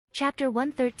Chapter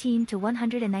 113 to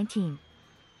 119.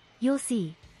 You'll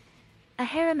see. A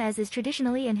harem, as is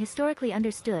traditionally and historically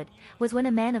understood, was when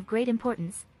a man of great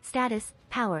importance, status,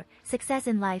 power, success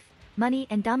in life, money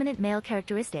and dominant male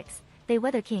characteristics, they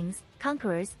whether kings,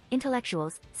 conquerors,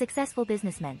 intellectuals, successful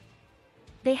businessmen.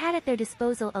 They had at their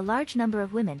disposal a large number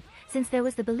of women, since there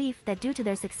was the belief that due to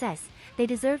their success, they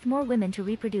deserved more women to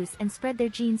reproduce and spread their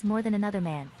genes more than another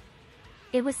man.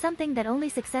 It was something that only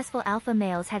successful alpha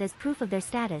males had as proof of their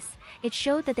status. It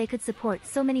showed that they could support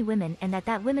so many women and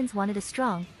that women's wanted a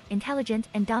strong, intelligent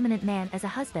and dominant man as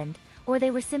a husband, or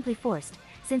they were simply forced,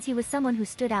 since he was someone who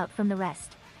stood out from the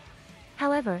rest.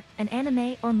 However, an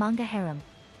anime or manga harem.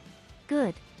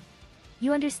 Good.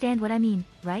 You understand what I mean,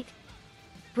 right?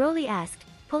 Broly asked,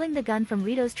 pulling the gun from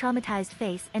Rito's traumatized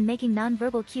face and making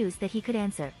non-verbal cues that he could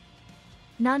answer.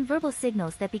 Non-verbal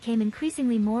signals that became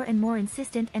increasingly more and more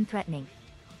insistent and threatening.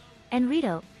 And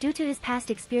Rito, due to his past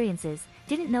experiences,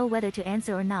 didn't know whether to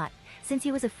answer or not, since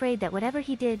he was afraid that whatever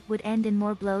he did would end in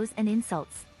more blows and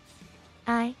insults.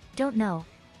 I don't know.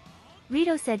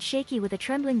 Rito said, shaky with a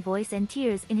trembling voice and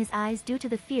tears in his eyes due to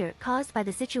the fear caused by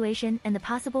the situation and the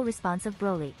possible response of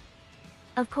Broly.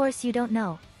 Of course you don't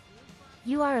know.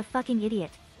 You are a fucking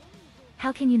idiot.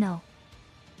 How can you know?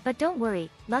 But don't worry,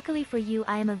 luckily for you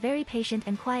I am a very patient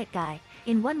and quiet guy.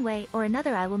 In one way or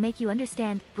another I will make you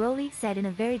understand, Broly said in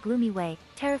a very gloomy way,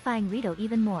 terrifying Rito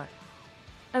even more.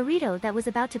 A Rito that was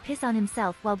about to piss on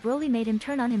himself while Broly made him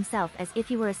turn on himself as if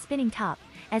he were a spinning top,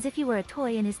 as if he were a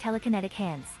toy in his telekinetic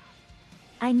hands.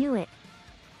 I knew it.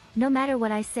 No matter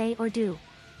what I say or do.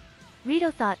 Rito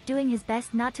thought, doing his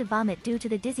best not to vomit due to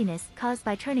the dizziness caused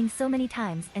by turning so many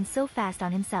times and so fast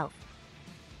on himself.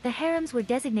 The harems were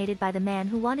designated by the man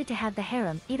who wanted to have the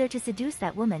harem, either to seduce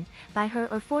that woman, buy her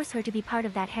or force her to be part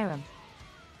of that harem.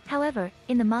 However,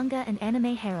 in the manga and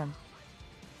anime harem,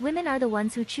 women are the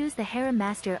ones who choose the harem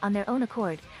master on their own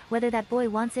accord, whether that boy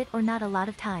wants it or not a lot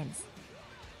of times.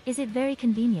 Is it very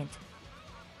convenient?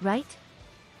 Right?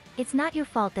 It's not your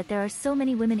fault that there are so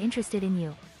many women interested in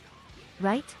you.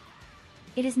 Right?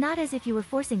 It is not as if you were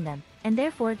forcing them, and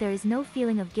therefore there is no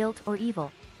feeling of guilt or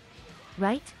evil.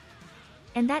 Right?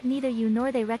 And that neither you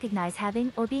nor they recognize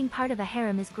having or being part of a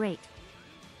harem is great.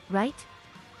 Right?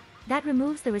 That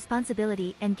removes the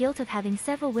responsibility and guilt of having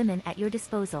several women at your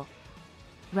disposal.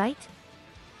 Right?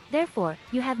 Therefore,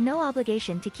 you have no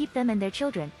obligation to keep them and their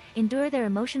children, endure their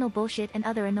emotional bullshit and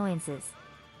other annoyances.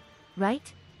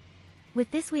 Right?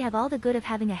 With this we have all the good of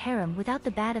having a harem without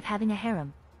the bad of having a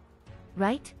harem.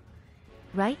 Right?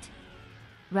 Right?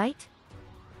 Right?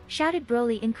 Shouted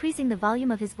Broly, increasing the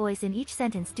volume of his voice in each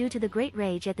sentence due to the great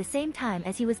rage at the same time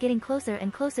as he was getting closer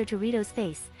and closer to Rito's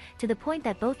face, to the point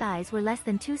that both eyes were less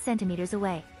than 2 centimeters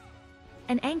away.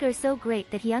 An anger so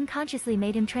great that he unconsciously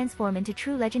made him transform into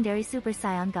true legendary Super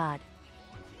Saiyan God.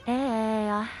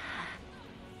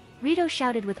 Rito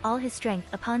shouted with all his strength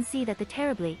upon seeing that the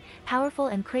terribly powerful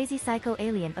and crazy psycho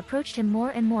alien approached him more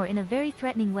and more in a very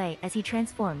threatening way as he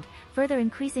transformed, further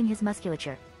increasing his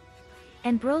musculature.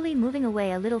 And Broly moving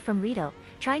away a little from Rito,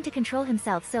 trying to control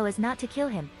himself so as not to kill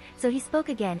him, so he spoke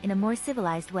again in a more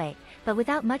civilized way, but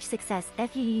without much success.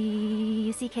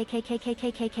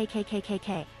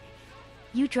 FUCKKKKKKKKKKKK.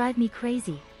 You drive me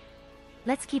crazy.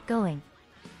 Let's keep going.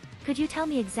 Could you tell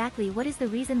me exactly what is the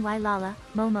reason why Lala,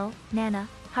 Momo, Nana,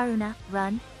 Haruna,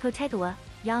 Run, Kotegawa,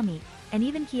 Yami, and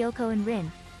even Kyoko and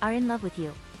Rin, are in love with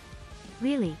you?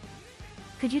 Really?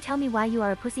 Could you tell me why you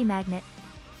are a pussy magnet?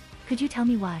 Could you tell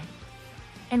me why?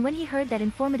 And when he heard that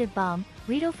informative bomb,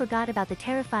 Rito forgot about the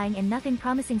terrifying and nothing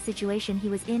promising situation he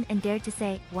was in and dared to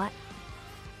say, what?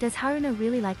 Does Haruna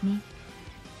really like me?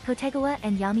 Kotegawa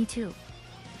and Yami too?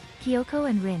 Kyoko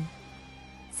and Rin?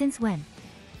 Since when?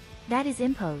 That is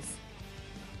impose.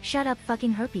 Shut up,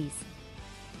 fucking herpes.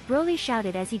 Broly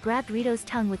shouted as he grabbed Rito's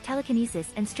tongue with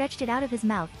telekinesis and stretched it out of his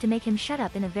mouth to make him shut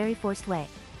up in a very forced way.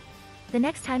 The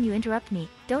next time you interrupt me,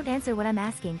 don't answer what I'm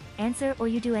asking, answer or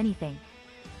you do anything.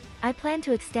 I plan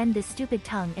to extend this stupid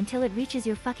tongue until it reaches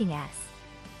your fucking ass.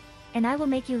 And I will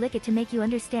make you lick it to make you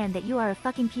understand that you are a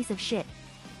fucking piece of shit.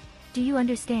 Do you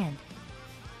understand?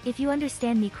 If you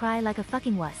understand me, cry like a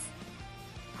fucking wuss.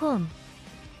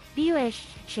 Bush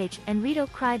and Rito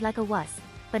cried like a wuss,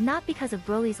 but not because of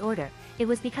Broly's order, it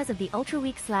was because of the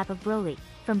ultra-weak slap of Broly,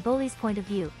 from Broly's point of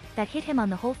view, that hit him on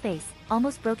the whole face,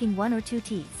 almost breaking 1 or 2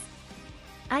 teeth.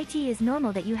 It is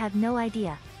normal that you have no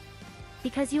idea.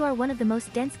 Because you are one of the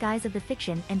most dense guys of the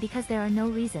fiction and because there are no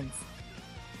reasons.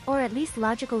 Or at least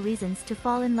logical reasons to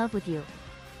fall in love with you.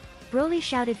 Broly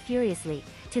shouted furiously,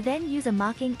 to then use a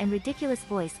mocking and ridiculous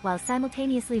voice while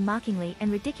simultaneously mockingly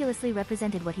and ridiculously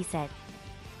represented what he said.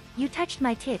 You touched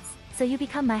my tits, so you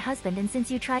become my husband, and since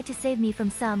you tried to save me from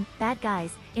some bad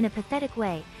guys, in a pathetic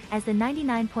way, as the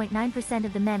 99.9%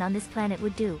 of the men on this planet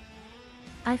would do,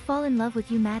 I fall in love with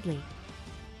you madly.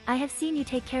 I have seen you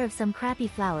take care of some crappy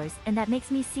flowers, and that makes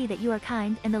me see that you are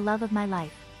kind and the love of my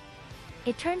life.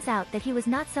 It turns out that he was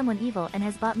not someone evil and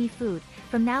has bought me food.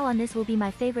 From now on this will be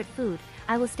my favorite food.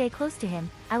 I will stay close to him,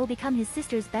 I will become his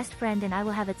sister's best friend, and I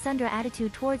will have a tsundere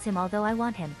attitude towards him although I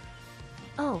want him.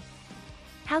 Oh.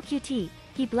 How cute.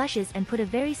 He blushes and put a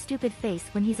very stupid face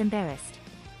when he's embarrassed.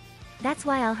 That's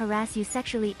why I'll harass you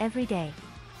sexually every day.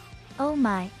 Oh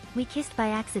my, we kissed by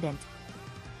accident.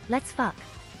 Let's fuck.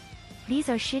 These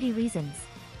are shitty reasons.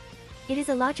 It is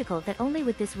illogical that only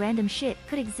with this random shit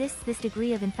could exist this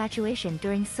degree of infatuation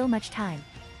during so much time.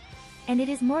 And it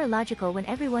is more illogical when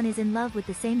everyone is in love with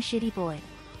the same shitty boy.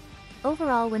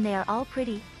 Overall, when they are all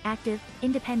pretty, active,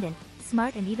 independent,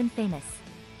 smart, and even famous.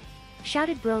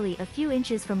 Shouted Broly a few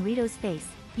inches from Rito's face,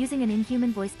 using an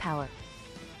inhuman voice power.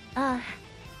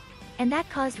 And that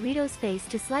caused Rito's face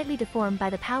to slightly deform by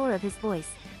the power of his voice,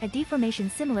 a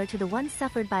deformation similar to the one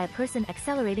suffered by a person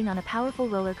accelerating on a powerful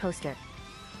roller coaster.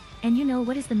 And you know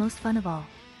what is the most fun of all?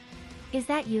 Is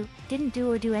that you didn't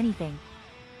do anything.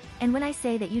 And when I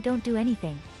say that you don't do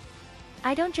anything,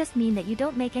 I don't just mean that you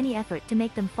don't make any effort to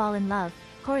make them fall in love,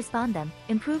 correspond them,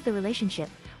 improve the relationship,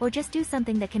 or just do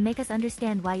something that can make us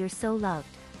understand why you're so loved.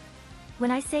 When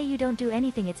I say you don't do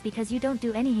anything, it's because you don't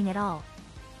do anything at all.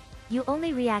 You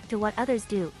only react to what others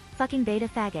do, fucking beta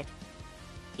faggot.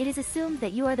 It is assumed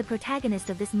that you are the protagonist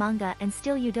of this manga, and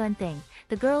still you don't think.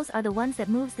 The girls are the ones that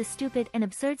moves the stupid and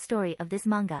absurd story of this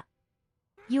manga.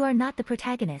 You are not the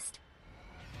protagonist.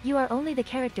 You are only the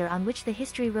character on which the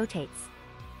history rotates.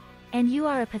 And you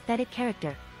are a pathetic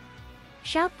character.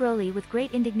 Shout Broly with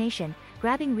great indignation,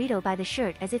 grabbing Rito by the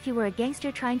shirt as if he were a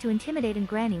gangster trying to intimidate a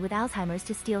granny with Alzheimer's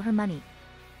to steal her money.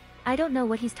 I don't know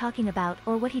what he's talking about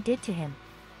or what he did to him.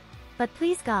 But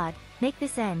please God, make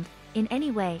this end. In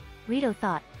any way, Rito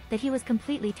thought that he was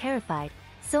completely terrified,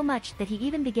 so much that he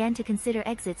even began to consider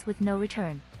exits with no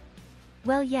return.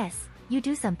 Well, yes, you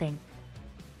do something.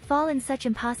 Fall in such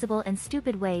impossible and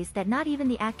stupid ways that not even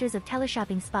the actors of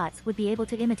teleshopping spots would be able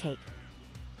to imitate.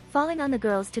 Falling on the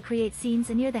girls to create scenes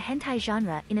near the hentai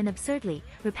genre in an absurdly,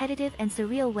 repetitive and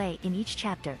surreal way in each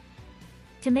chapter.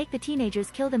 To make the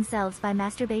teenagers kill themselves by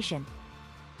masturbation.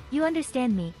 You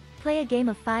understand me, play a game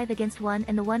of 5 against 1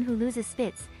 and the one who loses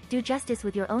spits, do justice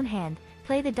with your own hand,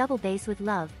 play the double bass with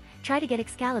love, try to get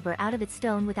Excalibur out of its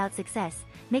stone without success,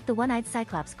 make the one-eyed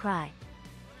Cyclops cry.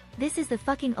 This is the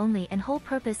fucking only and whole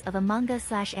purpose of a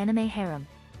manga/anime harem.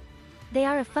 They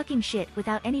are a fucking shit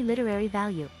without any literary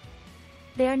value.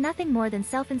 They are nothing more than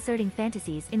self-inserting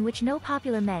fantasies in which no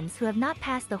popular men who have not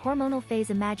passed the hormonal phase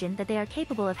imagine that they are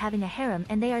capable of having a harem,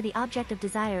 and they are the object of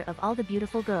desire of all the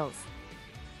beautiful girls.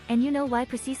 And you know why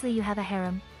precisely you have a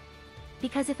harem?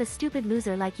 Because if a stupid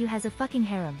loser like you has a fucking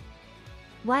harem,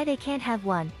 why they can't have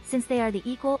one, since they are the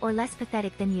equal or less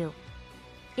pathetic than you.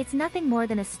 It's nothing more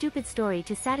than a stupid story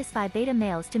to satisfy beta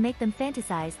males, to make them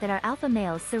fantasize that are alpha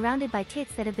males surrounded by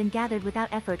tits that have been gathered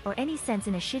without effort or any sense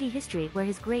in a shitty history where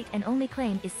his great and only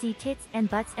claim is see tits and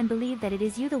butts, and believe that it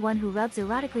is you the one who rubs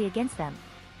erotically against them.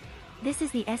 This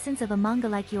is the essence of a manga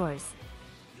like yours.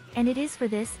 And it is for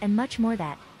this and much more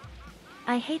that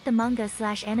I hate the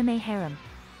manga/anime harem.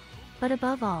 But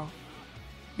above all,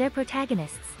 their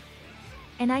protagonists.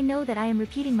 And I know that I am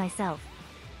repeating myself,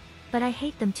 but I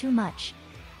hate them too much.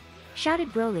 Shouted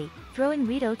Broly, throwing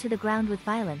Rito to the ground with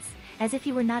violence, as if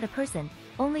he were not a person,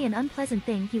 only an unpleasant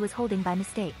thing he was holding by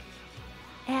mistake.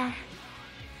 Auh.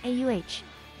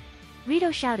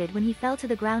 Rito shouted when he fell to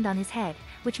the ground on his head,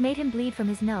 which made him bleed from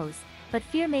his nose, but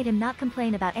fear made him not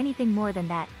complain about anything more than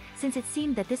that, since it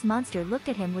seemed that this monster looked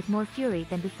at him with more fury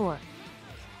than before.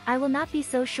 I will not be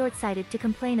so short-sighted to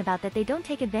complain about that they don't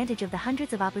take advantage of the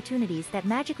hundreds of opportunities that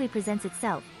magically presents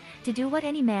itself, to do what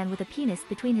any man with a penis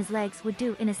between his legs would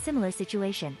do in a similar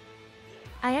situation.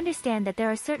 I understand that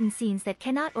there are certain scenes that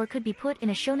cannot or could be put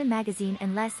in a shonen magazine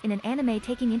unless in an anime,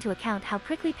 taking into account how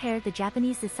prickly peared the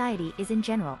Japanese society is in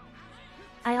general.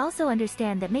 I also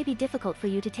understand that may be difficult for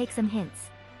you to take some hints.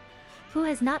 Who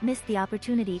has not missed the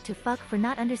opportunity to fuck for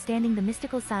not understanding the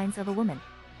mystical signs of a woman?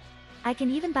 I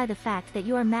can even buy the fact that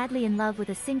you are madly in love with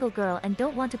a single girl and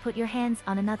don't want to put your hands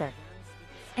on another.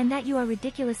 And that you are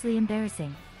ridiculously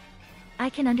embarrassing. I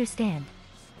can understand.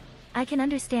 I can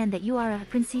understand that you are a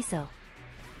princeso.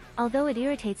 Although it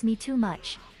irritates me too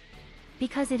much.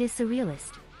 Because it is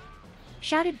surrealist.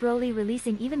 Shouted Broly,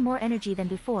 releasing even more energy than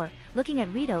before, looking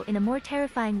at Rito in a more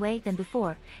terrifying way than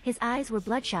before. His eyes were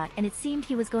bloodshot and it seemed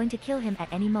he was going to kill him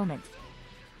at any moment.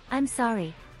 I'm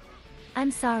sorry.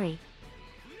 I'm sorry.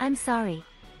 I'm sorry.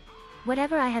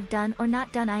 Whatever I have done or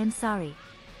not done, I am sorry.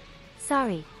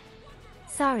 Sorry.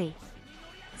 Sorry.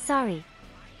 Sorry.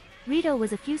 Rito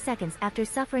was a few seconds after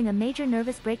suffering a major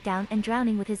nervous breakdown and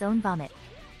drowning with his own vomit.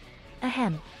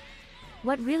 Ahem.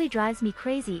 What really drives me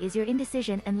crazy is your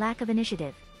indecision and lack of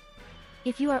initiative.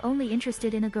 If you are only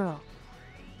interested in a girl.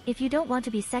 If you don't want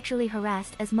to be sexually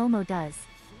harassed as Momo does.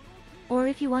 Or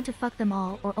if you want to fuck them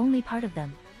all or only part of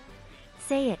them.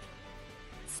 Say it.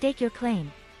 Stake your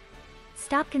claim.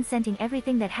 Stop consenting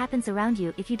everything that happens around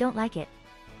you if you don't like it.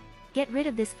 Get rid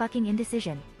of this fucking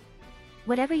indecision.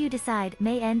 Whatever you decide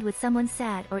may end with someone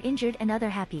sad or injured and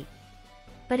other happy.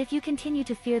 But if you continue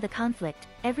to fear the conflict,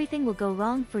 everything will go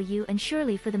wrong for you and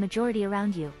surely for the majority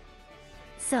around you.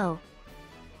 So,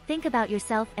 think about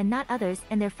yourself and not others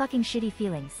and their fucking shitty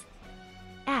feelings.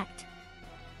 Act.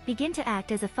 Begin to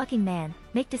act as a fucking man,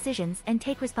 make decisions and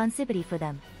take responsibility for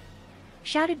them.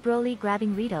 Shouted Broly,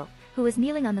 grabbing Rito, who was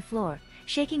kneeling on the floor,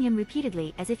 shaking him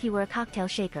repeatedly as if he were a cocktail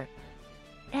shaker.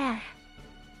 Ah.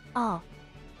 Oh.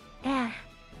 Ah.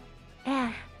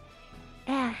 Ah.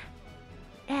 Ah.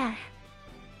 Ah.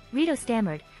 Rito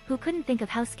stammered, who couldn't think of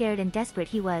how scared and desperate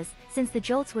he was, since the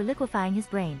jolts were liquefying his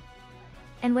brain.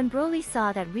 And when Broly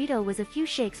saw that Rito was a few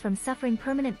shakes from suffering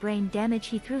permanent brain damage,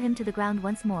 he threw him to the ground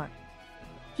once more.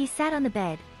 He sat on the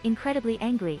bed, incredibly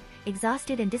angry,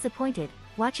 exhausted and disappointed,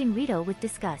 watching Rito with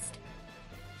disgust.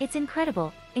 It's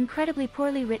incredible, incredibly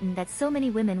poorly written that so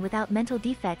many women without mental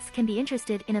defects can be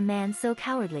interested in a man so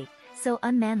cowardly, so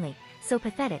unmanly, so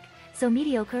pathetic, so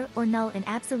mediocre or null in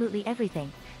absolutely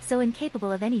everything, so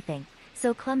incapable of anything,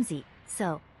 so clumsy,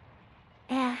 so...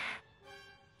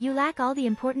 You lack all the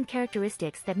important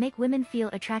characteristics that make women feel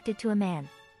attracted to a man.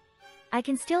 I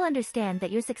can still understand that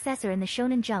your successor in the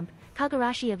Shonen Jump,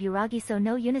 Kagurashi of Yuragiso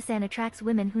no Unisan, attracts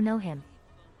women who know him.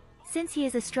 Since he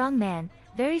is a strong man,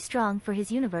 very strong for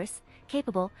his universe,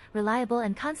 capable, reliable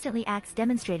and constantly acts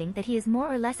demonstrating that he is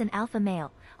more or less an alpha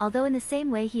male, although in the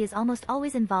same way he is almost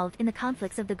always involved in the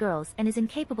conflicts of the girls and is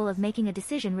incapable of making a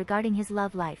decision regarding his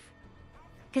love life.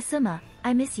 Kasuma,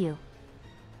 I miss you.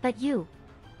 But you.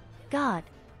 God.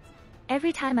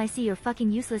 Every time I see your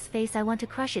fucking useless face I want to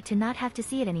crush it to not have to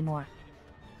see it anymore.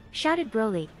 Shouted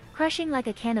Broly, crushing like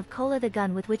a can of cola the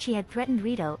gun with which he had threatened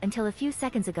Rito until a few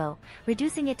seconds ago,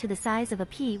 reducing it to the size of a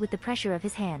pea with the pressure of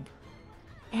his hand.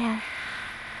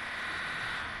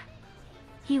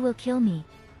 He will kill me.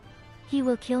 He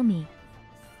will kill me.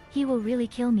 He will really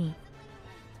kill me.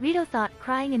 Rito thought,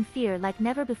 crying in fear like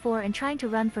never before and trying to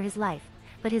run for his life,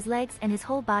 but his legs and his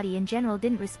whole body in general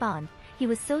didn't respond. He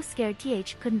was so scared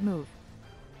couldn't move.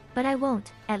 But I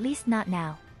won't, at least not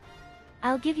now.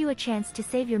 I'll give you a chance to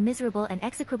save your miserable and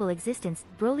execrable existence,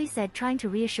 Broly said, trying to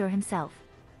reassure himself.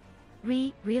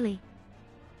 Really?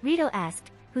 Rito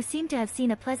asked, who seemed to have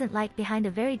seen a pleasant light behind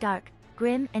a very dark,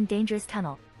 grim and dangerous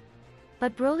tunnel.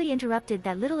 But Broly interrupted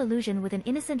that little illusion with an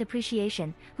innocent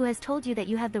appreciation. Who has told you that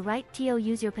you have the right to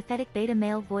use your pathetic beta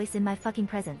male voice in my fucking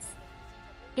presence?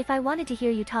 If I wanted to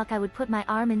hear you talk I would put my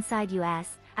arm inside you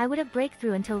ass, I would have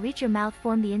breakthrough until reach your mouth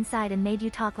formed the inside and made you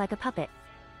talk like a puppet.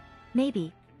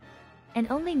 Maybe. And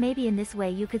only maybe in this way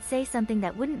you could say something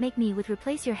that wouldn't make me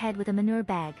replace your head with a manure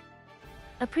bag.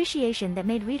 Appreciation that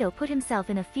made Rito put himself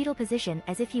in a fetal position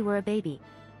as if he were a baby.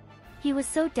 He was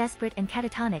so desperate and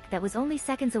catatonic that was only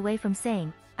seconds away from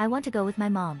saying, I want to go with my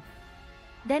mom.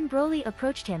 Then Broly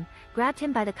approached him, grabbed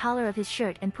him by the collar of his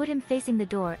shirt and put him facing the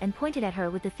door and pointed at her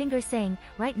with the finger saying,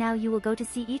 right now you will go to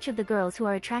see each of the girls who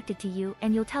are attracted to you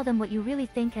and you'll tell them what you really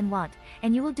think and want,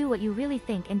 and you will do what you really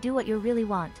think and do what you really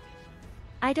want.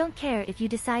 I don't care if you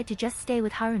decide to just stay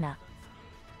with Haruna.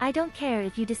 I don't care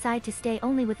if you decide to stay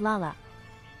only with Lala.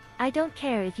 I don't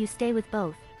care if you stay with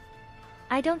both.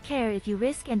 I don't care if you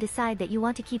risk and decide that you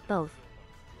want to keep both.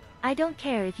 I don't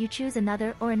care if you choose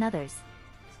another or another's.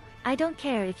 I don't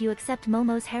care if you accept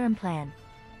Momo's harem plan.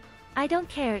 I don't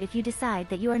care if you decide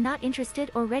that you are not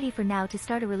interested or ready for now to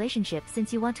start a relationship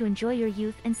since you want to enjoy your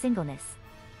youth and singleness.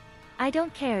 I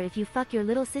don't care if you fuck your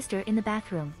little sister in the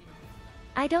bathroom.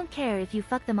 I don't care if you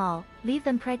fuck them all, leave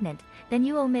them pregnant, then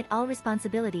you omit all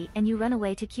responsibility and you run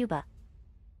away to Cuba.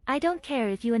 I don't care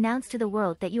if you announce to the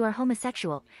world that you are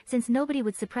homosexual, since nobody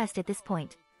would suppress it at this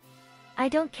point. I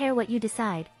don't care what you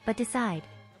decide, but decide.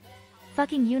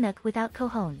 Fucking eunuch without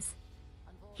cojones.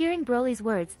 Hearing Broly's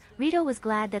words, Rito was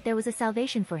glad that there was a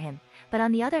salvation for him, but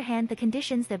on the other hand the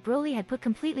conditions that Broly had put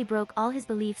completely broke all his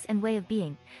beliefs and way of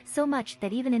being, so much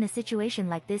that even in a situation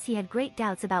like this he had great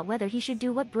doubts about whether he should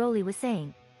do what Broly was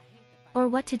saying. Or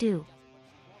what to do.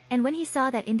 And when he saw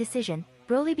that indecision,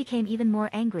 Broly became even more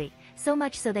angry, so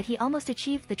much so that he almost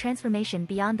achieved the transformation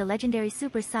beyond the legendary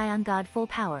Super Saiyan God full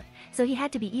power, so he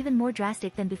had to be even more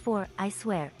drastic than before, I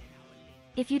swear.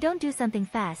 If you don't do something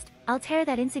fast, I'll tear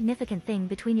that insignificant thing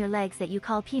between your legs that you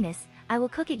call penis, I will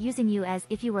cook it using you as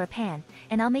if you were a pan,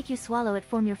 and I'll make you swallow it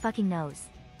from your fucking nose.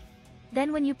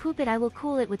 Then when you poop it I will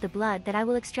cool it with the blood that I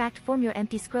will extract from your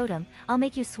empty scrotum, I'll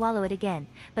make you swallow it again,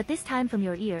 but this time from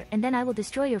your ear, and then I will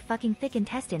destroy your fucking thick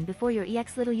intestine before your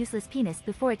ex little useless penis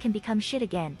before it can become shit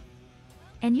again.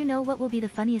 And you know what will be the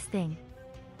funniest thing?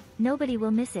 Nobody will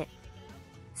miss it.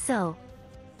 So,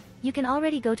 you can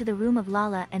already go to the room of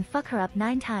Lala and fuck her up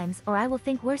 9 times or I will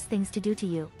think worse things to do to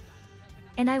you.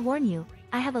 And I warn you,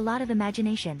 I have a lot of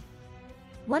imagination.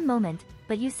 One moment,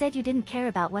 but you said you didn't care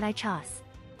about what I chose.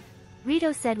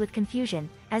 Rito said with confusion,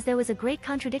 as there was a great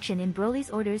contradiction in Broly's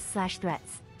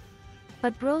orders/threats.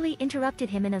 But Broly interrupted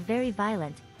him in a very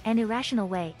violent and irrational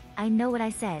way, I know what I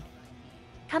said.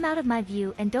 Come out of my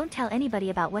view and don't tell anybody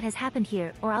about what has happened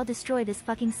here or I'll destroy this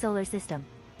fucking solar system.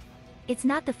 It's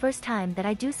not the first time that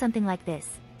I do something like this.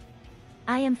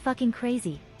 I am fucking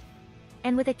crazy.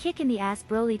 And with a kick in the ass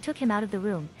Broly took him out of the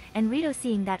room, and Rito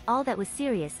seeing that all that was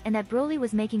serious and that Broly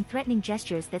was making threatening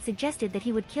gestures that suggested that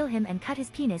he would kill him and cut his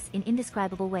penis in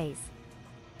indescribable ways.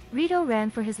 Rito ran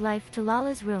for his life to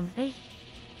Lala's room,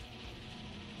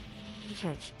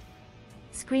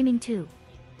 screaming to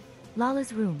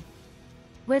Lala's room,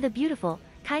 where the beautiful,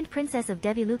 kind princess of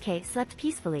Deviluke slept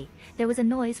peacefully. There was a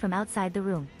noise from outside the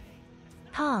room.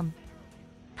 Tom.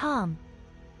 Tom.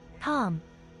 Tom.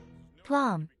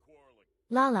 Plom.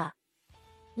 Lala.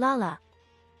 Lala.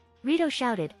 Rito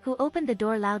shouted, who opened the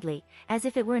door loudly, as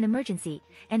if it were an emergency,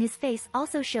 and his face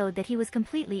also showed that he was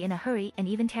completely in a hurry and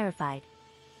even terrified.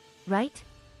 Right?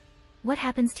 What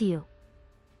happens to you?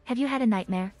 Have you had a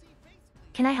nightmare?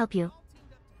 Can I help you?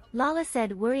 Lala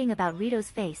said, worrying about Rito's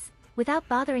face, without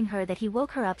bothering her that he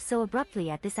woke her up so abruptly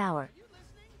at this hour.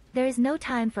 There is no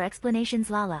time for explanations,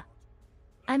 Lala.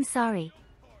 I'm sorry.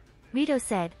 Rito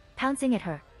said, pouncing at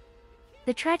her.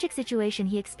 The tragic situation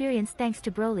he experienced thanks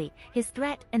to Broly, his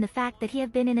threat, and the fact that he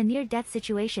had been in a near-death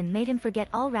situation made him forget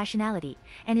all rationality,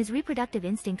 and his reproductive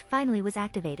instinct finally was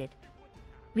activated.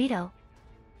 Rito?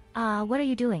 What are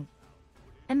you doing?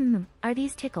 Are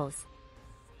these tickles?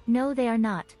 No, they are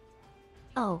not.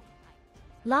 Oh.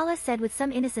 Lala said with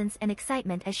some innocence and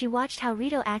excitement as she watched how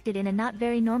Rito acted in a not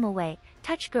very normal way,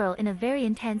 touched girl in a very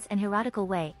intense and erotical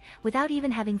way, without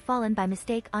even having fallen by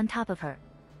mistake on top of her.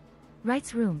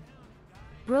 Right's room.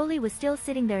 Broly was still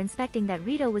sitting there inspecting that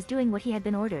Rito was doing what he had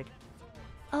been ordered.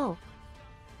 Oh.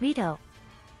 Rito.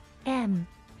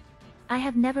 I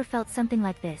have never felt something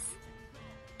like this.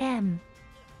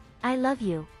 I love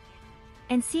you.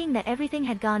 And seeing that everything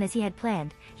had gone as he had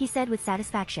planned, he said with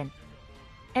satisfaction.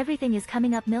 Everything is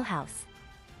coming up Millhouse.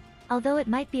 Although it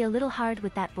might be a little hard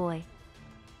with that boy.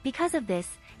 Because of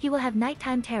this, he will have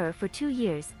nighttime terror for 2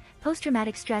 years,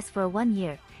 post-traumatic stress for 1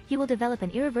 year, he will develop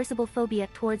an irreversible phobia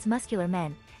towards muscular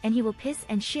men, and he will piss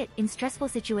and shit in stressful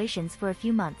situations for a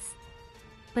few months.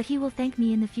 But he will thank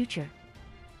me in the future.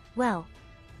 Well.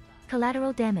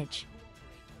 Collateral damage.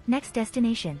 Next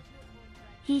destination.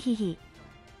 He.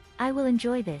 I will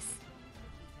enjoy this.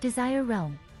 Desire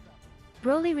Realm.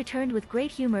 Broly returned with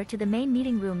great humor to the main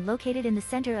meeting room located in the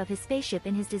center of his spaceship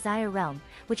in his Desire Realm,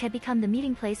 which had become the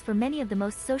meeting place for many of the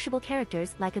most sociable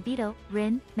characters like Obito,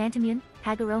 Rin, Mantamune,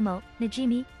 Hagoromo,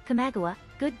 Najimi, Kamagawa,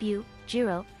 Good Buu,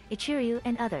 Jiro, Ichiryu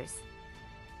and others.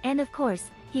 And of course,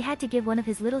 he had to give one of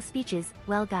his little speeches,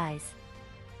 well guys.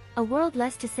 A world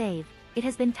less to save, it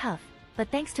has been tough, but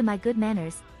thanks to my good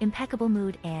manners, impeccable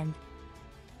mood and...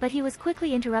 But he was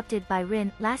quickly interrupted by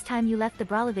Rin. Last time you left the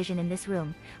Brawlavision in this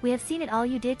room, we have seen it all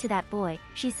you did to that boy,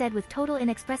 she said with total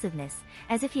inexpressiveness,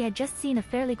 as if he had just seen a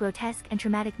fairly grotesque and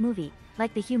traumatic movie,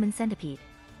 like the Human Centipede.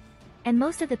 And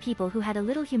most of the people who had a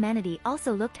little humanity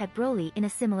also looked at Broly in a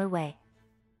similar way.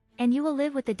 And you will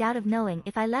live with the doubt of knowing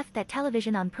if I left that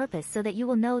television on purpose so that you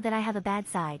will know that I have a bad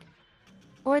side.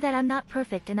 Or that I'm not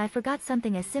perfect and I forgot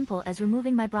something as simple as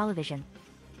removing my Brawlavision.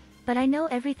 But I know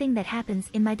everything that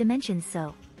happens in my dimensions,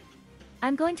 so...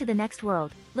 I'm going to the next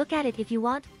world, look at it if you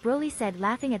want, Broly said,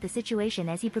 laughing at the situation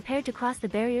as he prepared to cross the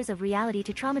barriers of reality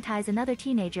to traumatize another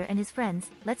teenager and his friends.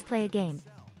 Let's play a game.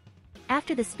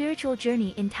 After the spiritual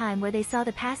journey in time where they saw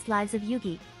the past lives of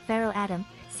Yugi, Pharaoh Adam,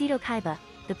 Sito Kaiba,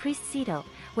 the priest Sito,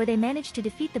 where they managed to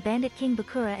defeat the bandit king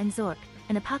Bakura and Zork,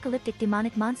 an apocalyptic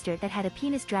demonic monster that had a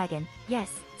penis dragon. Yes,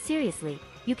 seriously,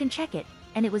 you can check it,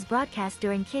 and it was broadcast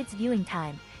during kids' viewing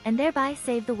time, and thereby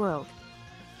saved the world.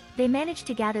 They managed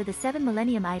to gather the 7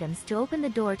 Millennium items to open the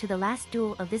door to the last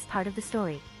duel of this part of the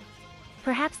story.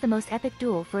 Perhaps the most epic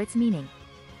duel for its meaning.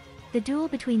 The duel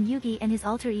between Yugi and his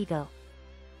alter ego.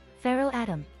 Pharaoh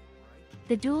Adam.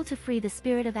 The duel to free the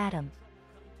spirit of Adam.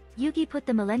 Yugi put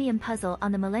the Millennium Puzzle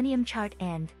on the Millennium Chart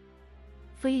and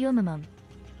Fuyuyumamum.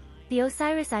 The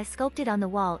Osiris Eye sculpted on the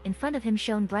wall in front of him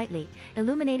shone brightly,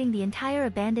 illuminating the entire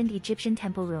abandoned Egyptian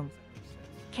temple room.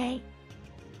 K.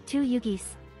 2 Yugis.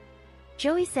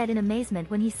 Joey said in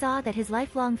amazement when he saw that his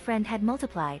lifelong friend had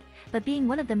multiplied, but being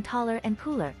one of them taller and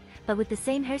cooler, but with the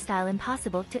same hairstyle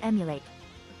impossible to emulate.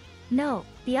 No,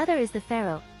 the other is the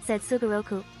pharaoh, said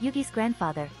Sugoroku, Yugi's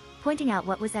grandfather, pointing out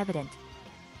what was evident.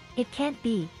 It can't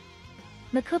be.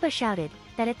 Makuba shouted,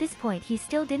 that at this point he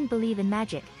still didn't believe in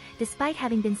magic, despite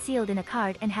having been sealed in a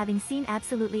card and having seen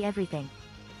absolutely everything.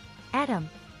 Adam.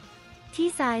 T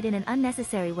sighed in an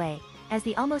unnecessary way, as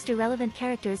the almost irrelevant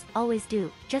characters always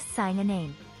do, just sighing a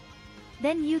name.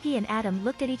 Then Yugi and Adam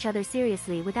looked at each other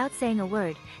seriously without saying a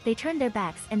word, they turned their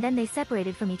backs and then they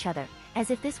separated from each other,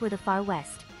 as if this were the Far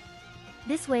West.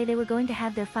 This way they were going to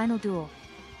have their final duel.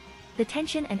 The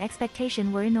tension and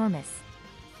expectation were enormous.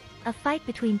 A fight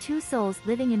between two souls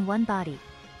living in one body.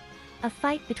 A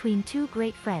fight between two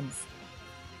great friends.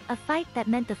 A fight that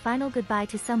meant the final goodbye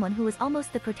to someone who was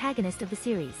almost the protagonist of the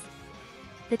series.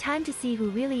 The time to see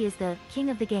who really is the king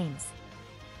of the games.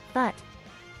 But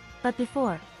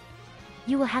before,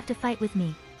 you will have to fight with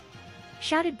me,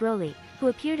 shouted Broly, who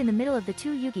appeared in the middle of the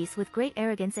two Yugis with great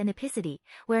arrogance and epicity,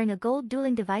 wearing a gold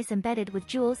dueling device embedded with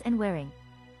jewels and wearing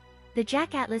the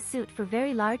Jack Atlas suit for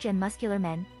very large and muscular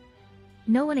men.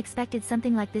 No one expected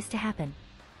something like this to happen.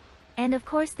 And of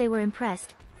course they were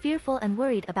impressed, fearful and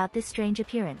worried about this strange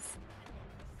appearance.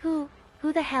 Who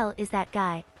the hell is that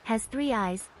guy, has 3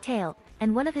 eyes, tail,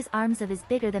 and one of his arms is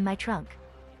bigger than my trunk.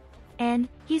 And,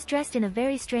 he's dressed in a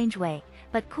very strange way,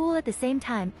 but cool at the same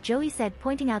time, Joey said,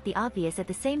 pointing out the obvious at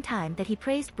the same time that he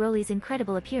praised Broly's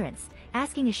incredible appearance,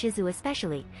 asking Ishizu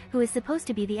especially, who is supposed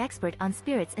to be the expert on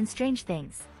spirits and strange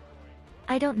things.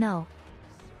 I don't know.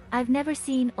 I've never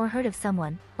seen or heard of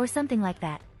someone, or something like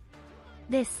that.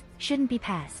 This shouldn't be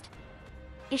passed.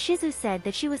 Ishizu said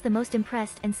that she was the most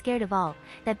impressed and scared of all,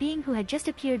 that being who had just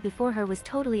appeared before her was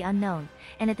totally unknown,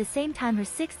 and at the same time her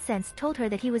sixth sense told her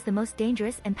that he was the most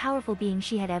dangerous and powerful being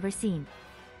she had ever seen.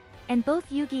 And both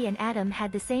Yugi and Adam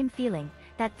had the same feeling,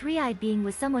 that three-eyed being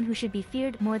was someone who should be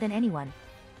feared more than anyone.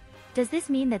 Does this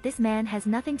mean that this man has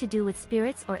nothing to do with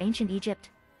spirits or ancient Egypt?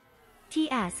 T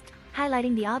asked,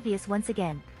 highlighting the obvious once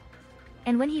again.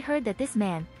 And when he heard that this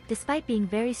man, despite being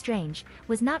very strange,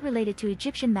 was not related to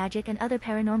Egyptian magic and other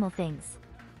paranormal things.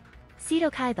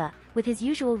 Seto Kaiba, with his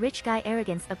usual rich guy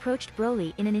arrogance, approached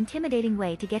Broly in an intimidating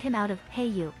way to get him out of, "Hey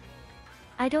you.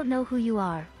 I don't know who you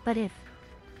are, but if..."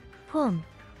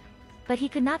 But he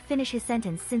could not finish his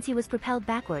sentence since he was propelled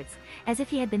backwards, as if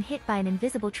he had been hit by an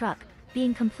invisible truck,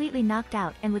 being completely knocked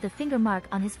out and with a finger mark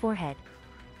on his forehead.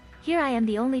 "Here I am,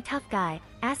 the only tough guy,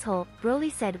 asshole,"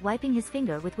 Broly said, wiping his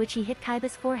finger with which he hit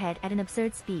Kaiba's forehead at an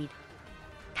absurd speed.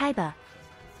 "Kaiba."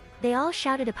 They all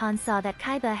shouted upon saw that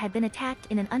Kaiba had been attacked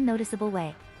in an unnoticeable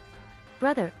way.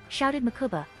 "Brother," shouted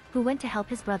Makuba, who went to help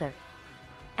his brother.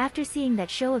 After seeing that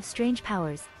show of strange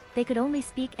powers, they could only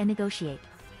speak and negotiate.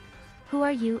 "Who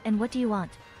are you and what do you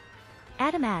want?"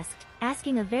 Adam asked,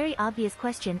 asking a very obvious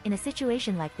question in a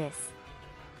situation like this.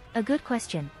 "A good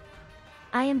question.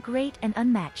 I am great and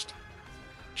unmatched.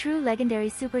 True legendary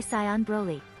Super Saiyan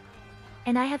Broly.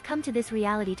 And I have come to this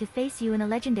reality to face you in a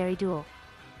legendary duel.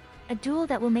 A duel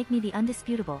that will make me the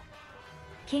undisputable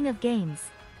king of games,"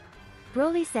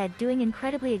 Broly said, doing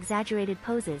incredibly exaggerated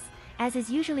poses, as is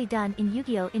usually done in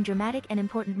Yu-Gi-Oh! In dramatic and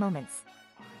important moments.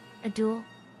 "A duel?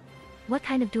 What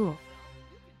kind of duel?"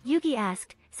 Yugi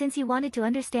asked, since he wanted to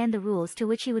understand the rules to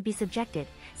which he would be subjected,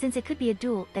 since it could be a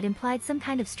duel that implied some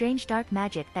kind of strange dark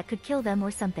magic that could kill them or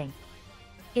something.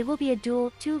 "It will be a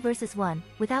duel 2 versus 1,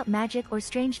 without magic or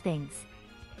strange things.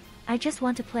 I just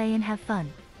want to play and have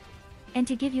fun. And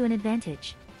to give you an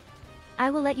advantage. I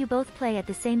will let you both play at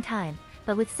the same time,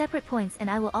 but with separate points, and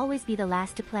I will always be the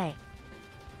last to play.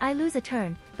 I lose a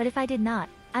turn, but if I did not,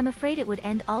 I'm afraid it would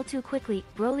end all too quickly,"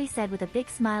 Broly said with a big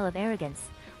smile of arrogance,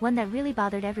 one that really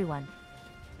bothered everyone.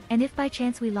 "And if by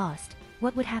chance we lost,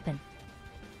 what would happen?"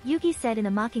 Yugi said in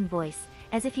a mocking voice,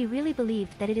 as if he really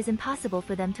believed that it is impossible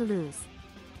for them to lose.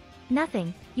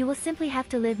 "Nothing, you will simply have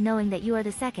to live knowing that you are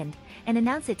the second, and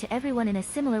announce it to everyone in a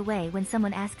similar way when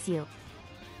someone asks you.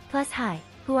 Plus hi,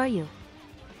 who are you?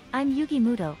 I'm Yugi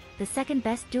Muto, the second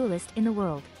best duelist in the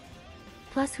world.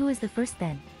 Plus who is the first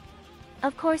then?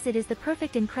 Of course it is the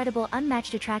perfect, incredible,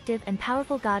 unmatched, attractive and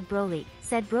powerful god Broly,"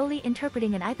 said Broly,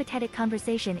 interpreting an hypothetical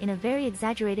conversation in a very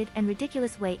exaggerated and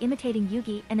ridiculous way, imitating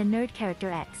Yugi and a nerd character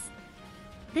X.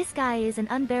 "This guy is an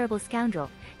unbearable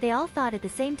scoundrel, They all thought at the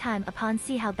same time upon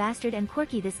see how bastard and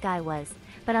quirky this guy was,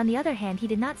 but on the other hand he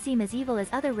did not seem as evil as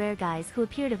other rare guys who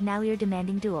appeared of now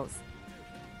demanding duels.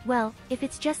 Well, if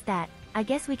it's just that, I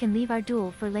guess we can leave our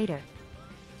duel for later.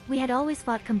 We had always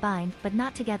fought combined, but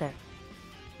not together.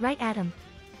 Right, Adam?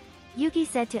 Yugi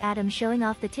said to Adam, showing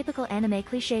off the typical anime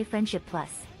cliché friendship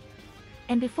plus.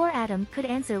 And before Adam could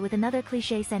answer with another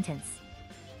cliché sentence.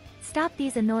 Stop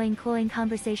these annoying cloying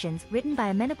conversations written by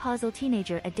a menopausal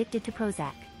teenager addicted to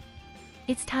Prozac.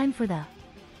 It's time for the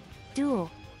duel.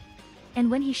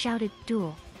 And when he shouted,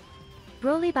 duel,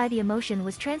 Broly by the emotion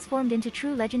was transformed into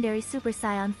true legendary Super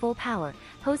Saiyan full power,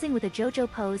 posing with a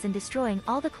JoJo pose and destroying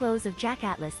all the clothes of Jack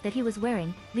Atlas that he was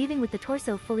wearing, leaving with the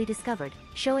torso fully discovered,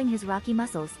 showing his rocky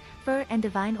muscles, fur and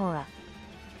divine aura.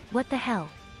 What the hell?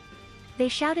 They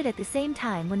shouted at the same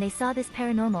time when they saw this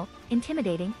paranormal,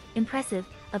 intimidating, impressive,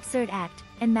 absurd act,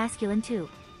 and masculine too.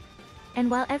 And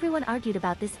while everyone argued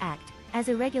about this act, as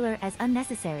irregular as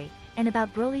unnecessary, and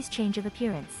about Broly's change of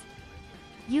appearance,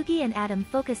 Yugi and Adam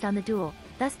focused on the duel,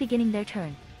 thus beginning their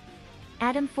turn.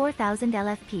 Adam 4000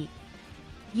 LFP.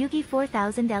 Yugi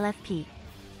 4000 LFP.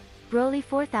 Broly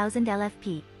 4000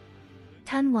 LFP.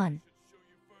 Turn 1.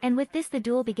 And with this the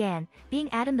duel began, being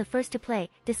Adam the first to play,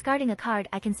 discarding a card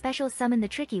I can special summon the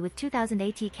Tricky with 2000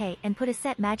 ATK and put a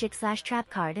set magic/trap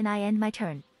card and I end my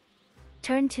turn.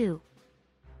 Turn 2.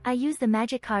 I use the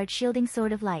magic card Shielding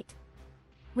Sword of Light.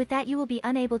 With that you will be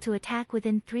unable to attack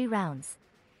within 3 rounds.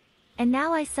 And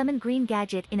now I summon Green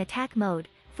Gadget in attack mode,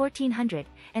 1400,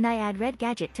 and I add Red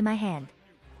Gadget to my hand.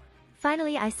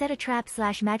 Finally I set a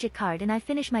trap/magic card and I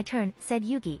finish my turn, said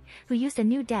Yugi, who used a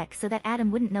new deck so that Adam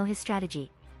wouldn't know his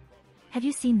strategy. Have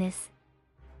you seen this?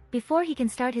 Before he can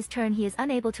start his turn he is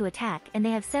unable to attack and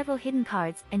they have several hidden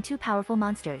cards and 2 powerful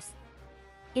monsters.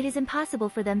 It is impossible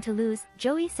for them to lose,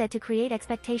 Joey said to create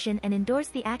expectation and endorse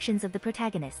the actions of the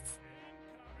protagonists.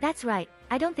 That's right,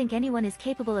 I don't think anyone is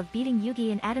capable of beating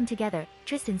Yugi and Adam together,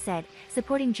 Tristan said,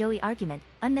 supporting Joey's argument,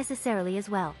 unnecessarily as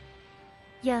well.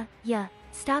 Yeah,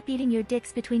 stop eating your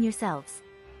dicks between yourselves.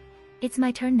 It's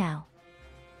my turn now.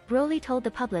 Broly told the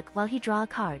public while he draw a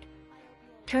card.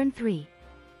 Turn 3.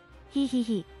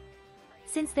 He.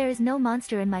 Since there is no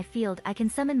monster in my field I can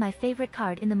summon my favorite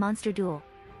card in the monster duel.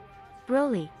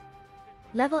 Broly.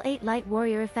 Level 8 Light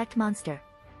Warrior Effect Monster.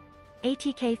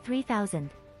 ATK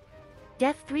 3000.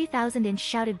 Def 3000 inch,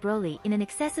 shouted Broly in an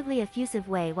excessively effusive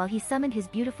way while he summoned his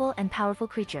beautiful and powerful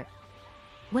creature.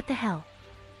 What the hell?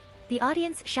 The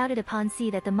audience shouted upon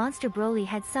see that the monster Broly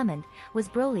had summoned was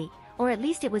Broly, or at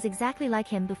least it was exactly like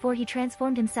him before he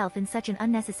transformed himself in such an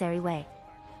unnecessary way.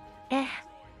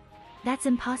 That's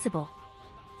impossible.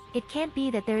 It can't be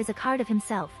that there is a card of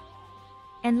himself.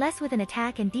 And less with an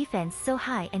attack and defense so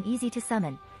high and easy to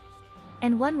summon.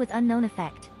 And one with unknown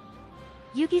effect.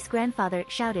 Yugi's grandfather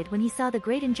shouted when he saw the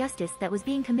great injustice that was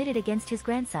being committed against his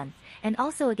grandson, and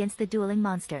also against the dueling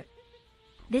monster.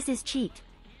 This is cheat.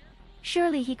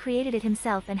 Surely he created it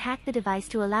himself and hacked the device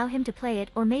to allow him to play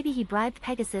it, or maybe he bribed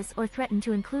Pegasus or threatened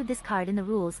to include this card in the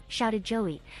rules, shouted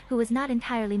Joey, who was not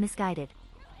entirely misguided.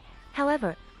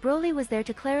 However, Broly was there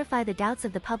to clarify the doubts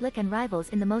of the public and rivals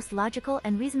in the most logical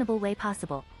and reasonable way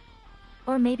possible.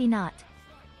 Or maybe not.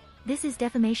 This is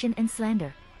defamation and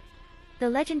slander. The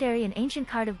legendary and ancient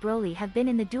card of Broly have been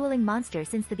in the dueling monster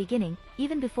since the beginning,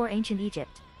 even before ancient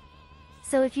Egypt.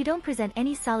 So if you don't present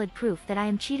any solid proof that I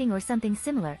am cheating or something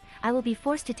similar, I will be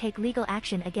forced to take legal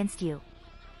action against you.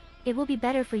 It will be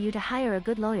better for you to hire a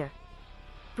good lawyer.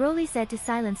 Broly said to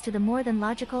silence to the more than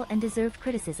logical and deserved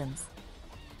criticisms.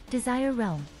 Desire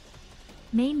Realm.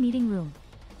 Main meeting room.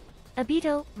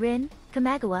 Obito, Rin,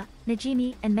 Kamagawa,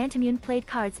 Najimi, and Mantamune played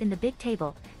cards in the big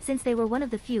table, since they were one of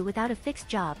the few without a fixed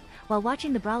job, while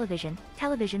watching the Brawlavision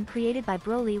television created by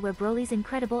Broly, where Broly's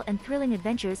incredible and thrilling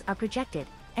adventures are projected,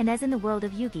 and as in the world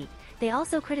of Yugi, they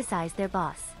also criticized their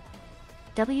boss.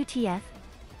 WTF?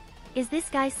 Is this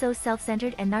guy so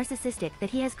self-centered and narcissistic that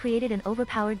he has created an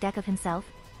overpowered deck of himself?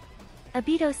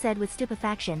 Obito said with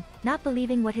stupefaction, not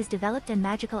believing what his developed and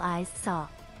magical eyes saw.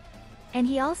 And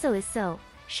he also is so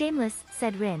shameless,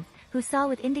 said Rin, who saw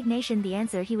with indignation the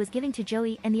answer he was giving to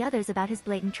Joey and the others about his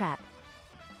blatant trap.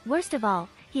 Worst of all,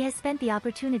 he has spent the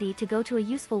opportunity to go to a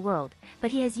useful world,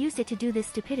 but he has used it to do this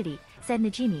stupidity, said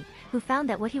Najimi, who found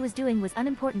that what he was doing was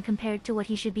unimportant compared to what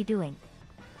he should be doing.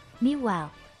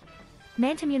 Meanwhile,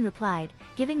 Mantamune replied,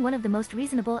 giving one of the most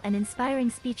reasonable and inspiring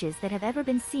speeches that have ever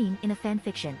been seen in a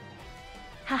fanfiction.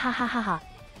 Ha.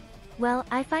 Well,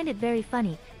 I find it very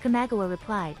funny, Kamagawa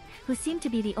replied, who seemed to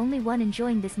be the only one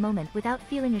enjoying this moment without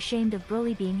feeling ashamed of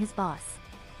Broly being his boss.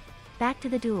 Back to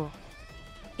the duel.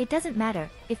 It doesn't matter,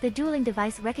 if the dueling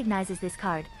device recognizes this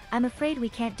card, I'm afraid we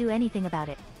can't do anything about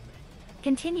it.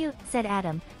 Continue, said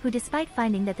Adam, who despite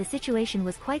finding that the situation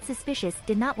was quite suspicious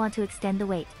did not want to extend the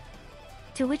wait.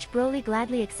 To which Broly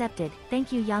gladly accepted,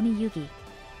 thank you Yami Yugi.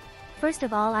 First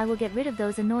of all I will get rid of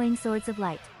those annoying swords of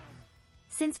light.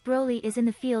 Since Broly is in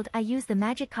the field I use the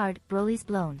magic card, Broly's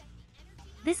Blown.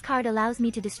 This card allows me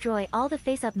to destroy all the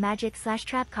face-up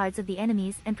magic/trap cards of the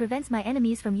enemies and prevents my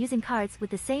enemies from using cards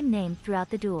with the same name throughout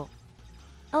the duel.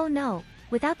 Oh no,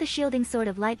 without the shielding sword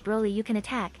of light Broly you can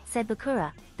attack, said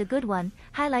Bakura, the good one,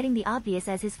 highlighting the obvious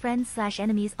as his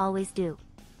friends/enemies always do.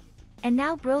 And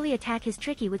now Broly attack his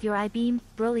tricky with your I-beam,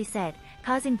 Broly said,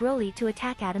 causing Broly to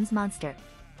attack Adam's monster.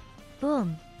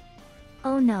 Boom.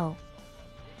 Oh no.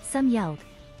 Some yelled.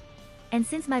 And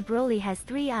since my Broly has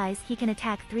 3 eyes he can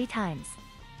attack 3 times.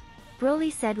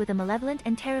 Broly said with a malevolent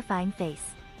and terrifying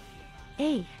face.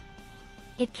 Eh.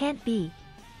 It can't be.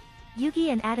 Yugi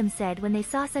and Adam said when they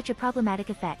saw such a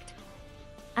problematic effect.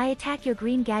 I attack your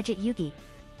green gadget Yugi.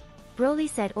 Broly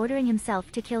said ordering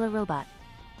himself to kill a robot.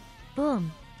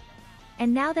 Boom.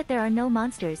 And now that there are no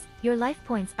monsters, your life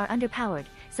points are underpowered,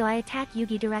 so I attack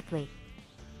Yugi directly.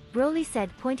 Broly said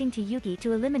pointing to Yugi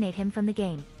to eliminate him from the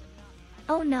game.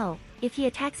 Oh no, if he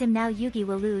attacks him now Yugi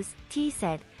will lose, T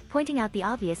said, pointing out the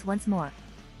obvious once more.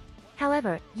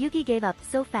 However, Yugi gave up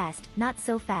so fast, not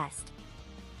so fast.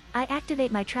 I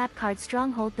activate my trap card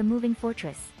Stronghold the Moving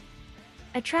Fortress.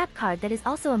 A trap card that is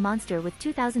also a monster with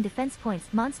 2000 defense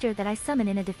points monster that I summon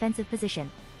in a defensive position.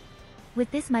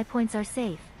 With this my points are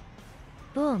safe.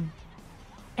 Boom.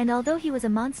 And although he was a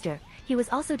monster, he was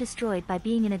also destroyed by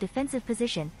being in a defensive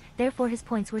position, therefore his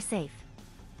points were safe.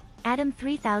 Adam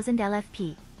 3000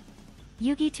 LFP.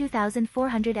 Yugi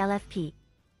 2400 LFP.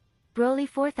 Broly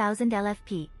 4000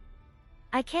 LFP.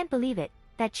 I can't believe it,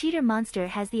 that cheater monster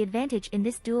has the advantage in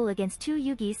this duel against 2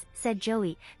 Yugis, said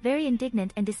Joey, very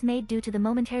indignant and dismayed due to the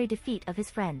momentary defeat of his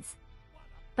friends.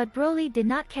 But Broly did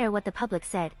not care what the public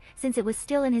said, since it was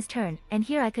still in his turn, and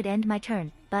here I could end my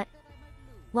turn, but...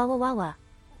 Wawawawa.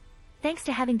 Thanks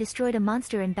to having destroyed a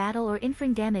monster in battle or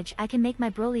infering damage I can make my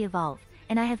Broly evolve,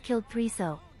 and I have killed 3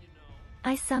 so.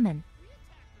 I summon.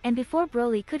 And before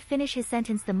Broly could finish his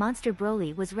sentence the monster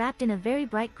Broly was wrapped in a very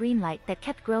bright green light that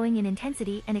kept growing in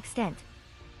intensity and extent.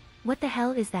 What the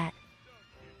hell is that?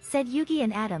 Said Yugi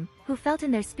and Adam, who felt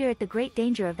in their spirit the great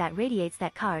danger of that radiates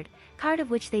that card of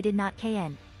which they did not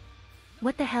KN.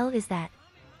 What the hell is that?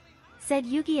 Said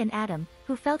Yugi and Adam,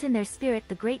 who felt in their spirit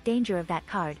the great danger of that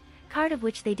card of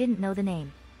which they didn't know the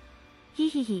name.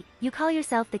 He, you call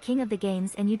yourself the king of the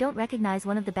games and you don't recognize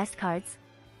one of the best cards?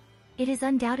 It is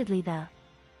undoubtedly the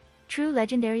True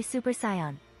Legendary Super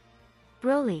Saiyan.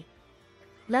 Broly.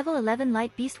 Level 11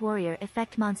 Light Beast Warrior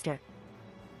Effect Monster.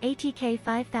 ATK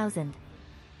 5000.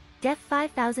 Def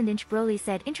 5000 inch Broly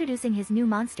said introducing his new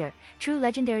monster, True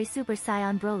Legendary Super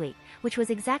Saiyan Broly, which was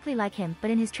exactly like him but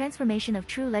in his transformation of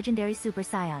True Legendary Super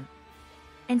Saiyan.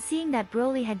 And seeing that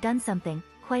Broly had done something,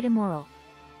 quite immoral.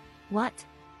 What?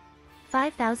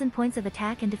 5000 points of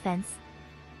attack and defense?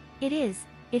 It is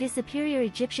superior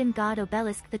Egyptian god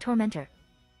Obelisk the Tormentor.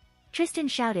 Tristan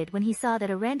shouted when he saw that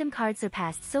a random card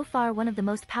surpassed so far one of the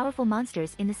most powerful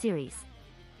monsters in the series.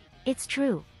 It's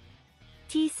true.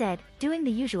 T said, doing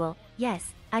the usual,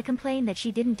 yes, I complain that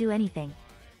she didn't do anything.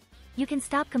 You can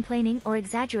stop complaining or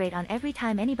exaggerate on every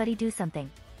time anybody do something.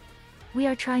 We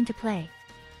are trying to play.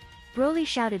 Broly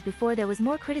shouted before there was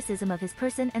more criticism of his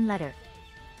person and letter.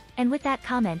 And with that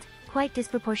comment, quite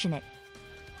disproportionate.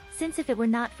 Since if it were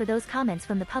not for those comments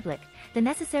from the public, the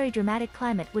necessary dramatic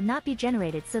climate would not be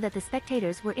generated so that the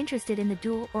spectators were interested in the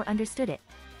duel or understood it.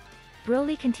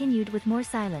 Broly continued with more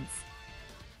silence.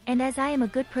 And as I am a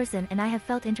good person and I have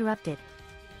felt interrupted.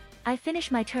 I finish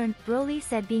my turn, Broly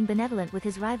said being benevolent with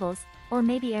his rivals, or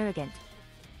maybe arrogant.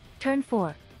 Turn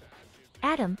 4.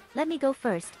 Adam, let me go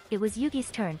first, it was Yugi's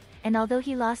turn, and although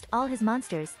he lost all his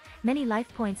monsters, many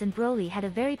life points and Broly had a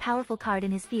very powerful card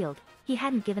in his field, he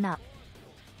hadn't given up.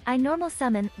 I normal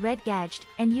summon, Red Gadged,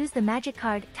 and use the magic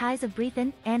card, Ties of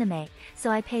Breathin, anime,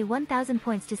 so I pay 1000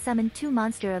 points to summon 2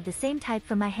 monster of the same type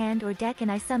from my hand or deck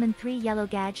and I summon 3 Yellow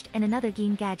Gadged and another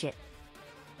Geen Gadget.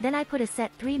 Then I put a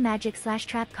set 3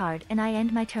 magic/trap card and I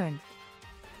end my turn.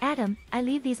 Adam, I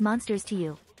leave these monsters to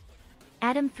you.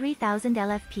 Adam 3000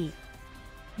 LFP.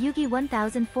 Yugi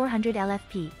 1400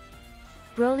 LFP.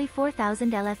 Broly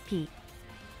 4000 LFP.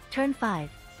 Turn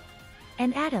 5.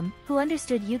 And Adam, who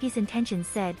understood Yugi's intentions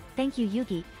said, thank you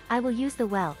Yugi, I will use the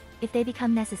well, if they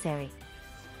become necessary.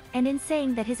 And in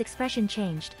saying that his expression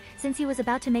changed, since he was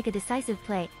about to make a decisive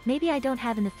play, maybe I don't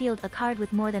have in the field a card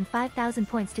with more than 5000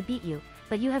 points to beat you,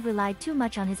 but you have relied too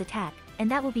much on his attack, and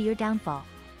that will be your downfall.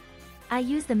 I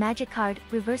use the magic card,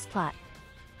 Reverse Plot.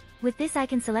 With this I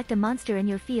can select a monster in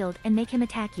your field and make him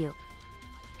attack you.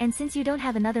 And since you don't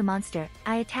have another monster,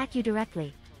 I attack you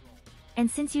directly. And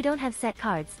since you don't have set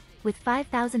cards, with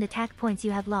 5,000 attack points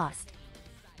you have lost.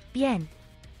 Bien.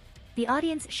 The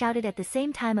audience shouted at the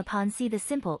same time upon see the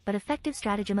simple but effective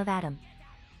stratagem of Adam.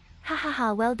 Ha ha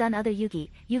ha, well done other Yugi,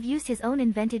 you've used his own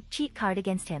invented cheat card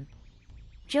against him.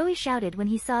 Joey shouted when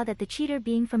he saw that the cheater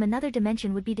being from another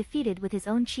dimension would be defeated with his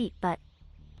own cheat but...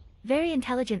 Very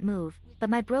intelligent move, but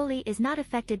my Broly is not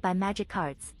affected by magic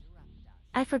cards.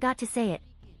 I forgot to say it.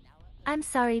 I'm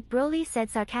sorry, Broly said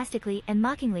sarcastically and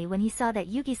mockingly when he saw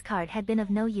that Yugi's card had been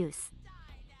of no use.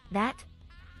 That?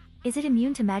 Is it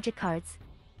immune to magic cards?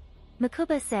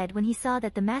 Makuba said when he saw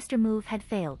that the master move had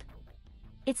failed.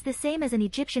 It's the same as an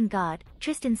Egyptian god,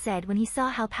 Tristan said when he saw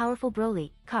how powerful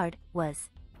Broly card was.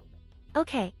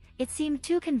 Okay, it seemed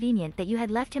too convenient that you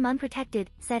had left him unprotected,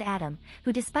 said Adam,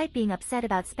 who despite being upset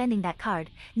about spending that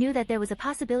card, knew that there was a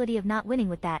possibility of not winning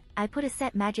with that. I put a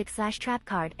set magic/trap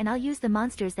card and I'll use the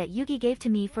monsters that Yugi gave to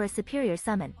me for a superior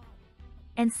summon.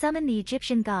 And summon the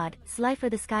Egyptian god, Slifer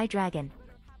the Sky Dragon.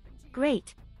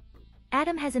 Great.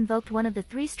 Adam has invoked one of the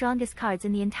 3 strongest cards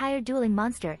in the entire dueling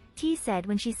monster, T said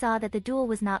when she saw that the duel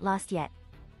was not lost yet.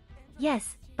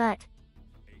 Yes, but...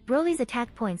 Broly's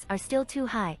attack points are still too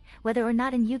high, whether or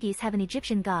not Yugi's have an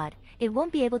Egyptian god, it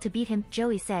won't be able to beat him,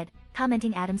 Joey said,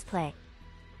 commenting Adam's play.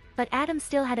 But Adam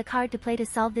still had a card to play to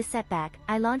solve this setback.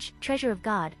 I launch Treasure of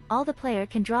God, all the player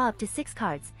can draw up to 6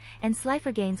 cards, and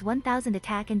Slifer gains 1000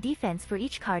 attack and defense for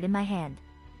each card in my hand.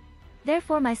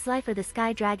 Therefore my Slifer the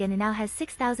Sky Dragon now has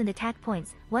 6000 attack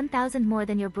points, 1000 more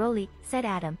than your Broly, said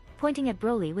Adam, pointing at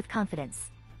Broly with confidence.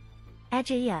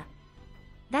 Ajaya.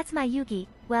 That's my Yugi,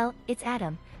 well, it's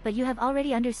Adam, but you have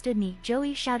already understood me,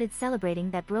 Joey shouted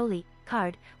celebrating that Broly,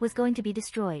 card, was going to be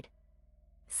destroyed.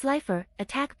 Slifer,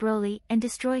 attack Broly and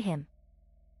destroy him.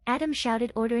 Adam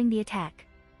shouted ordering the attack.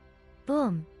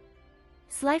 Boom.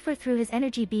 Slifer threw his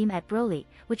energy beam at Broly,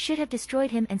 which should have destroyed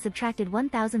him and subtracted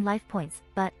 1000 life points,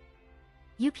 but...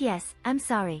 UPS, I'm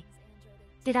sorry.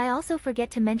 Did I also forget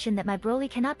to mention that my Broly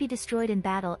cannot be destroyed in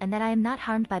battle and that I am not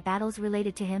harmed by battles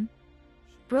related to him?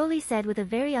 Broly said with a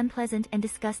very unpleasant and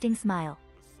disgusting smile.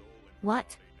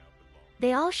 What?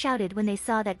 They all shouted when they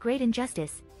saw that great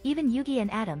injustice, even Yugi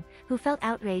and Adam, who felt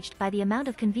outraged by the amount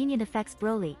of convenient effects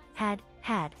Broly had.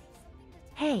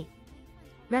 Hey!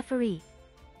 Referee!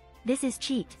 This is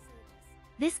cheat.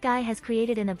 This guy has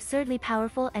created an absurdly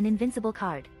powerful and invincible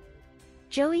card.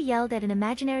 Joey yelled at an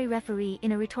imaginary referee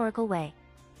in a rhetorical way.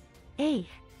 Hey!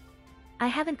 I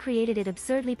haven't created it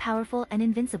absurdly powerful and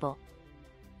invincible.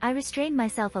 I restrained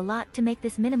myself a lot to make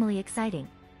this minimally exciting.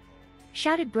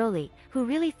 Shouted Broly, who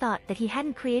really thought that he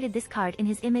hadn't created this card in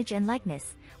his image and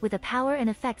likeness, with the power and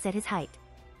effects at his height.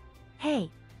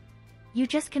 Hey! You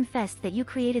just confessed that you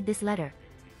created this letter.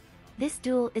 This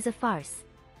duel is a farce.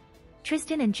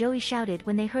 Tristan and Joey shouted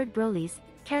when they heard Broly's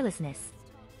carelessness.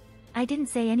 I didn't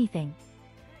say anything.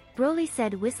 Broly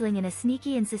said, whistling in a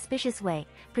sneaky and suspicious way,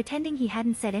 pretending he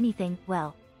hadn't said anything.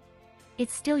 Well,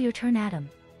 it's still your turn, Adam.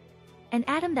 And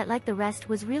Adam, that like the rest,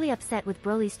 was really upset with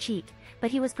Broly's cheat,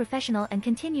 but he was professional and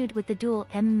continued with the duel.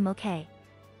 Okay.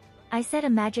 I said a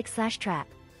magic/trap.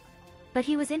 But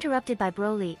he was interrupted by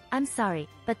Broly. I'm sorry,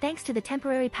 but thanks to the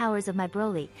temporary powers of my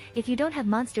Broly, if you don't have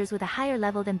monsters with a higher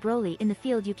level than Broly in the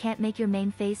field, you can't make your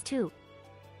main phase 2.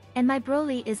 And my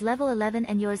Broly is level 11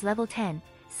 and yours level 10,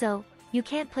 so, you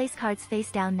can't place cards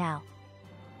face down now.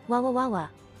 Wah.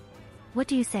 What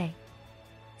do you say?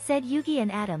 Said Yugi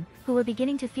and Adam, who were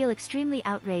beginning to feel extremely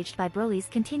outraged by Broly's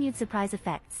continued surprise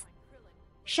effects.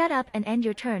 Shut up and end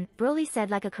your turn, Broly said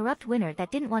like a corrupt winner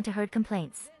that didn't want to herd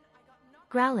complaints.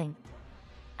 Growling.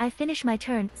 I finish my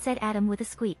turn, said Adam with a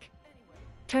squeak.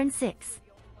 Turn 6.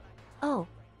 Oh.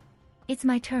 It's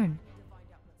my turn.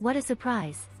 What a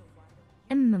surprise.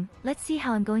 Let's see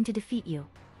how I'm going to defeat you.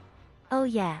 Oh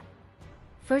yeah.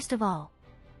 First of all.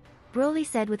 Broly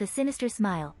said with a sinister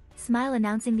smile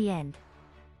announcing the end.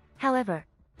 However.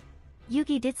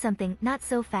 Yugi did something not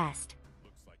so fast.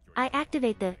 I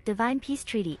activate the Divine Peace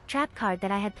Treaty trap card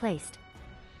that I had placed.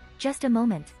 Just a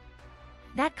moment.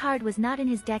 That card was not in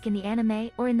his deck in the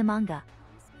anime or in the manga.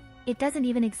 It doesn't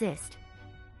even exist.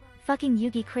 Fucking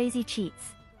Yugi crazy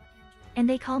cheats. And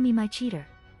they call me my cheater.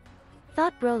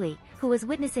 Thought Broly, who was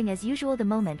witnessing as usual the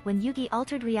moment when Yugi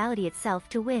altered reality itself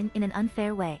to win in an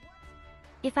unfair way.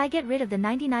 If I get rid of the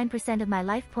 99% of my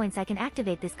life points, I can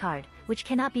activate this card, which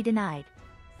cannot be denied.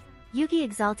 Yugi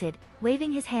exulted,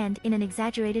 waving his hand in an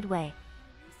exaggerated way.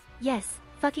 Yes,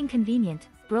 fucking convenient,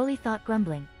 Broly thought,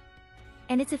 grumbling.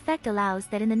 And its effect allows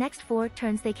that in the next 4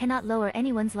 turns they cannot lower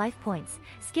anyone's life points,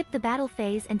 skip the battle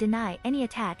phase and deny any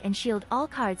attack and shield all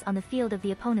cards on the field of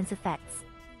the opponent's effects.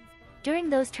 During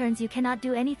those turns you cannot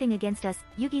do anything against us,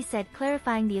 Yugi said,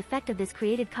 clarifying the effect of this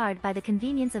created card by the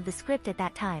convenience of the script at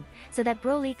that time, so that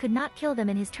Broly could not kill them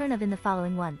in his turn of in the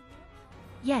following one.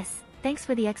 Yes, thanks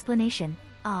for the explanation.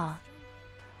 Ah.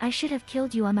 I should have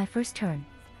killed you on my first turn.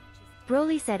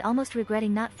 Broly said, almost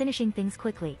regretting not finishing things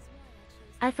quickly.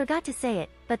 I forgot to say it,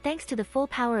 but thanks to the full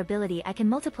power ability I can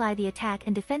multiply the attack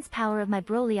and defense power of my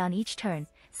Broly on each turn,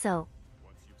 so.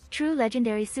 True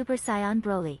Legendary Super Saiyan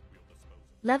Broly.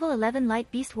 Level 11 Light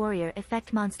Beast Warrior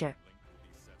Effect Monster.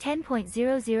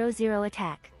 10.000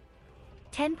 Attack.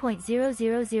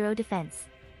 10.000 Defense.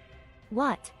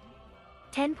 What?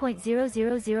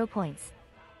 10.000 points.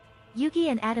 Yugi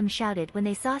and Adam shouted when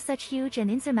they saw such huge and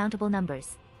insurmountable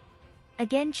numbers.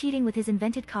 Again cheating with his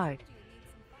invented card.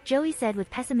 Joey said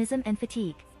with pessimism and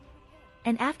fatigue.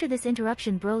 And after this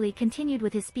interruption Broly continued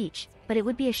with his speech, but it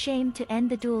would be a shame to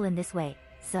end the duel in this way,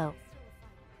 so.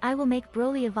 I will make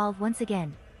Broly evolve once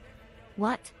again.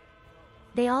 What?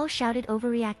 They all shouted,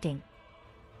 overreacting.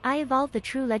 I evolved the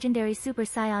true legendary Super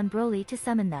Saiyan Broly to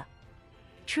summon the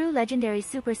true legendary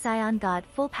Super Saiyan God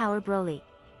Full Power Broly.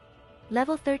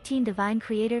 Level 13 Divine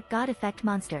Creator God Effect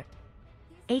Monster.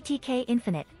 ATK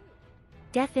Infinite.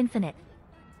 Def Infinite.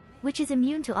 Which is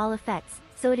immune to all effects,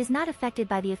 so it is not affected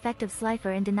by the effect of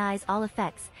Slifer and denies all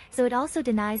effects, so it also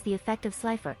denies the effect of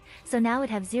Slifer, so now it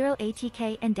have 0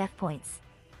 ATK and Def points.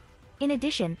 In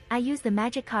addition, I use the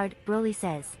magic card, Broly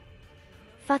says.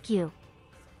 Fuck you.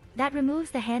 That removes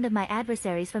the hand of my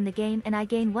adversaries from the game and I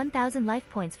gain 1000 life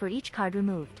points for each card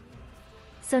removed.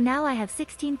 So now I have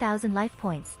 16,000 life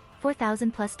points, 4,000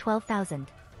 plus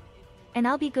 12,000. And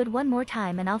I'll be good one more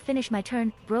time and I'll finish my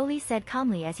turn, Broly said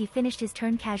calmly as he finished his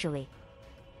turn casually.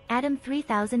 Adam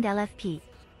 3000 LFP.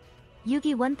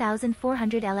 Yugi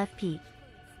 1400 LFP.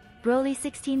 Broly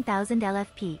 16,000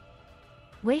 LFP.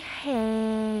 Wait,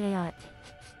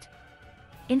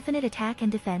 infinite attack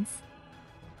and defense?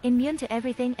 Immune to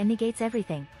everything and negates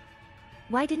everything.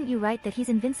 Why didn't you write that he's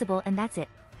invincible and that's it?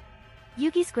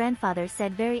 Yugi's grandfather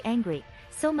said, very angry,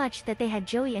 so much that they had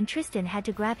Joey and Tristan had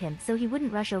to grab him so he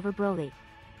wouldn't rush over Broly.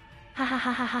 Ha ha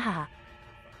ha ha ha ha ha.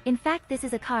 In fact, this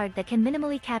is a card that can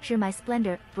minimally capture my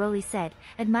splendor, Broly said,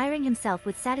 admiring himself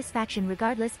with satisfaction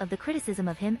regardless of the criticism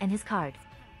of him and his card.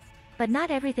 But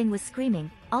not everything was screaming,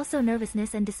 also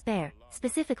nervousness and despair,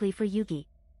 specifically for Yugi.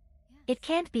 It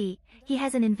can't be, he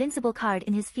has an invincible card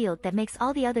in his field that makes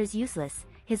all the others useless,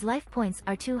 his life points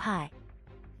are too high.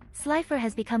 Slifer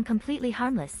has become completely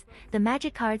harmless, the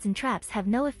magic cards and traps have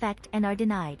no effect and are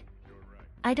denied.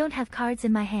 I don't have cards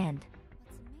in my hand.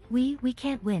 We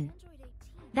can't win.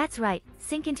 That's right,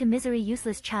 sink into misery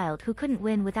useless child who couldn't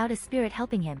win without a spirit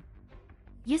helping him.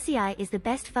 UCI is the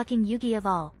best fucking Yugi of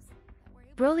all.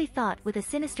 Broly thought with a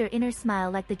sinister inner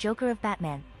smile like the Joker of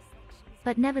Batman.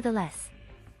 But nevertheless.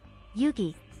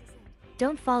 Yugi.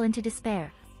 Don't fall into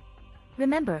despair.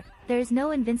 Remember, there is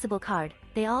no invincible card,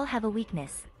 they all have a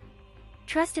weakness.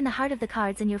 Trust in the heart of the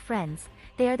cards and your friends,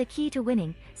 they are the key to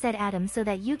winning, said Adam so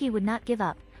that Yugi would not give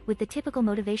up, with the typical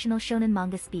motivational shonen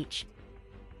manga speech.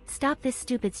 Stop this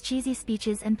stupid's cheesy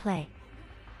speeches and play.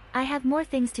 I have more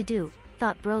things to do,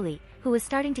 thought Broly, who was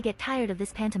starting to get tired of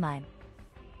this pantomime.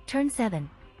 Turn 7.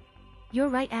 You're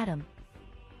right, Adam.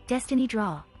 Destiny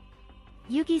draw.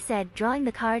 Yugi said, drawing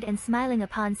the card and smiling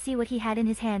upon see what he had in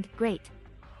his hand, great.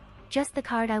 Just the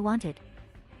card I wanted.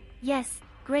 Yes,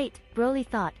 great, Broly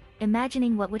thought,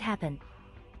 imagining what would happen.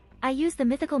 I use the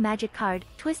mythical magic card,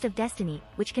 Twist of Destiny,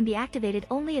 which can be activated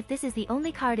only if this is the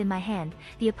only card in my hand,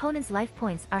 the opponent's life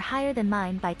points are higher than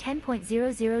mine by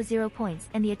 10.000 points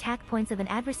and the attack points of an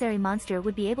adversary monster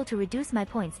would be able to reduce my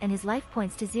points and his life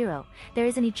points to 0. There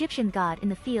is an Egyptian god in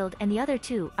the field and the other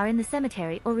two are in the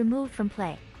cemetery or removed from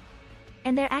play.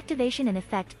 And their activation and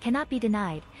effect cannot be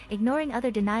denied, ignoring other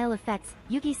denial effects,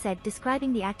 Yugi said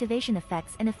describing the activation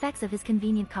effects and effects of his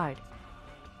convenient card.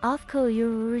 Off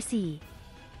Koyursi.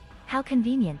 How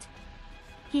convenient.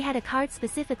 He had a card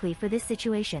specifically for this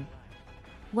situation.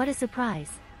 What a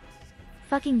surprise.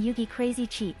 Fucking Yugi crazy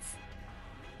cheats.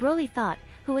 Broly thought,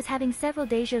 who was having several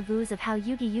deja vus of how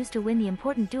Yugi used to win the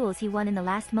important duels he won in the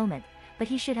last moment, but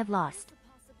he should have lost.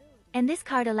 And this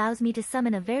card allows me to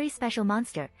summon a very special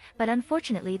monster, but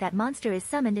unfortunately that monster is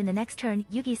summoned in the next turn,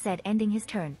 Yugi said ending his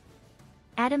turn.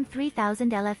 Adam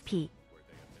 3000 LFP.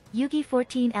 Yugi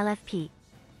 14 LFP.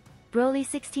 Broly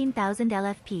 16,000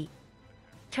 LFP.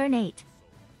 Turn 8.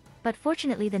 But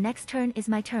fortunately the next turn is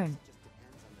my turn.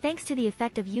 Thanks to the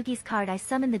effect of Yugi's card I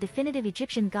summon the definitive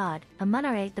Egyptian god,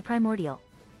 Amunare the Primordial.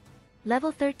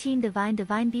 Level 13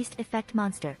 Divine Beast Effect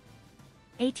Monster.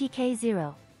 ATK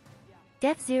 0.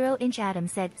 Depth 0 inch Adam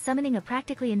said, summoning a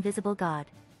practically invisible god.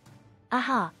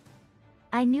 Aha.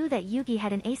 I knew that Yugi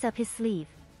had an ace up his sleeve.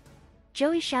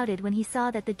 Joey shouted when he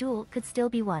saw that the duel could still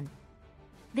be won.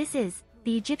 This is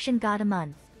the Egyptian god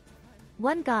Amun.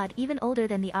 One god even older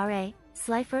than the Ra,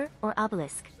 Slifer, or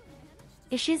Obelisk.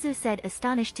 Ishizu said,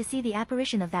 astonished to see the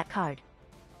apparition of that card.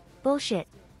 Bullshit.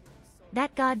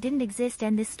 That god didn't exist.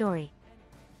 End this story.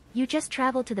 You just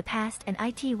traveled to the past and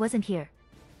it wasn't here.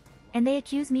 And they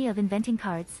accuse me of inventing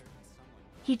cards?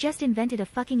 He just invented a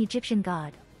fucking Egyptian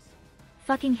god.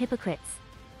 Fucking hypocrites.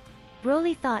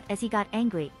 Broly thought as he got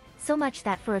angry, so much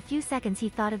that for a few seconds he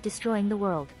thought of destroying the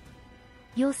world.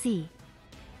 You'll see.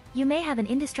 You may have an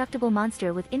indestructible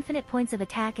monster with infinite points of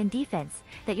attack and defense,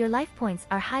 that your life points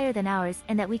are higher than ours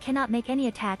and that we cannot make any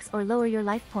attacks or lower your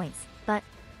life points, but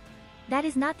that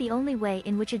is not the only way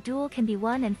in which a duel can be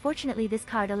won, and fortunately this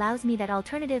card allows me that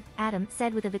alternative, Adam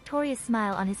said with a victorious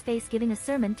smile on his face, giving a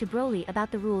sermon to Broly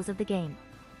about the rules of the game.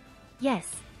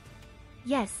 Yes.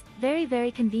 Yes, very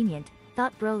very convenient,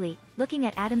 thought Broly, looking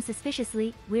at Adam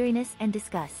suspiciously, weariness and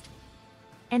disgust.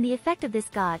 And the effect of this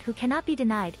god who cannot be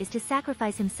denied is to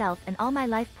sacrifice himself and all my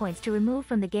life points to remove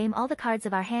from the game all the cards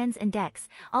of our hands and decks,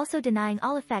 also denying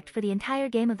all effect for the entire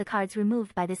game of the cards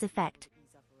removed by this effect.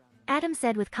 Adam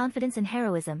said with confidence and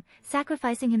heroism,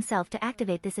 sacrificing himself to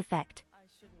activate this effect.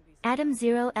 Adam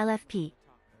 0 LFP.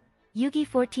 Yugi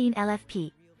 14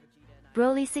 LFP.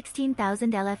 Broly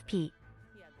 16,000 LFP.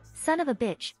 Son of a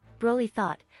bitch, Broly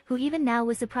thought, who even now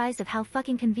was surprised of how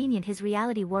fucking convenient his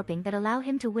reality warping that allow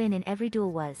him to win in every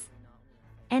duel was.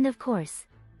 And of course,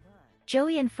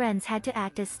 Joey and friends had to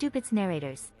act as stupid's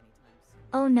narrators.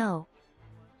 Oh no.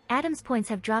 Adam's points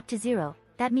have dropped to 0,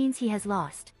 that means he has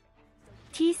lost.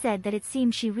 T said that it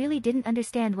seemed she really didn't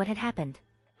understand what had happened.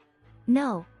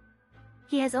 No.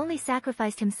 He has only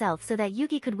sacrificed himself so that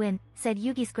Yugi could win, said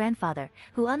Yugi's grandfather,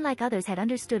 who unlike others had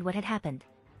understood what had happened.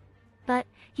 But,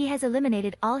 he has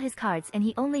eliminated all his cards and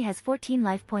he only has 14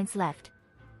 life points left.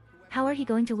 How are he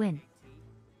going to win?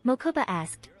 Mokuba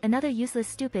asked, another useless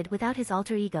stupid without his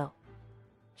alter ego.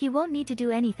 He won't need to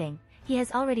do anything, he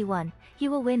has already won, he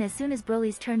will win as soon as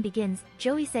Broly's turn begins.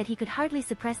 Joey said he could hardly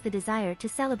suppress the desire to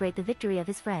celebrate the victory of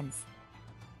his friends.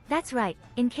 That's right,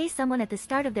 in case someone at the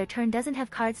start of their turn doesn't have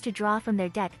cards to draw from their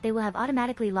deck, they will have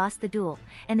automatically lost the duel,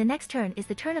 and the next turn is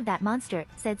the turn of that monster,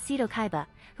 said Seto Kaiba,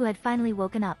 who had finally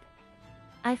woken up.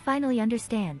 I finally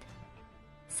understand,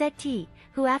 said T,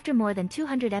 who after more than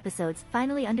 200 episodes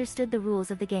finally understood the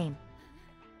rules of the game.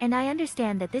 And I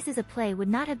understand that this is a play would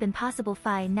not have been possible if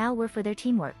I now were for their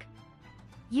teamwork.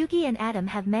 Yugi and Adam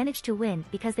have managed to win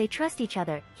because they trust each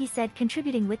other, he said,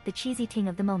 contributing with the cheesy ting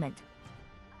of the moment.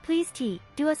 Please T,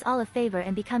 do us all a favor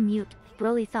and become mute,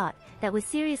 Broly thought, that was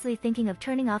seriously thinking of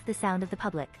turning off the sound of the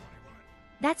public.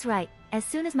 That's right, as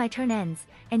soon as my turn ends,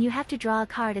 and you have to draw a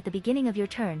card at the beginning of your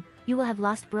turn, you will have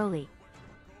lost Broly.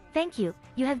 Thank you,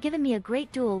 you have given me a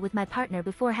great duel with my partner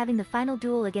before having the final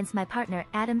duel against my partner,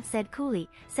 Adam said coolly,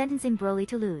 sentencing Broly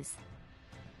to lose.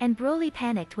 And Broly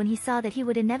panicked when he saw that he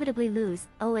would inevitably lose.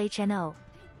 Oh.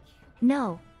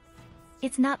 No.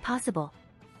 It's not possible.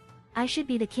 I should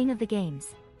be the king of the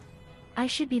games. I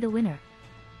should be the winner.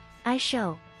 I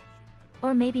show.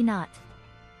 Or maybe not.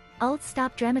 Alt,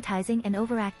 stop dramatizing and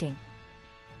overacting.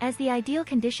 As the ideal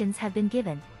conditions have been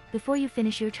given, before you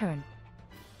finish your turn,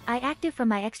 I active from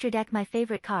my extra deck my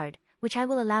favorite card, which I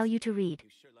will allow you to read.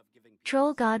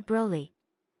 Troll God Broly.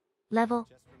 Level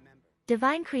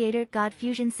Divine Creator God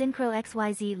Fusion Synchro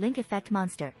XYZ Link Effect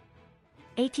Monster.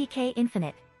 ATK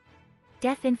Infinite.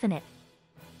 Def Infinite.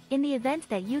 In the event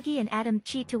that Yugi and Adam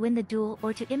cheat to win the duel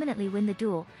or to imminently win the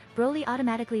duel, Broly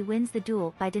automatically wins the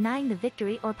duel by denying the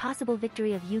victory or possible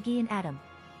victory of Yugi and Adam.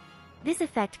 This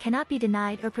effect cannot be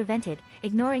denied or prevented,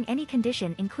 ignoring any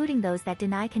condition including those that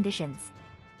deny conditions.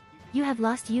 You have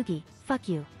lost Yugi, fuck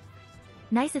you.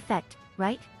 Nice effect,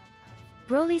 right?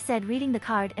 Broly said, reading the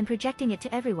card and projecting it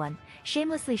to everyone,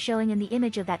 shamelessly showing in the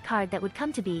image of that card that would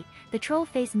come to be, the troll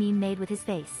face meme made with his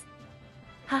face.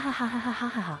 Ha ha ha ha ha ha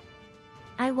ha ha.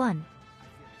 I won.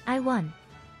 I won.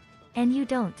 And you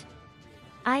don't.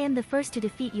 I am the first to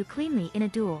defeat you cleanly in a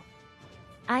duel.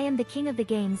 I am the king of the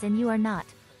games and you are not.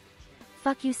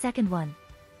 Fuck you second one.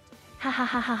 Ha ha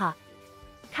ha ha ha.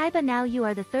 Kaiba, now you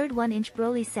are the third 1-inch,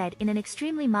 Broly said in an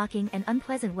extremely mocking and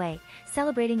unpleasant way,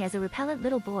 celebrating as a repellent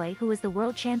little boy who was the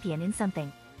world champion in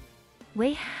something.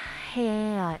 Wait,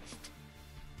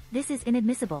 this is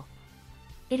inadmissible.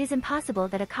 It is impossible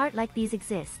that a card like these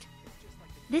exist.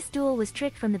 This duel was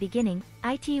tricked from the beginning,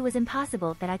 it was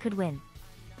impossible that I could win.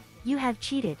 You have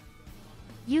cheated.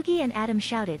 Yugi and Adam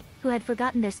shouted, who had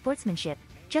forgotten their sportsmanship,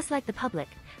 just like the public,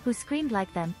 who screamed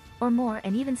like them, or more,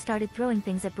 and even started throwing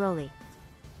things at Broly.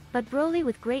 But Broly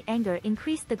with great anger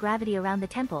increased the gravity around the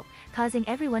temple, causing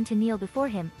everyone to kneel before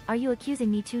him. Are you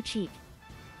accusing me to cheat?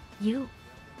 You?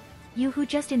 You who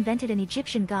just invented an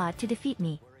Egyptian god to defeat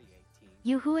me.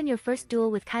 You who in your first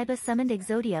duel with Kaiba summoned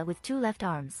Exodia with 2 left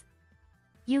arms.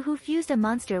 You who fused a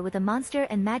monster with a monster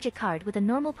and magic card with a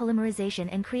normal polymerization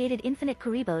and created infinite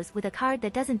Kuribos with a card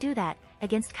that doesn't do that,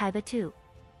 against Kaiba too.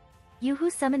 You who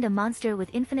summoned a monster with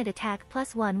infinite attack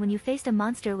 +1 when you faced a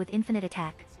monster with infinite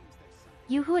attack.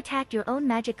 You who attacked your own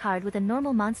magic card with a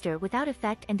normal monster without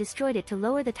effect and destroyed it to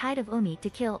lower the tide of Omi to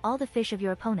kill all the fish of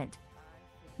your opponent.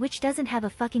 Which doesn't have a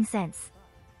fucking sense.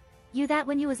 You that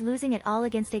when you was losing it all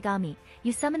against Agami,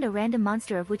 you summoned a random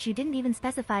monster of which you didn't even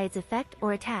specify its effect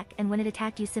or attack, and when it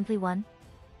attacked you simply won.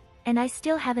 And I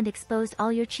still haven't exposed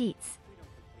all your cheats.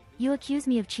 You accuse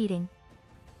me of cheating.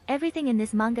 Everything in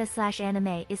this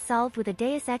manga/anime is solved with a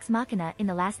deus ex machina in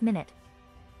the last minute.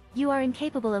 You are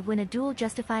incapable of win a duel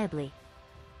justifiably.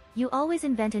 You always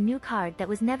invent a new card that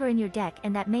was never in your deck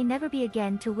and that may never be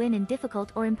again to win in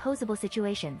difficult or impossible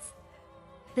situations.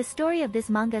 The story of this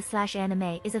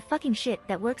manga/anime is a fucking shit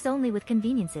that works only with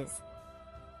conveniences.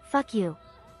 Fuck you.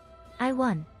 I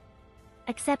won.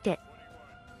 Accept it.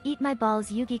 Eat my balls,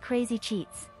 Yugi crazy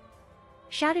cheats.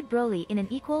 Shouted Broly in an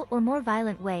equal or more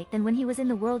violent way than when he was in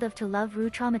the world of To Love Ru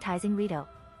traumatizing Rito.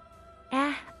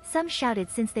 Some shouted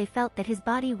since they felt that his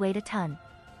body weighed a ton.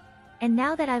 And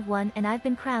now that I've won and I've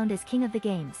been crowned as king of the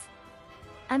games.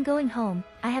 I'm going home,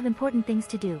 I have important things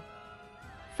to do.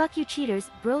 Fuck you cheaters,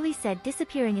 Broly said,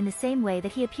 disappearing in the same way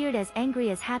that he appeared, as angry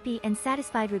as happy and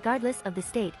satisfied regardless of the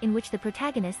state in which the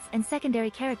protagonists and secondary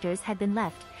characters had been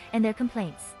left, and their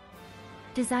complaints.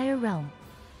 Desire Realm.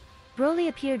 Broly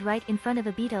appeared right in front of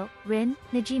Obito, Rin,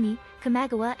 Najimi,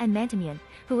 Kamagawa and Mantamune,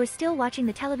 who were still watching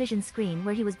the television screen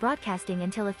where he was broadcasting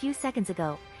until a few seconds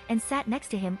ago, and sat next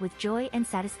to him with joy and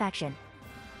satisfaction.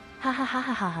 Ha ha ha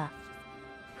ha ha ha.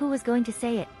 Who was going to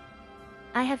say it?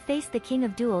 I have faced the king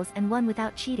of duels and won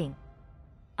without cheating.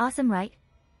 Awesome, right?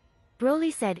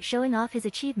 Broly said, showing off his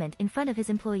achievement in front of his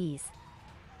employees.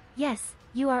 Yes,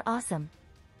 you are awesome.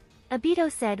 Obito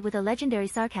said with a legendary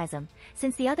sarcasm,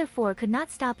 since the other 4 could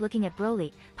not stop looking at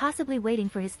Broly, possibly waiting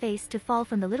for his face to fall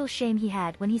from the little shame he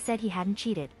had when he said he hadn't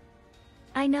cheated.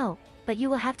 I know, but you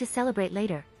will have to celebrate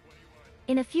later.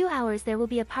 In a few hours there will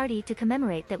be a party to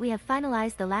commemorate that we have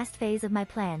finalized the last phase of my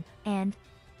plan, and...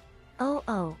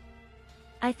 Oh.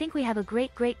 I think we have a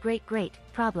great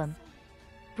problem.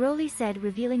 Broly said,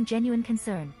 revealing genuine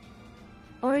concern.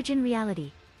 Origin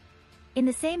reality. In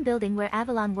the same building where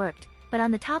Avalon worked, but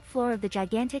on the top floor of the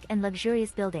gigantic and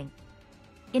luxurious building.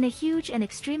 In a huge and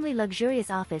extremely luxurious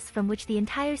office from which the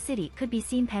entire city could be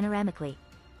seen panoramically.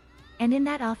 And in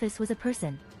that office was a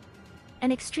person.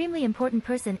 An extremely important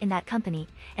person in that company,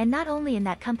 and not only in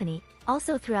that company,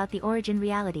 also throughout the Origin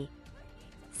reality.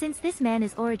 Since this man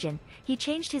is Origin, he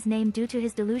changed his name due to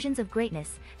his delusions of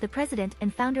greatness, the president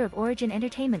and founder of Origin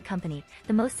Entertainment Company,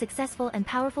 the most successful and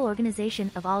powerful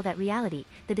organization of all that reality,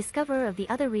 the discoverer of the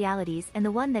other realities and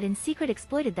the one that in secret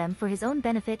exploited them for his own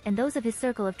benefit and those of his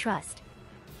circle of trust.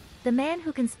 The man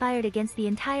who conspired against the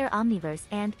entire omniverse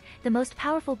and, the most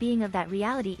powerful being of that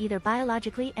reality, either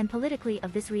biologically and politically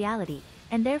of this reality,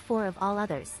 and therefore of all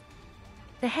others.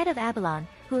 The head of Abalon,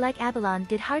 who like Abalon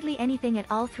did hardly anything at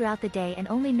all throughout the day and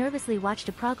only nervously watched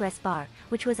a progress bar,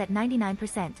 which was at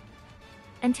 99%.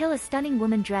 Until a stunning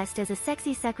woman dressed as a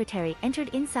sexy secretary entered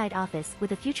inside office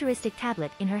with a futuristic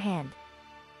tablet in her hand.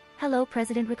 Hello,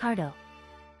 President Ricardo.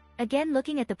 Again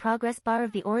looking at the progress bar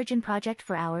of the Origin project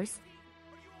for hours?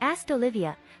 Asked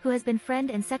Olivia, who has been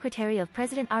friend and secretary of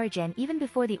President Origin even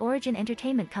before the Origin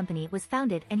Entertainment Company was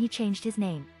founded and he changed his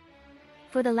name.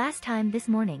 For the last time this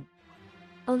morning.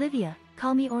 Olivia,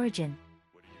 call me Origin.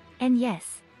 And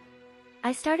yes.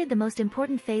 I started the most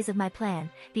important phase of my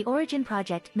plan, the Origin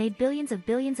project made billions of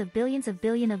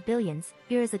billions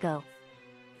years ago.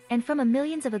 And from a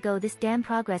millions of ago this damn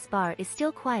progress bar is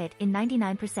still quiet in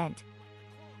 99%.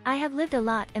 I have lived a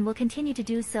lot and will continue to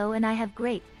do so, and I have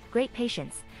great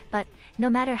patience, but, no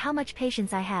matter how much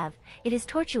patience I have, it is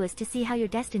tortuous to see how your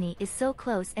destiny is so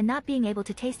close and not being able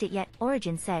to taste it yet.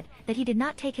 Origin said that he did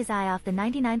not take his eye off the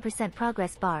 99%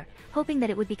 progress bar, hoping that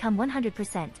it would become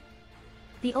 100%.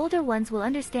 The older ones will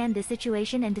understand this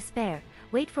situation and despair,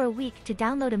 wait for a week to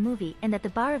download a movie, and that the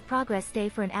bar of progress stay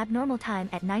for an abnormal time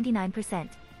at 99%.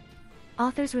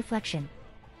 Author's reflection.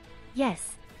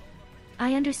 Yes.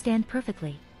 I understand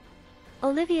perfectly.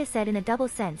 Olivia said in a double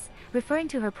sense, referring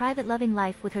to her private loving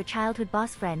life with her childhood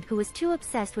boss friend who was too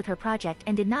obsessed with her project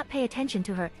and did not pay attention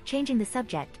to her, changing the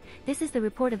subject. This is the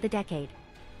report of the decade.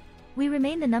 We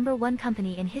remain the #1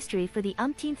 company in history for the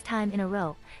umpteenth time in a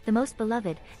row, the most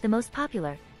beloved, the most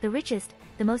popular, the richest,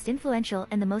 the most influential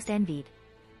and the most envied.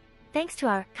 Thanks to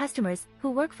our customers,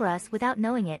 who work for us without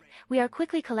knowing it, we are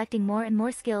quickly collecting more and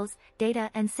more skills, data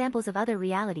and samples of other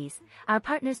realities. Our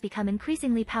partners become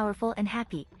increasingly powerful and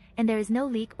happy, and there is no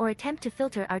leak or attempt to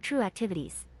filter our true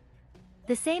activities.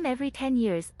 The same every 10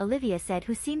 years, Olivia said,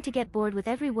 who seemed to get bored with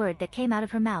every word that came out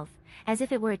of her mouth, as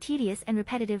if it were a tedious and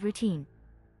repetitive routine.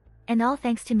 And all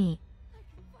thanks to me.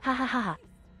 Ha ha ha ha.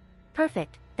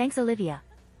 Perfect, thanks Olivia.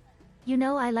 You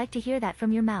know I like to hear that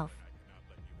from your mouth.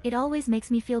 It always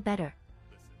makes me feel better.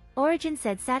 Origin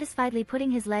said, satisfiedly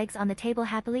putting his legs on the table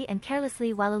happily and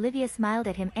carelessly while Olivia smiled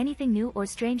at him. Anything new or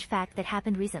strange fact that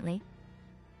happened recently?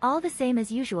 All the same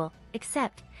as usual,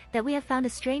 except that we have found a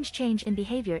strange change in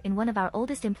behavior in one of our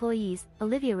oldest employees,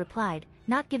 Olivia replied,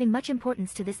 not giving much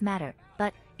importance to this matter,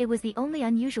 but it was the only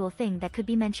unusual thing that could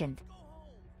be mentioned.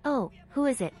 Oh, who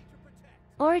is it?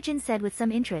 Origin said with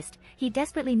some interest. He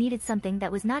desperately needed something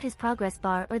that was not his progress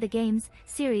bar or the games,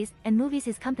 series, and movies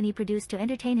his company produced to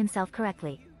entertain himself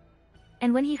correctly.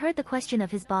 And when he heard the question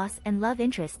of his boss and love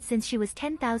interest since she was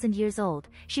 10,000 years old,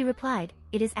 she replied,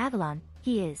 it is Avalon,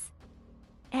 he is.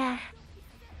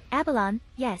 Avalon,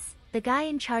 yes, the guy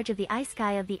in charge of the Ice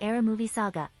Sky of the Era movie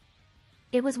saga.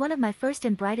 It was one of my first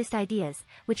and brightest ideas,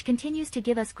 which continues to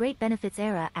give us great benefits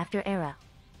era after era.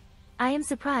 I am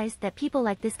surprised that people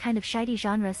like this kind of shitey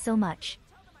genre so much.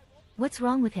 What's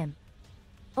wrong with him?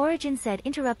 Origin said,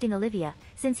 interrupting Olivia,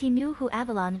 since he knew who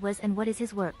Avalon was and what is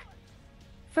his work.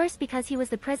 First, because he was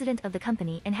the president of the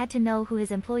company and had to know who his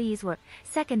employees were.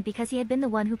 Second, because he had been the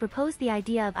one who proposed the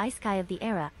idea of Ice Sky of the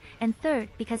Era. And third,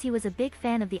 because he was a big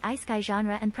fan of the Ice Sky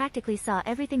genre and practically saw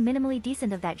everything minimally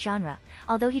decent of that genre,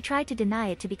 although he tried to deny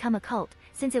it to become a cult,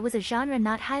 since it was a genre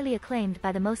not highly acclaimed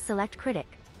by the most select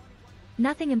critic.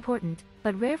 Nothing important,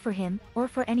 but rare for him, or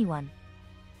for anyone.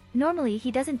 Normally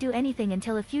he doesn't do anything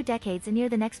until a few decades near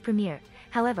the next premiere.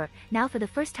 However, now for the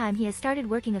first time he has started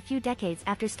working a few decades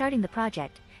after starting the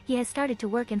project. He has started to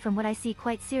work, and from what I see,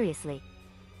 quite seriously.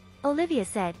 Olivia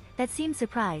said, that seemed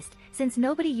surprised, since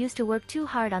nobody used to work too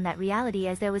hard on that reality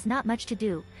as there was not much to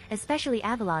do, especially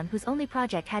Avalon, whose only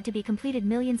project had to be completed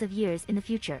millions of years in the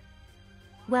future.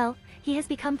 Well, he has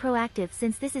become proactive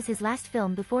since this is his last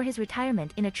film before his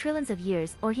retirement in a trillions of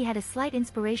years, or he had a slight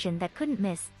inspiration that couldn't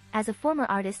miss, as a former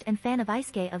artist and fan of Ice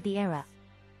Sky of the Era.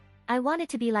 I want it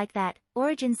to be like that,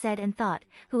 Origin said, and thought,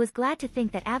 who was glad to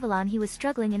think that Avalon he was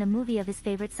struggling in a movie of his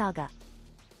favorite saga.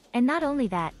 And not only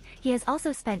that, he has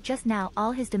also spent just now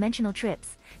all his dimensional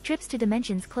trips to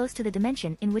dimensions close to the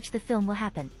dimension in which the film will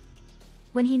happen.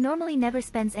 When he normally never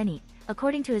spends any.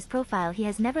 According to his profile, he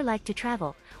has never liked to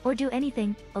travel, or do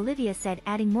anything, Olivia said,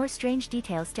 adding more strange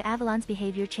details to Avalon's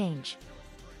behavior change.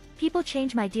 People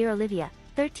change, my dear Olivia.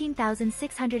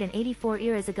 13,684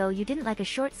 eras ago you didn't like a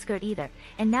short skirt either,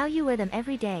 and now you wear them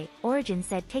every day, Origin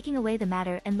said, taking away the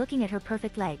matter and looking at her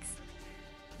perfect legs.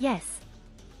 Yes.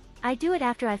 I do it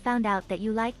after I found out that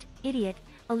you liked, idiot,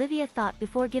 Olivia thought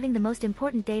before giving the most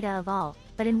important data of all,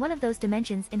 but in one of those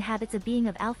dimensions inhabits a being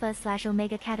of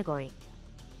Alpha/Omega category.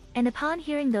 And upon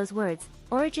hearing those words,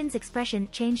 Origin's expression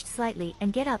changed slightly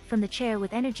and get up from the chair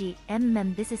with energy.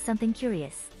 This is something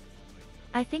curious.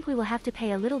 I think we will have to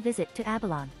pay a little visit to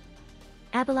Avalon.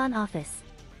 Avalon office.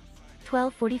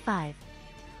 12:45.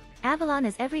 Avalon,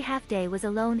 as every half-day, was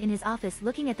alone in his office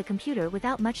looking at the computer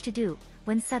without much to do,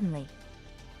 when suddenly.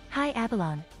 Hi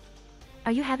Avalon.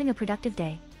 Are you having a productive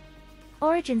day?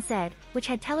 Origin said, which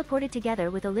had teleported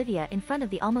together with Olivia in front of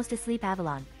the almost asleep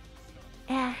Avalon.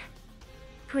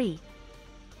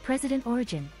 President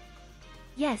Origin.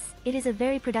 Yes, it is a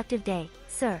very productive day,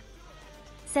 sir.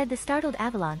 Said the startled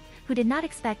Avalon, who did not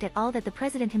expect at all that the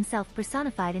president himself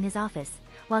personified in his office,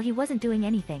 while he wasn't doing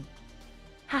anything.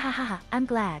 Ha ha ha ha, I'm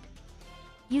glad.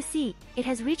 You see, it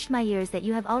has reached my ears that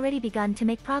you have already begun to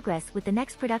make progress with the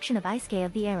next production of Ice Sky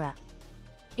of the Era.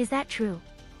 Is that true?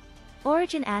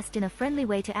 Origin asked in a friendly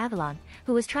way to Avalon,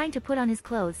 who was trying to put on his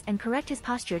clothes and correct his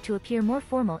posture to appear more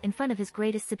formal in front of his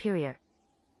greatest superior.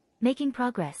 Making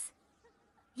progress.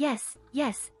 Yes,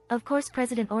 of course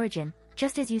President Origin,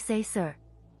 just as you say, sir.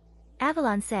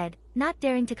 Avalon said, not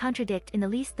daring to contradict in the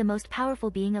least the most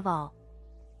powerful being of all.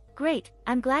 Great,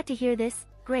 I'm glad to hear this.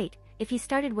 Great, if he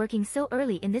started working so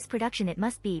early in this production it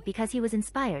must be because he was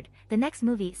inspired. The next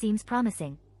movie seems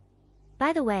promising.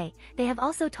 By the way, they have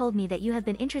also told me that you have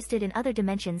been interested in other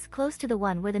dimensions close to the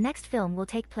one where the next film will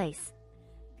take place.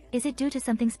 Is it due to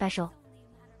something special?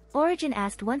 Origin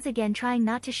asked once again, trying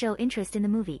not to show interest in the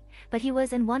movie, but he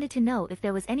was and wanted to know if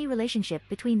there was any relationship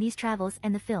between these travels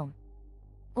and the film.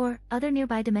 Or other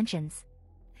nearby dimensions.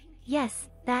 Yes,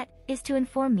 That is to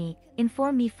inform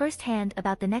me firsthand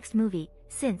about the next movie,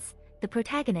 since the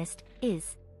protagonist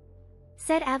is,"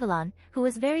 said Avalon, who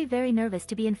was very very nervous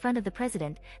to be in front of the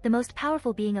president, the most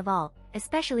powerful being of all,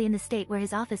 especially in the state where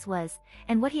his office was,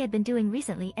 and what he had been doing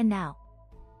recently and now.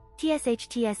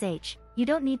 TSH, you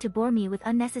don't need to bore me with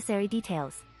unnecessary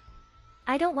details.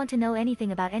 I don't want to know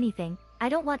anything about anything, I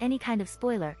don't want any kind of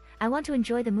spoiler, I want to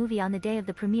enjoy the movie on the day of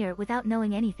the premiere without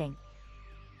knowing anything.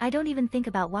 I don't even think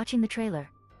about watching the trailer.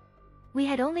 We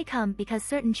had only come because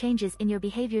certain changes in your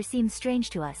behavior seemed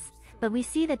strange to us, but we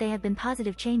see that they have been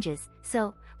positive changes,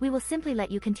 so we will simply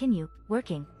let you continue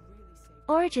working.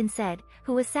 Origin said,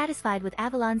 who was satisfied with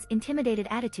Avalon's intimidated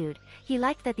attitude. He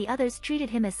liked that the others treated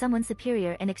him as someone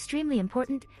superior and extremely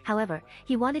important. However,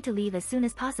 he wanted to leave as soon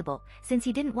as possible, since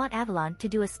he didn't want Avalon to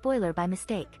do a spoiler by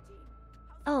mistake.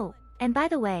 Oh, and by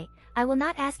the way, I will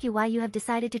not ask you why you have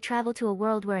decided to travel to a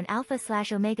world where an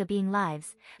Alpha/Omega being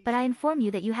lives, but I inform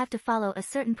you that you have to follow a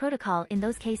certain protocol in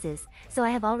those cases, so I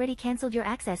have already cancelled your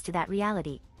access to that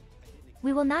reality.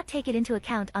 We will not take it into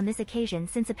account on this occasion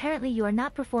since apparently you are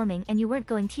not performing and you weren't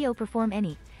going to perform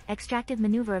any extractive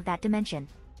maneuver of that dimension.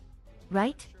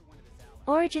 Right?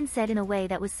 Origin said in a way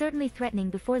that was certainly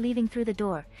threatening before leaving through the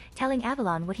door, telling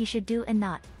Avalon what he should do and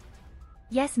not.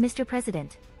 Yes, Mr.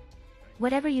 President.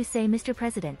 Whatever you say, Mr.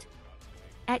 President.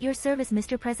 At your service,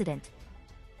 Mr. President.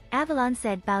 Avalon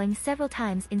said, bowing several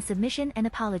times in submission and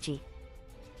apology.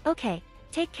 Okay,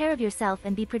 take care of yourself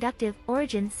and be productive,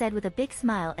 Origin said with a big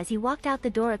smile as he walked out the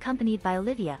door accompanied by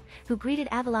Olivia, who greeted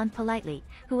Avalon politely,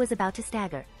 who was about to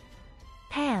stagger.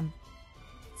 Pam.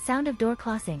 Sound of door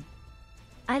closing.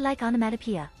 I like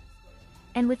onomatopoeia.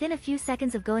 And within a few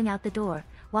seconds of going out the door,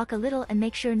 walk a little and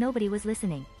make sure nobody was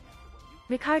listening.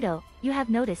 Ricardo, you have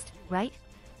noticed, right?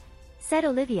 Said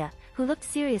Olivia, who looked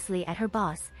seriously at her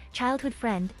boss, childhood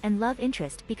friend, and love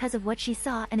interest because of what she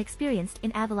saw and experienced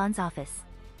in Avalon's office.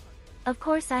 Of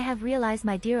course I have realized,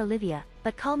 my dear Olivia,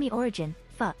 but call me Origin,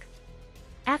 fuck.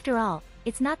 After all,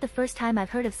 it's not the first time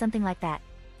I've heard of something like that.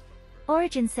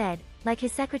 Origin said, like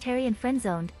his secretary and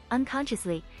friend-zoned,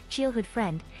 unconsciously, childhood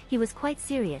friend, he was quite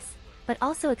serious, but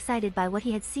also excited by what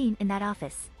he had seen in that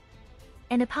office.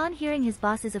 And upon hearing his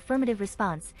boss's affirmative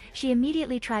response, she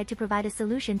immediately tried to provide a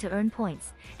solution to earn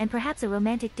points, and perhaps a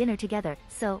romantic dinner together,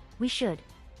 so, we should.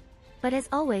 But as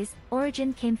always,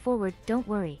 Origin came forward, don't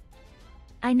worry.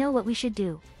 I know what we should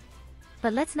do.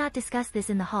 But let's not discuss this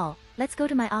in the hall, let's go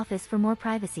to my office for more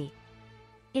privacy.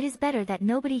 It is better that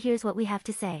nobody hears what we have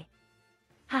to say.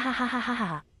 Ha ha ha ha ha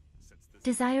ha.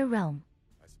 Desire Realm.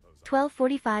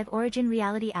 12:45 Origin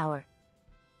Reality Hour.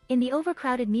 In the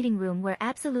overcrowded meeting room where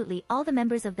absolutely all the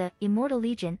members of the Immortal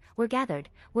Legion were gathered,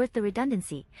 worth the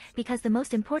redundancy, because the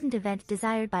most important event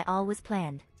desired by all was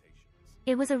planned.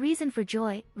 It was a reason for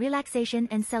joy, relaxation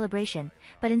and celebration,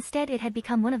 but instead it had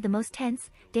become one of the most tense,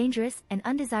 dangerous and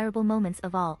undesirable moments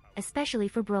of all, especially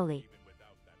for Broly.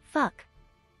 Fuck.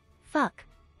 Fuck.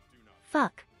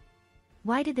 Fuck.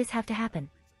 Why did this have to happen?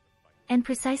 And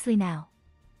precisely now.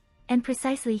 And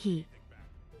precisely he.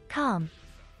 Calm.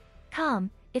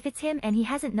 Calm. If it's him and he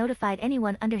hasn't notified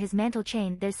anyone under his mantle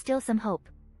chain, there's still some hope.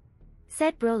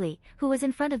 Said Broly, who was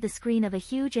in front of the screen of a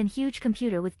huge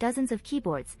computer with dozens of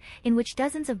keyboards, in which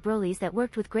dozens of Brolys that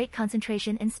worked with great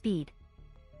concentration and speed.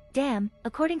 Damn,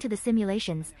 according to the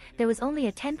simulations, there was only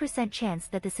a 10% chance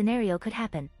that the scenario could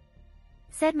happen.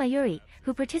 Said Mayuri,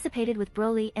 who participated with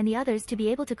Broly and the others to be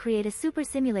able to create a super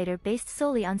simulator based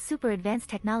solely on super advanced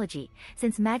technology,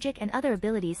 since magic and other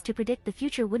abilities to predict the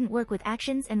future wouldn't work with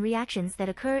actions and reactions that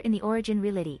occur in the Origin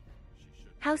reality.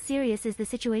 How serious is the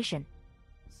situation?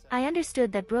 I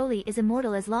understood that Broly is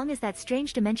immortal as long as that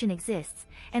strange dimension exists,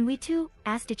 and we too,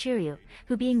 asked Ichiryu,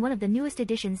 who being one of the newest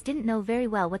additions didn't know very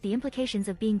well what the implications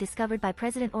of being discovered by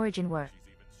President Origin were.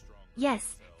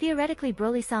 Yes. Theoretically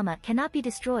Broly-sama cannot be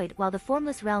destroyed while the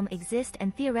formless realm exists,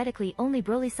 and theoretically only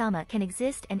Broly-sama can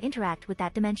exist and interact with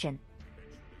that dimension.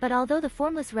 But although the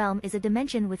formless realm is a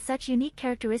dimension with such unique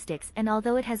characteristics and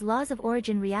although it has laws of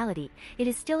Origin reality, it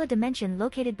is still a dimension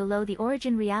located below the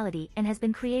Origin reality and has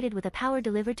been created with a power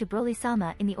delivered to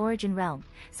Broly-sama in the Origin realm,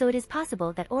 so it is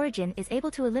possible that Origin is able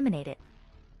to eliminate it.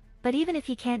 But even if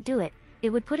he can't do it, it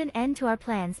would put an end to our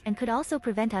plans and could also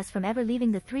prevent us from ever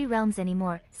leaving the three realms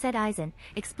anymore, said Aizen,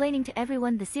 explaining to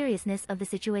everyone the seriousness of the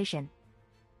situation.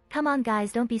 Come on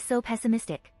guys, don't be so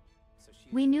pessimistic.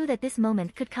 We knew that this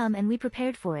moment could come and we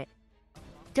prepared for it.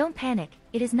 Don't panic,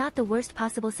 it is not the worst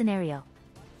possible scenario.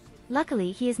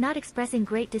 Luckily he is not expressing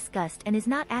great disgust and is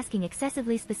not asking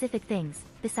excessively specific things,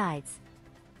 besides.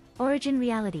 Origin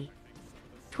reality.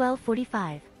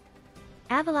 12:45.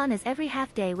 Avalon as every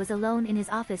half day was alone in his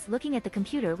office looking at the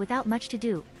computer without much to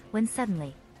do, when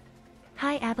suddenly.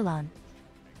 Hi Avalon.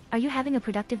 Are you having a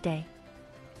productive day?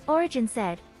 Origin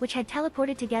said, which had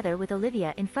teleported together with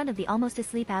Olivia in front of the almost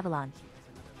asleep Avalon.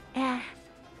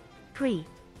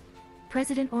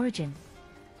 President Origin.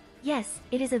 Yes,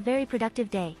 it is a very productive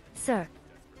day, sir.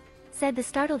 Said the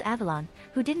startled Avalon,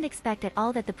 who didn't expect at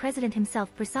all that the president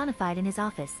himself personified in his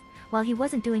office, while he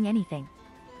wasn't doing anything.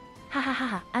 Ha ha ha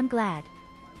ha, I'm glad.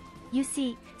 You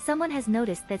see, someone has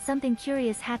noticed that something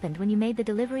curious happened when you made the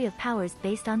delivery of powers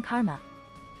based on karma.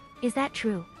 Is that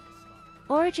true?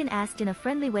 Origin asked in a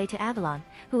friendly way to Avalon,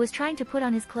 who was trying to put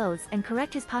on his clothes and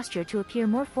correct his posture to appear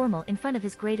more formal in front of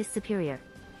his greatest superior.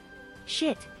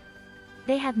 Shit.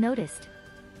 They have noticed.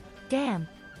 Damn.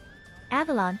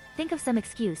 Avalon, think of some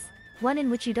excuse, one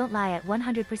in which you don't lie at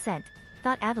 100%,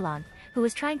 thought Avalon, who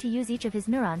was trying to use each of his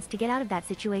neurons to get out of that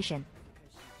situation.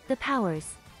 The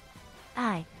powers.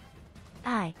 I'm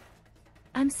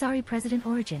sorry President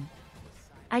Origin.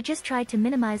 I just tried to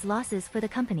minimize losses for the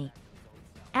company.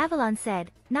 Avalon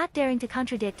said, not daring to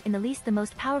contradict in the least the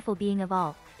most powerful being of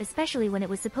all, especially when it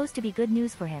was supposed to be good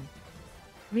news for him.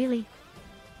 Really?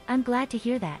 I'm glad to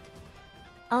hear that.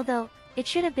 Although, it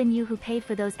should have been you who paid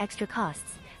for those extra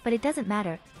costs, but it doesn't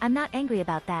matter, I'm not angry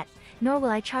about that, nor will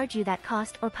I charge you that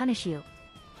cost or punish you.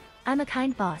 I'm a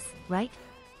kind boss, right?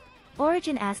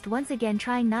 Origin asked once again,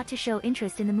 trying not to show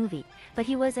interest in the movie, but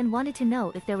he was and wanted to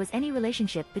know if there was any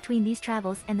relationship between these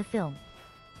travels and the film.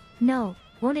 No,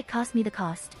 won't it cost me the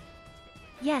cost?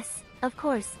 Yes, of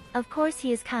course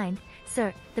he is kind,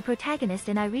 sir, the protagonist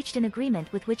and I reached an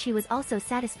agreement with which he was also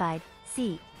satisfied,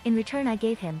 see, in return I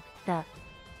gave him,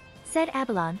 said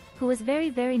Avalon, who was very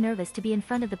very nervous to be in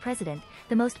front of the president,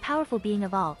 the most powerful being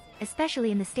of all,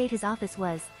 especially in the state his office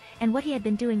was, and what he had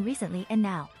been doing recently and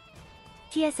now.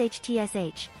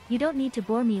 TSH, you don't need to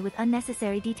bore me with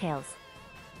unnecessary details.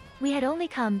 We had only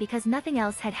come because nothing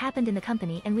else had happened in the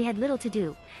company and we had little to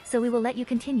do, so we will let you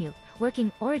continue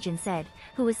working, Origin said,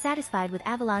 who was satisfied with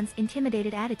Avalon's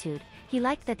intimidated attitude. He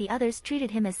liked that the others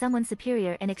treated him as someone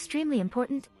superior and extremely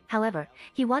important. However,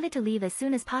 he wanted to leave as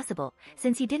soon as possible,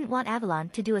 since he didn't want Avalon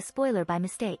to do a spoiler by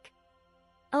mistake.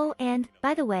 Oh, and,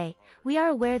 by the way, we are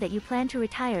aware that you plan to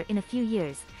retire in a few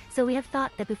years, so we have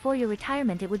thought that before your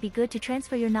retirement it would be good to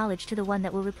transfer your knowledge to the one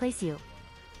that will replace you.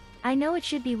 I know it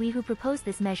should be we who proposed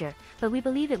this measure, but we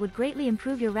believe it would greatly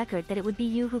improve your record that it would be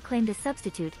you who claimed a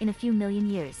substitute in a few million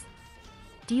years.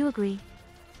 Do you agree?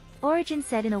 Origin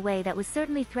said in a way that was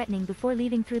certainly threatening before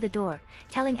leaving through the door,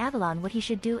 telling Avalon what he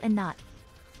should do and not.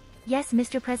 Yes,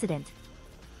 Mr. President.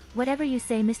 Whatever you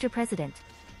say, Mr. President.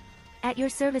 At your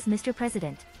service, Mr.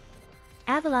 President.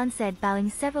 Avalon said, bowing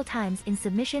several times in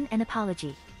submission and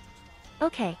apology.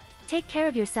 Okay, take care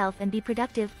of yourself and be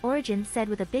productive, Origin said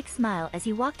with a big smile as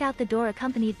he walked out the door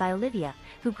accompanied by Olivia,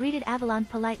 who greeted Avalon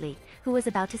politely, who was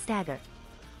about to stagger.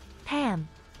 Pam.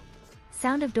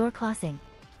 Sound of door closing.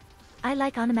 I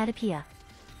like onomatopoeia.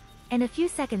 And a few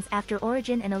seconds after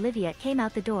Origin and Olivia came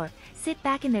out the door, sit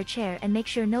back in their chair and make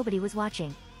sure nobody was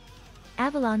watching.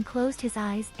 Avalon closed his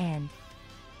eyes and...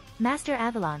 Master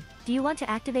Avalon, do you want to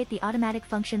activate the automatic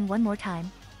function one more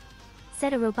time?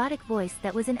 Said a robotic voice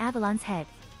that was in Avalon's head.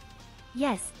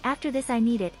 Yes, after this I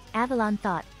need it, Avalon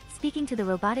thought, speaking to the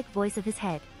robotic voice of his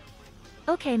head.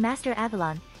 Okay Master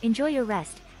Avalon, enjoy your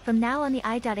rest, from now on the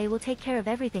I.A will take care of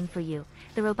everything for you,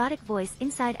 the robotic voice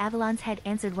inside Avalon's head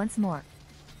answered once more.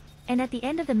 And at the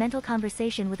end of the mental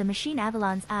conversation with the machine,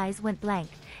 Avalon's eyes went blank,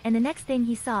 and the next thing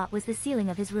he saw was the ceiling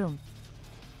of his room.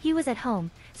 He was at home,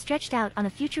 stretched out on a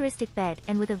futuristic bed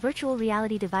and with a virtual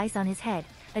reality device on his head,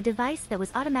 a device that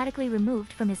was automatically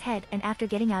removed from his head and after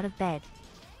getting out of bed.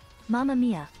 Mamma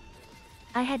mia.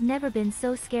 I had never been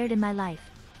so scared in my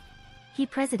life. He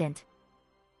president.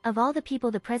 Of all the people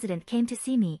the president came to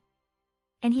see me.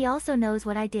 And he also knows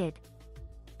what I did.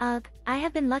 Ugh, I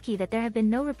have been lucky that there have been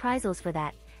no reprisals for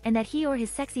that, and that he or his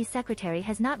sexy secretary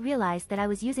has not realized that I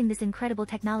was using this incredible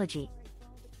technology.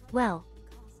 Well,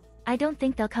 I don't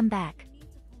think they'll come back.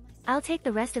 I'll take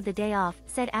the rest of the day off,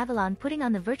 said Avalon, putting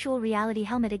on the virtual reality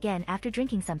helmet again after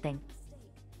drinking something.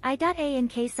 In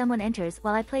case someone enters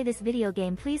while I play this video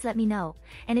game, please let me know,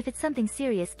 and if it's something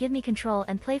serious give me control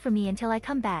and play for me until I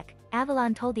come back,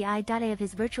 Avalon told the of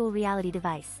his virtual reality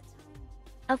device.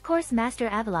 Of course Master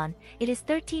Avalon, it is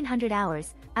 1300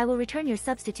 hours, I will return your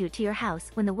substitute to your house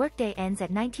when the workday ends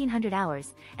at 1900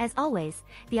 hours, as always,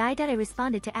 the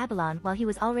responded to Avalon while he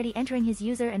was already entering his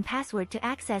user and password to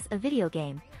access a video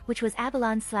game, which was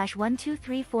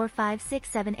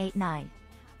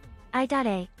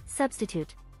Avalon/123456789.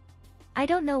 Substitute. I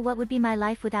don't know what would be my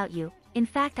life without you, in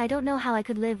fact I don't know how I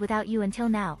could live without you until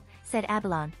now, said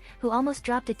Avalon, who almost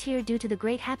dropped a tear due to the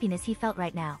great happiness he felt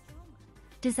right now.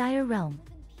 Desire Realm.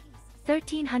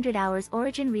 1300 hours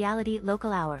origin reality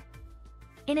local hour.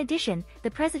 In addition,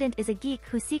 the president is a geek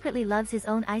who secretly loves his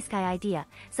own isekai idea,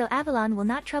 so Avalon will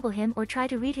not trouble him or try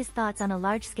to read his thoughts on a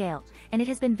large scale, and it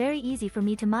has been very easy for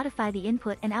me to modify the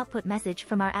input and output message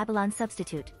from our Avalon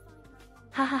substitute.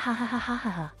 Ha ha ha ha ha ha ha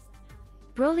ha.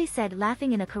 Broly said,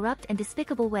 laughing in a corrupt and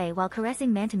despicable way while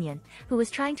caressing Mantamyun, who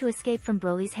was trying to escape from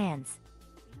Broly's hands.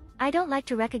 I don't like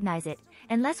to recognize it,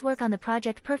 and less work on the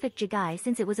Project Perfect Jigai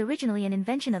since it was originally an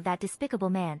invention of that despicable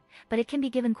man, but it can be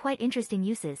given quite interesting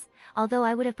uses, although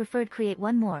I would have preferred create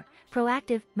one more,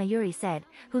 proactive, Mayuri said,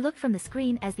 who looked from the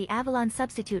screen as the Avalon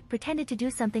substitute pretended to do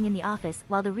something in the office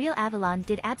while the real Avalon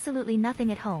did absolutely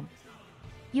nothing at home.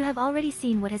 You have already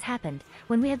seen what has happened.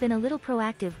 When we have been a little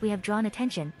proactive, we have drawn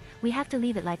attention. We have to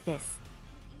leave it like this.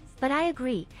 But I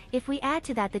agree, if we add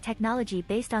to that the technology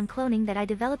based on cloning that I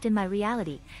developed in my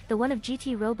reality, the one of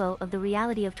GT Robo of the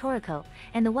reality of Toriko,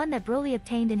 and the one that Broly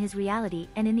obtained in his reality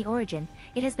and in the origin,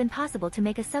 it has been possible to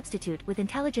make a substitute with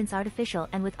intelligence artificial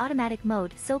and with automatic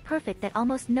mode so perfect that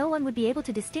almost no one would be able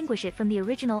to distinguish it from the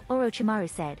original, Orochimaru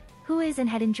said, who is and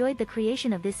had enjoyed the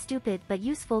creation of this stupid but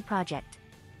useful project.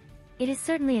 It is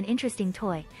certainly an interesting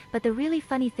toy, but the really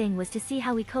funny thing was to see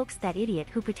how we coaxed that idiot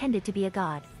who pretended to be a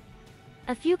god.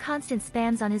 A few constant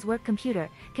spams on his work computer,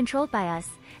 controlled by us,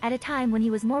 at a time when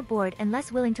he was more bored and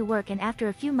less willing to work, and after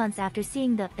a few months after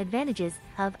seeing the advantages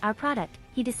of our product,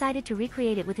 he decided to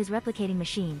recreate it with his replicating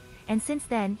machine, and since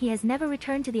then he has never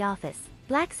returned to the office.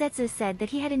 Black Zetsu said that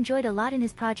he had enjoyed a lot in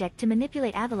his project to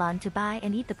manipulate Avalon to buy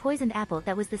and eat the poisoned apple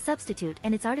that was the substitute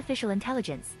and its artificial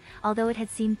intelligence, although it had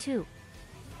seemed too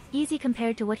easy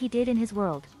compared to what he did in his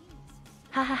world.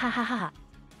 Ha ha ha ha ha ha.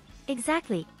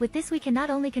 Exactly, with this we can not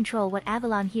only control what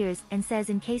Avalon hears and says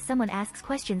in case someone asks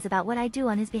questions about what I do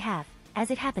on his behalf, as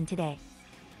it happened today.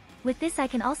 With this I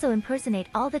can also impersonate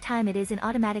all the time it is in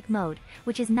automatic mode,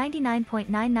 which is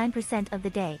 99.99% of the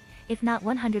day, if not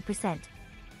 100%.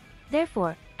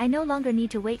 Therefore, I no longer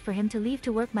need to wait for him to leave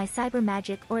to work my cyber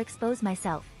magic or expose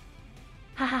myself.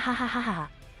 Ha ha ha ha ha ha.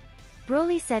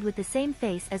 Broly said with the same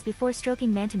face as before,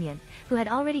 stroking Mantamyun, who had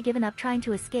already given up trying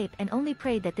to escape and only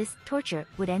prayed that this torture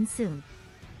would end soon.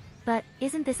 But,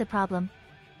 isn't this a problem?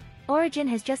 Origin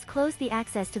has just closed the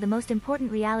access to the most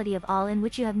important reality of all, in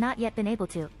which you have not yet been able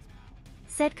to,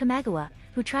 said Kamagawa,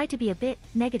 who tried to be a bit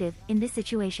negative in this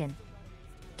situation.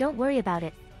 Don't worry about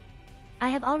it. I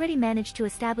have already managed to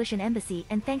establish an embassy,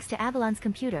 and thanks to Avalon's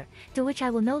computer, to which I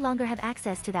will no longer have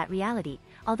access to that reality,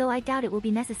 although I doubt it will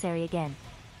be necessary again.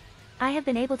 I have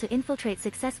been able to infiltrate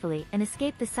successfully and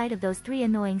escape the sight of those three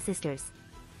annoying sisters.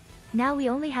 Now we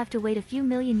only have to wait a few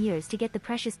million years to get the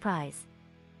precious prize.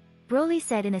 Broly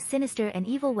said in a sinister and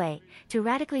evil way, to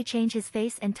radically change his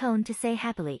face and tone to say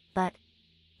happily, but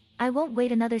I won't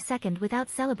wait another second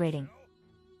without celebrating.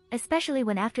 Especially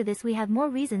when after this we have more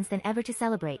reasons than ever to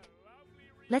celebrate.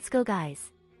 Let's go,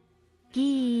 guys.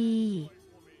 Gee.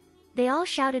 They all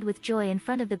shouted with joy in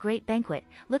front of the great banquet,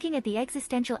 looking at the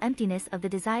existential emptiness of the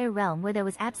Desire Realm where there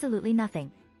was absolutely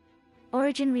nothing.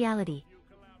 Origin reality.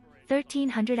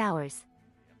 1300 hours.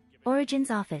 Origin's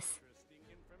office.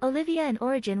 Olivia and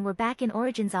Origin were back in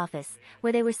Origin's office,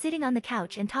 where they were sitting on the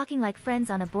couch and talking like friends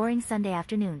on a boring Sunday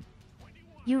afternoon.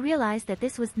 You realize that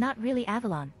this was not really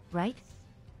Avalon, right?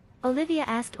 Olivia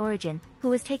asked Origin, who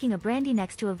was taking a brandy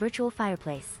next to a virtual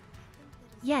fireplace.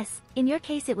 Yes, in your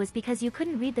case it was because you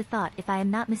couldn't read the thought, if I am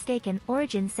not mistaken,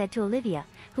 Origin said to Olivia,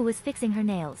 who was fixing her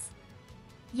nails.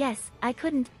 Yes, I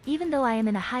couldn't, even though I am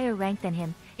in a higher rank than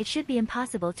him, it should be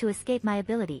impossible to escape my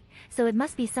ability, so it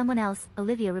must be someone else,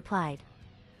 Olivia replied.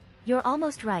 You're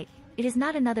almost right, it is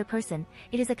not another person,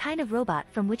 it is a kind of robot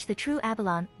from which the true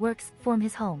Avalon works, form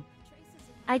his home.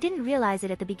 I didn't realize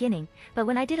it at the beginning, but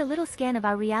when I did a little scan of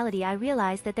our reality I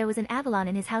realized that there was an Avalon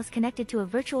in his house connected to a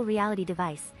virtual reality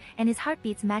device, and his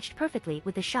heartbeats matched perfectly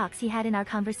with the shocks he had in our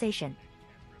conversation.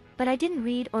 But I didn't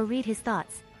read his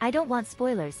thoughts. I don't want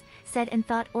spoilers, said and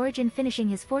thought Origin finishing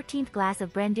his 14th glass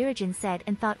of brandy. Origin said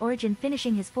and thought Origin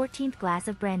finishing his 14th glass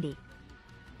of brandy.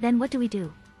 Then what do we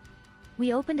do?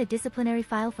 We opened a disciplinary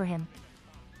file for him,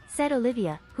 said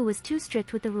Olivia, who was too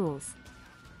strict with the rules.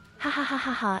 Ha ha ha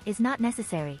ha ha, is not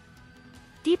necessary.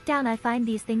 Deep down I find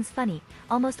these things funny.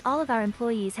 Almost all of our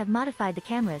employees have modified the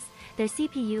cameras, their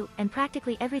CPU, and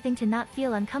practically everything to not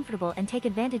feel uncomfortable and take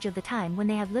advantage of the time when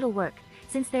they have little work,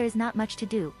 since there is not much to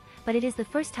do, but it is the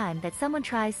first time that someone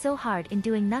tries so hard in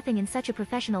doing nothing in such a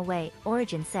professional way,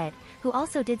 Origin said, who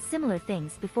also did similar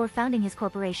things before founding his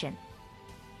corporation.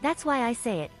 That's why I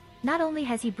say it. Not only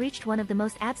has he breached one of the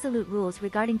most absolute rules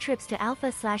regarding trips to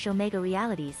Alpha/Omega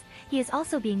realities, he is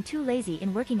also being too lazy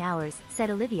in working hours,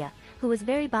 said Olivia, who was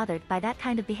very bothered by that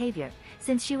kind of behavior,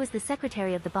 since she was the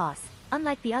secretary of the boss,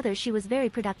 unlike the others she was very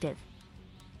productive.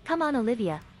 Come on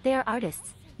Olivia, they are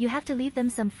artists, you have to leave them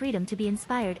some freedom to be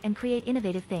inspired and create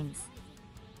innovative things.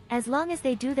 As long as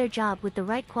they do their job with the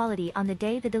right quality on the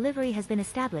day the delivery has been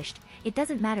established, it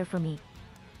doesn't matter for me.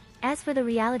 As for the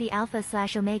reality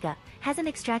Alpha/Omega, hasn't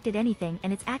extracted anything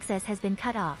and its access has been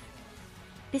cut off.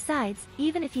 Besides,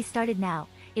 even if he started now,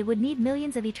 it would need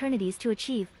millions of eternities to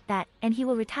achieve that, and he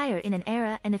will retire in an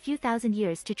era and a few thousand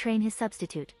years to train his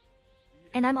substitute.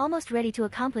 And I'm almost ready to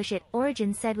accomplish it,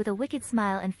 Origin said with a wicked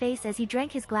smile and face as he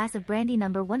drank his glass of brandy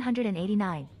number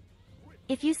 189.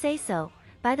 If you say so.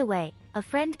 By the way, a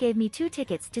friend gave me 2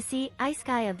 tickets to see I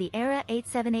Sky of the Era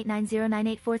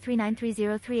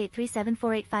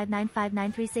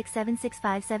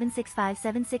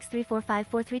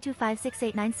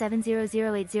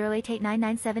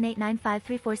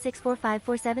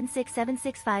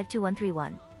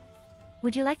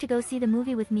Would you like to go see the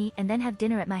movie with me and then have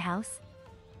dinner at my house?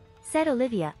 Said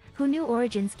Olivia, who knew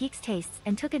Origin's geek's tastes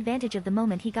and took advantage of the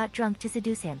moment he got drunk to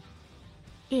seduce him.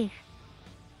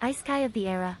 I Sky of the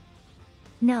Era?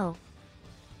 No.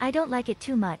 I don't like it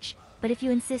too much, but if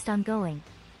you insist on going,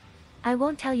 I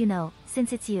won't tell you no,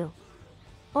 since it's you.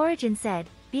 Origin said,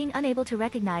 being unable to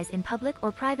recognize in public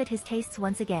or private his tastes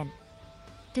once again.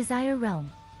 Desire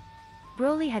Realm.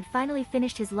 Broly had finally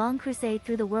finished his long crusade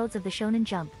through the worlds of the Shonen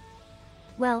Jump.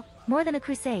 Well, more than a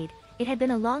crusade, it had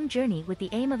been a long journey with the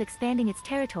aim of expanding its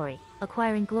territory,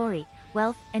 acquiring glory,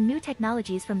 wealth, and new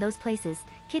technologies from those places,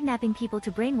 kidnapping people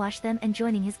to brainwash them and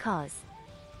joining his cause.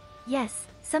 Yes,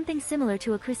 something similar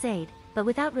to a crusade, but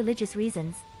without religious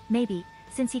reasons, maybe,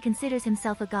 since he considers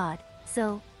himself a god,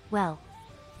 so, well.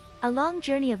 A long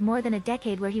journey of more than a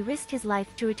decade where he risked his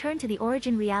life to return to the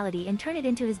Origin reality and turn it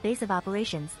into his base of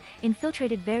operations,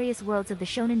 infiltrated various worlds of the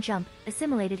Shonen Jump,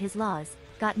 assimilated his laws,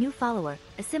 got new follower,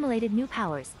 assimilated new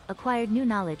powers, acquired new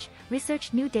knowledge,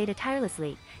 researched new data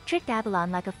tirelessly, tricked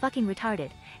Abalon like a fucking retarded,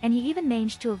 and he even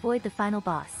managed to avoid the final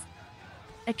boss.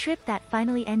 A trip that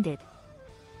finally ended.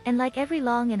 And like every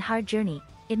long and hard journey,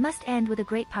 it must end with a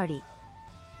great party.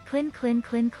 Clin clin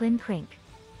clin clin crink.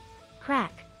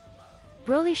 Crack.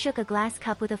 Broly shook a glass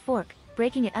cup with a fork,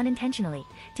 breaking it unintentionally,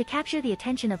 to capture the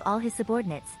attention of all his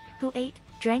subordinates, who ate,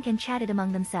 drank and chatted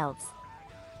among themselves.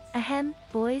 Ahem,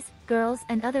 boys, girls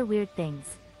and other weird things.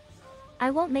 I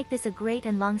won't make this a great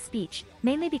and long speech,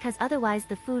 mainly because otherwise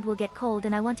the food will get cold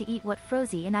and I want to eat what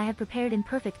Frozy and I have prepared in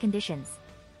perfect conditions.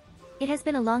 It has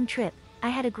been a long trip, I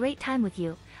had a great time with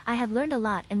you, I have learned a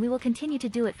lot and we will continue to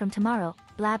do it from tomorrow,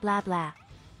 blah blah blah.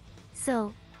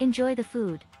 So, enjoy the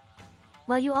food.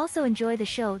 While you also enjoy the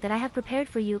show that I have prepared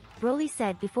for you, Broly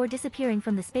said before disappearing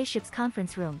from the spaceship's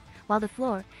conference room, while the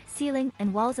floor, ceiling,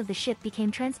 and walls of the ship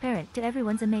became transparent to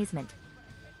everyone's amazement.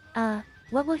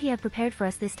 What will he have prepared for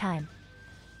us this time?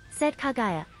 Said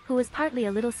Kagaya, who was partly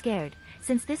a little scared,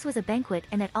 since this was a banquet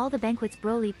and at all the banquets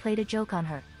Broly played a joke on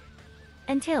her.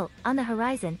 Until, on the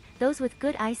horizon, those with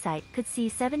good eyesight could see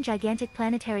 7 gigantic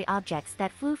planetary objects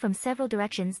that flew from several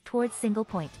directions towards single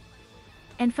point.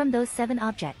 And from those 7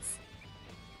 objects,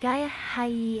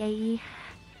 a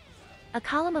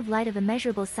column of light of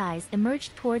immeasurable size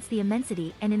emerged towards the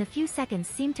immensity and in a few seconds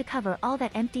seemed to cover all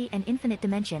that empty and infinite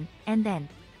dimension, and then...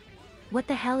 What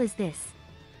the hell is this?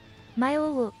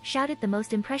 Myowo, shouted the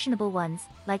most impressionable ones,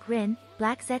 like Rin,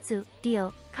 Black Zetsu,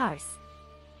 Dio, Kars,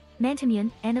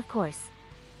 Mantamune, and of course.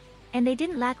 And they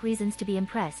didn't lack reasons to be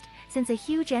impressed, since a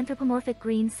huge anthropomorphic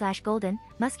green/golden,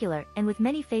 muscular, and with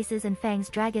many faces and fangs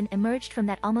dragon emerged from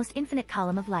that almost infinite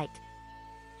column of light.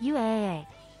 UAA.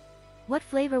 What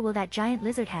flavor will that giant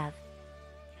lizard have?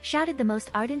 Shouted the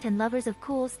most ardent and lovers of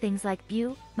cools things like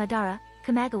Bu, Madara,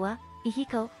 Kamagawa,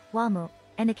 Ihiko, Wamu,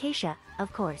 and Acacia,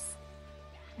 of course.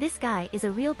 This guy is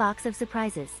a real box of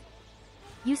surprises.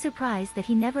 You surprised that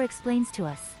he never explains to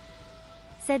us.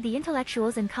 Said the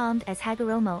intellectuals and calmed as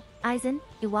Hagoromo, Aizen,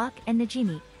 Iwak and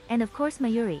Najimi, and of course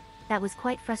Mayuri, that was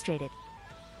quite frustrated.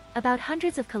 About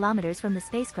hundreds of kilometers from the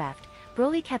spacecraft,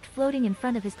 Broly kept floating in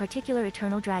front of his particular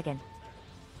eternal dragon.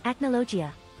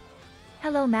 Acnologia.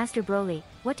 Hello Master Broly,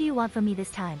 what do you want from me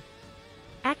this time?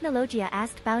 Acnologia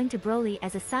asked, bowing to Broly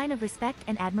as a sign of respect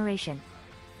and admiration.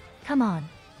 Come on.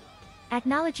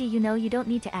 Acnology, you know you don't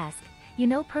need to ask, you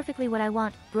know perfectly what I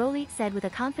want, Broly said with a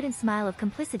confident smile of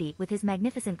complicity with his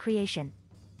magnificent creation.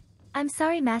 I'm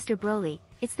sorry Master Broly,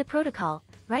 it's the protocol,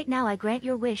 right now I grant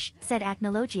your wish, said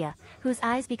Acnologia, whose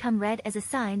eyes become red as a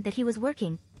sign that he was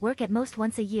work at most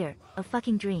once a year, a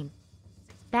fucking dream.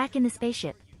 Back in the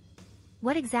spaceship.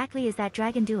 What exactly is that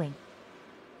dragon doing?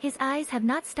 His eyes have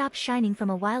not stopped shining from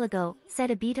a while ago,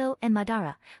 said Obito and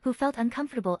Madara, who felt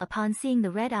uncomfortable upon seeing the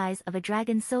red eyes of a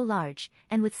dragon so large,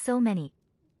 and with so many.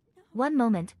 One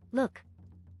moment, look.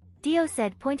 Dio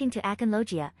said, pointing to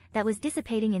Akanlogia, that was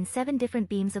dissipating in 7 different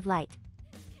beams of light.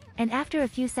 And after a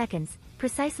few seconds,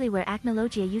 precisely where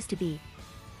Akanlogia used to be.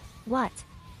 What?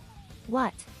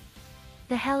 What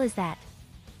the hell is that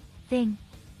thing?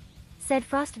 Said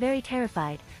Frost, very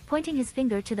terrified, pointing his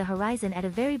finger to the horizon at a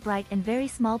very bright and very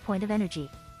small point of energy.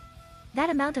 That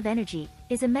amount of energy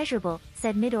is immeasurable,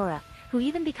 said Midora, who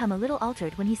even became a little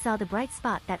altered when he saw the bright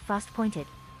spot that Frost pointed.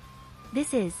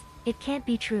 It can't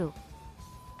be true.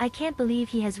 I can't believe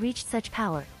he has reached such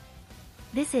power.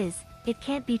 It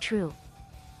can't be true.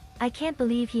 I can't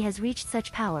believe he has reached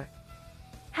such power.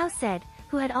 How said,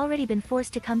 who had already been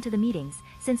forced to come to the meetings,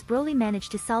 since Broly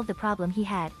managed to solve the problem he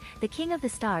had, the king of the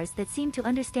stars that seemed to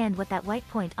understand what that white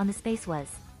point on the space was.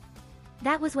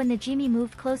 That was when Najimi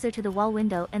moved closer to the wall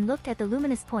window and looked at the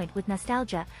luminous point with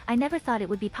nostalgia. I never thought it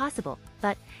would be possible,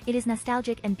 but it is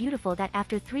nostalgic and beautiful that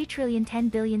after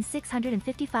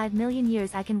 3,010,655,000,000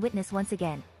 years I can witness once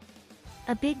again.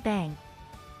 A Big Bang.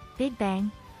 Big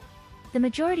Bang? The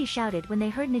majority shouted when they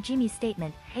heard Najimi's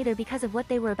statement, either because of what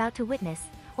they were about to witness,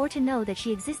 or to know that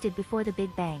she existed before the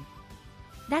Big Bang.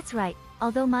 That's right,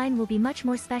 although mine will be much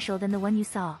more special than the one you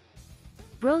saw.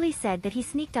 Broly said that he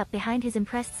sneaked up behind his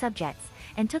impressed subjects,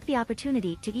 and took the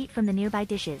opportunity to eat from the nearby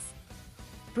dishes.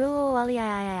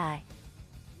 Broly,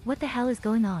 what the hell is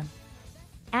going on?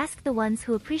 Asked the ones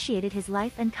who appreciated his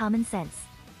life and common sense.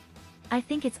 I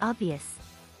think it's obvious.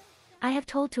 I have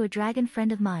told to a dragon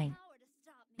friend of mine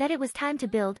that it was time to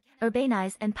build,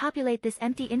 urbanize and populate this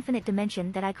empty infinite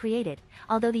dimension that I created,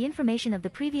 although the information of the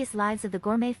previous lives of the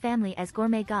gourmet family as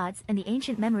gourmet gods and the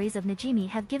ancient memories of Najimi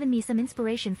have given me some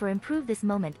inspiration for improve this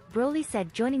moment, Broly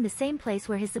said, joining the same place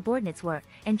where his subordinates were,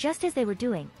 and just as they were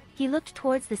doing, he looked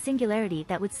towards the singularity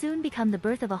that would soon become the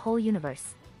birth of a whole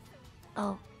universe.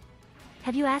 Oh.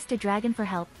 Have you asked a dragon for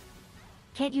help?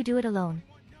 Can't you do it alone?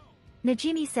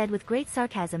 Najimi said with great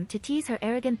sarcasm to tease her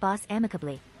arrogant boss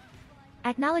amicably.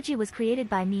 Technology was created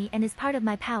by me and is part of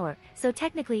my power, so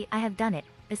technically I have done it,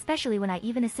 especially when I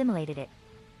even assimilated it.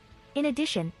 In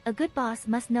addition, a good boss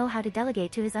must know how to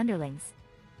delegate to his underlings.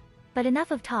 But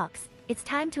enough of talks, it's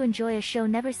time to enjoy a show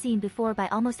never seen before by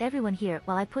almost everyone here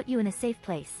while I put you in a safe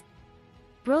place.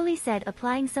 Broly said,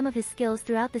 applying some of his skills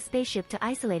throughout the spaceship to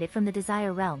isolate it from the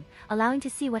Desire Realm, allowing to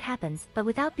see what happens but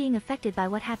without being affected by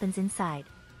what happens inside.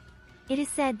 It is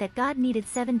said that God needed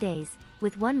 7 days,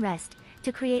 with one rest,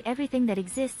 to create everything that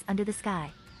exists under the sky.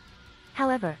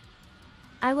 However,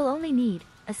 I will only need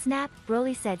a snap,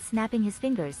 Broly said, snapping his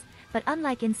fingers, but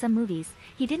unlike in some movies,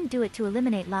 he didn't do it to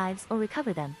eliminate lives or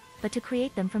recover them, but to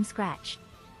create them from scratch.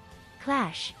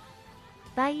 Clash.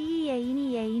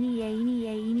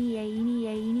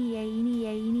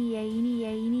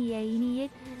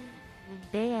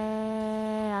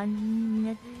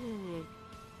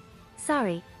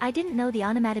 Sorry, I didn't know the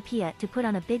onomatopoeia to put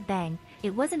on a Big Bang,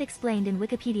 it wasn't explained in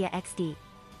Wikipedia XD.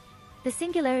 The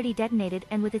singularity detonated,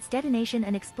 and with its detonation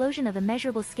an explosion of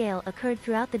immeasurable scale occurred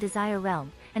throughout the Desire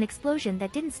Realm, an explosion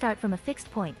that didn't start from a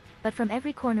fixed point, but from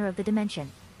every corner of the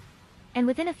dimension. And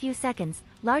within a few seconds,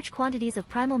 large quantities of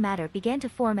primal matter began to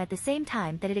form at the same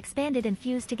time that it expanded and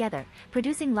fused together,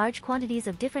 producing large quantities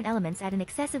of different elements at an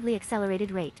excessively accelerated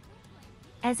rate.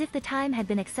 As if the time had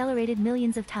been accelerated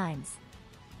millions of times.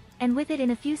 And with it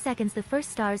in a few seconds the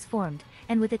first stars formed,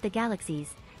 and with it the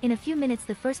galaxies, in a few minutes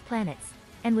the first planets,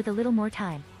 and with a little more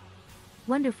time.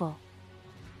 Wonderful.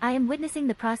 I am witnessing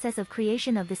the process of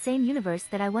creation of the same universe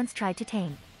that I once tried to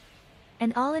tame.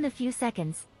 And all in a few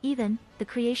seconds, even, the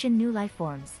creation new life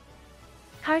forms.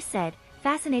 Kar said,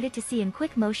 fascinated to see in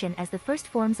quick motion as the first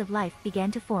forms of life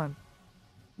began to form.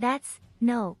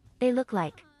 No, they look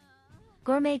like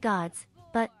gourmet gods,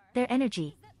 but, their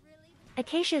energy.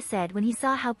 Acacia said when he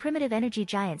saw how primitive energy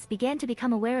giants began to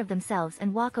become aware of themselves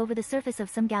and walk over the surface of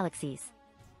some galaxies.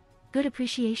 Good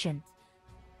appreciation.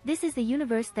 This is the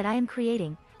universe that I am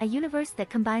creating, a universe that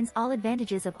combines all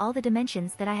advantages of all the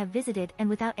dimensions that I have visited and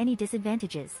without any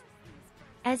disadvantages.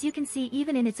 As you can see,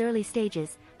 even in its early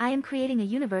stages, I am creating a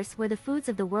universe where the foods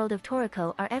of the world of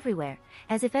Toriko are everywhere,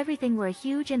 as if everything were a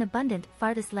huge and abundant,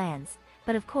 farthest lands,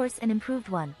 but of course an improved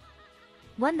one.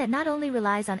 One that not only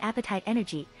relies on appetite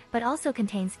energy, but also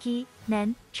contains ki,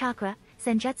 nen, chakra,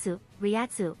 senjutsu,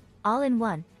 ryatsu, all in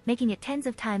one, making it tens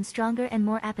of times stronger and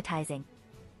more appetizing.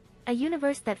 A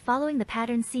universe that, following the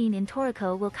pattern seen in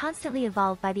Toriko, will constantly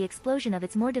evolve by the explosion of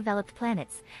its more developed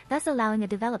planets, thus allowing a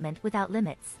development without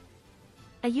limits.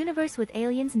 A universe with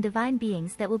aliens and divine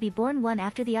beings that will be born one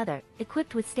after the other,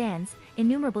 equipped with stands,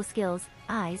 innumerable skills,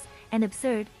 eyes, and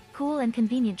absurd, cool and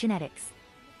convenient genetics.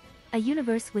 A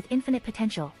universe with infinite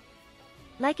potential.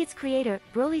 Like its creator,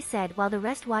 Broly said while the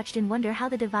rest watched in wonder how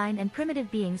the divine and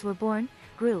primitive beings were born,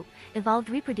 grew, evolved,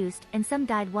 reproduced, and some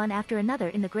died one after another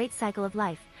in the great cycle of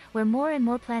life, where more and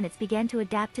more planets began to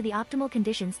adapt to the optimal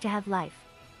conditions to have life.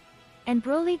 And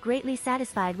Broly, greatly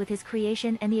satisfied with his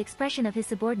creation and the expression of his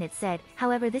subordinates, said,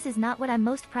 "However, this is not what I'm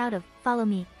most proud of. Follow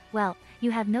me." "Well,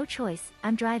 you have no choice,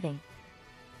 I'm driving."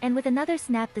 And with another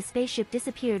snap the spaceship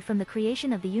disappeared from the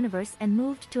creation of the universe and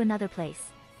moved to another place.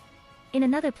 In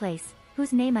another place,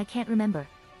 whose name I can't remember.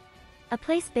 A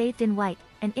place bathed in white,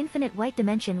 an infinite white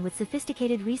dimension with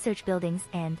sophisticated research buildings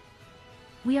and...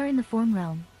 "We are in the form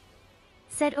realm,"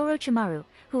 said Orochimaru,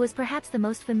 who was perhaps the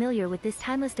most familiar with this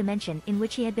timeless dimension in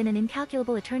which he had been an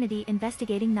incalculable eternity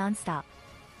investigating non-stop.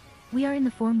 "We are in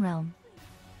the form realm,"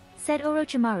 said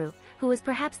Orochimaru, who was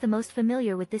perhaps the most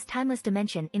familiar with this timeless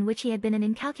dimension in which he had been an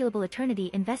incalculable eternity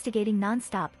investigating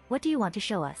non-stop. "What do you want to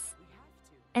show us?"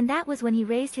 And that was when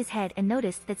he raised his head and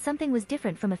noticed that something was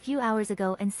different from a few hours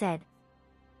ago and said,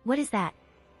 "What is that?"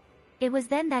 It was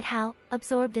then that Hao,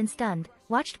 absorbed and stunned,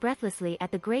 watched breathlessly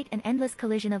at the great and endless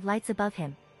collision of lights above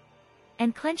him.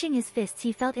 And clenching his fists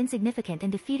he felt insignificant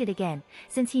and defeated again,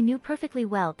 since he knew perfectly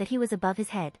well that he was above his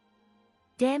head.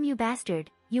 "Damn you bastard,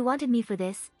 you wanted me for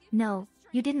this." "No,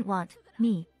 you didn't want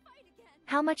me.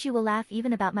 How much you will laugh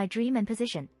even about my dream and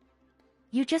position.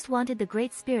 You just wanted the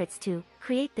great spirits to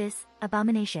create this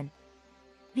abomination.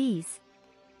 These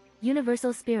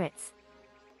universal spirits."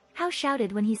 Hao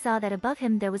shouted when he saw that above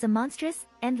him there was a monstrous,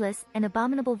 endless, and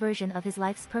abominable version of his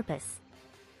life's purpose.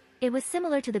 It was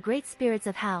similar to the great spirits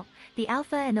of Hao, the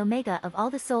Alpha and Omega of all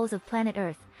the souls of planet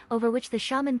Earth, over which the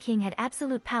Shaman King had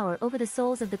absolute power over the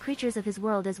souls of the creatures of his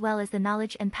world as well as the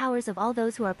knowledge and powers of all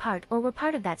those who are part or were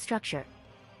part of that structure.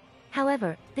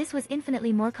 However, this was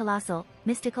infinitely more colossal,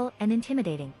 mystical, and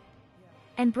intimidating.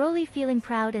 And Broly, feeling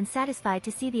proud and satisfied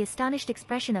to see the astonished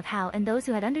expression of Hao and those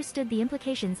who had understood the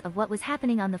implications of what was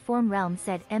happening on the form realm,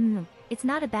 said, "It's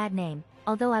not a bad name,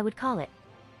 although I would call it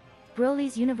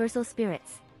Broly's Universal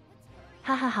Spirits."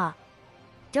 "Ha ha ha.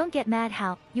 Don't get mad,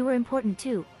 Hao, you were important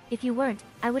too. If you weren't,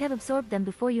 I would have absorbed them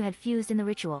before you had fused in the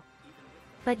ritual."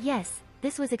 But yes,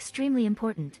 this was extremely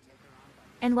important.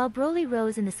 And while Broly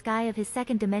rose in the sky of his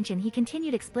second dimension he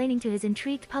continued explaining to his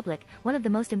intrigued public, one of the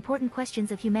most important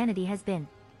questions of humanity has been,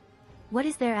 what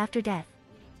is there after death?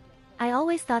 I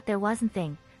always thought there wasn't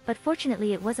thing, but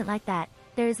fortunately it wasn't like that.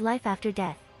 There is life after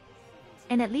death.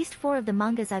 And at least 4 of the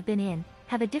mangas I've been in,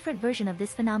 have a different version of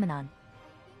this phenomenon.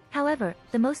 However,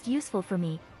 the most useful for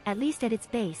me, at least at its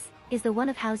base, is the one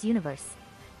of Hao's universe.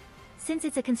 Since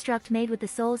it's a construct made with the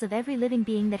souls of every living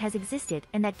being that has existed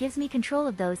and that gives me control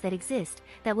of those that exist,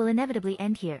 that will inevitably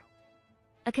end here.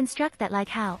 A construct that, like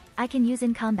Hao, I can use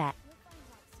in combat.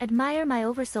 Admire my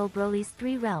oversoul Broly's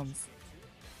 3 realms.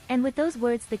 And with those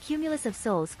words the cumulus of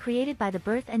souls created by the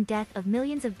birth and death of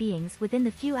millions of beings within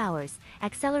the few hours,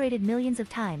 accelerated millions of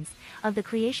times, of the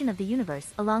creation of the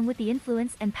universe along with the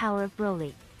influence and power of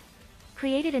Broly,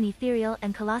 created an ethereal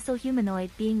and colossal humanoid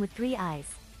being with 3 eyes.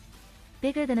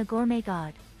 Bigger than a gourmet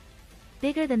god.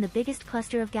 Bigger than the biggest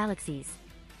cluster of galaxies.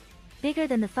 Bigger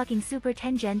than the fucking Super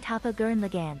Tengen Toppa Gurren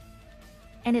Lagann.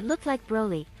 And it looked like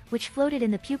Broly, which floated in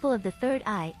the pupil of the 3rd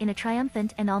eye in a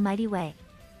triumphant and almighty way.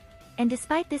 And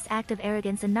despite this act of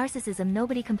arrogance and narcissism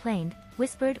nobody complained,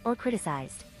 whispered, or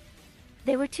criticized.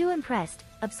 They were too impressed,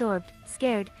 absorbed,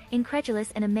 scared, incredulous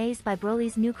and amazed by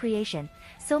Broly's new creation,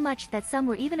 so much that some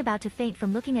were even about to faint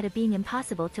from looking at a being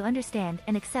impossible to understand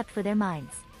and accept for their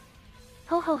minds.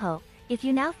 Ho ho ho, if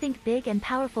you now think big and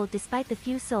powerful despite the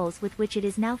few souls with which it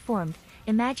is now formed,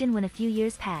 imagine when a few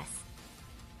years pass.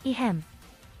 Ehem.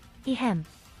 Ehem.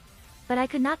 But I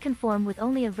could not conform with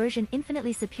only a version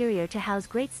infinitely superior to Hao's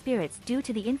great spirits due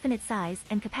to the infinite size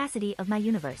and capacity of my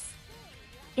universe.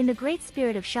 In the great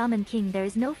spirit of Shaman King there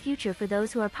is no future for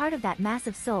those who are part of that mass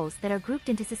of souls that are grouped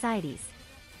into societies.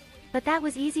 But that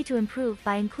was easy to improve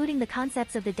by including the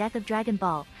concepts of the death of Dragon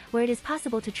Ball, where it is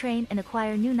possible to train and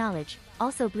acquire new knowledge,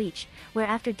 also Bleach, where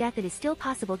after death it is still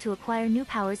possible to acquire new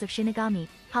powers of Shinigami,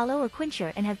 Hollow or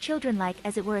Quencher and have children like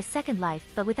as it were a second life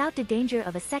but without the danger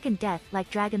of a second death like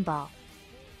Dragon Ball.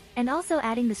 And also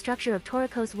adding the structure of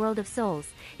Toriko's world of souls,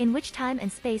 in which time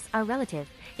and space are relative,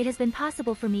 it has been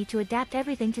possible for me to adapt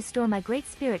everything to store my great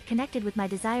spirit connected with my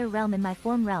desire realm in my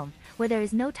form realm, where there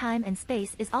is no time and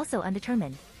space is also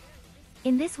undetermined.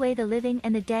 In this way the living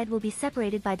and the dead will be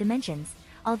separated by dimensions,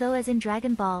 although as in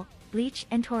Dragon Ball, Bleach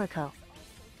and Toriko.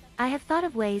 I have thought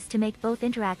of ways to make both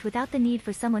interact without the need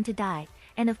for someone to die,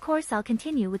 and of course I'll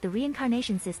continue with the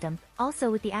reincarnation system, also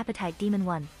with the Appetite Demon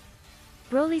 1.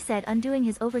 Broly said, undoing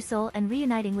his oversoul and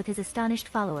reuniting with his astonished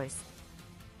followers.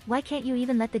 Why can't you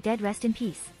even let the dead rest in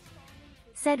peace?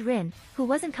 Said Rin, who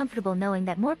wasn't comfortable knowing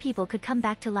that more people could come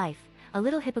back to life, a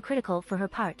little hypocritical for her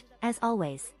part, as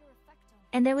always.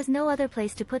 And there was no other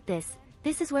place to put this.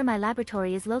 This is where my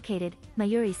laboratory is located,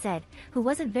 Mayuri said, who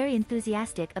wasn't very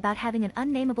enthusiastic about having an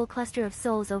unnameable cluster of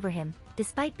souls over him,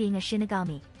 despite being a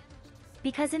Shinigami.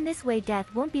 Because in this way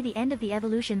death won't be the end of the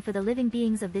evolution for the living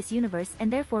beings of this universe,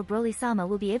 and therefore Broly-sama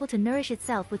will be able to nourish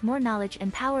itself with more knowledge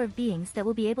and power of beings that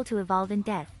will be able to evolve in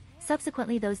death.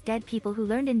 Subsequently those dead people who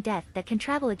learned in death that can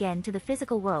travel again to the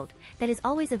physical world, that is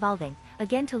always evolving,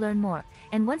 again to learn more,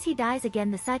 and once he dies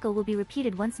again the cycle will be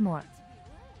repeated once more.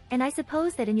 And I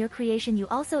suppose that in your creation you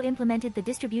also implemented the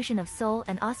distribution of soul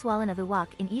and Oswalin of the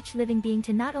Walk in each living being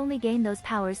to not only gain those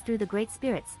powers through the great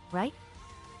spirits, right?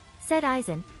 Said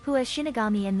Aizen, who as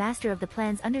Shinigami and master of the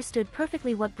plans understood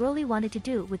perfectly what Broly wanted to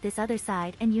do with this other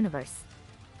side and universe.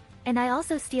 And I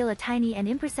also steal a tiny and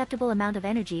imperceptible amount of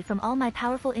energy from all my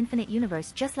powerful infinite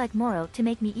universe just like Moro to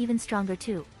make me even stronger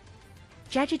too.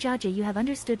 Jajajaja, you have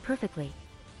understood perfectly.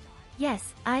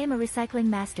 Yes, I am a recycling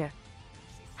master.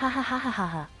 Ha ha ha ha ha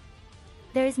ha.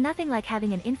 There is nothing like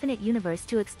having an infinite universe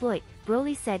to exploit,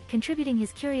 Broly said, contributing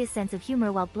his curious sense of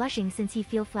humor while blushing since he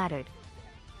feel flattered.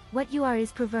 What you are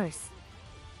is perverse.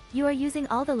 You are using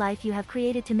all the life you have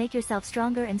created to make yourself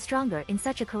stronger and stronger in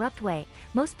such a corrupt way,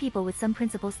 most people with some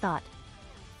principles thought.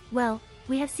 Well,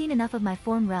 we have seen enough of my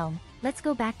form realm, let's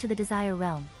go back to the desire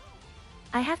realm.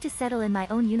 I have to settle in my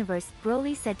own universe,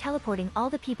 Broly said, teleporting all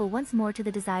the people once more to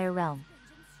the desire realm.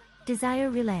 Desire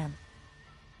realm.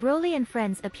 Broly and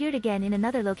friends appeared again in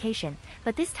another location,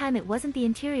 but this time it wasn't the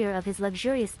interior of his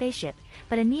luxurious spaceship,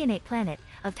 but a neonate planet,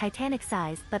 of titanic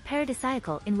size but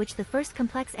paradisiacal, in which the first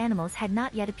complex animals had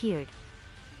not yet appeared.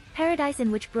 Paradise,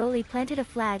 in which Broly planted a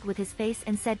flag with his face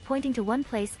and said, pointing to one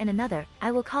place and another,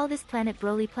 I will call this planet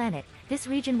Broly Planet, this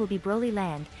region will be Broly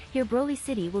Land, here Broly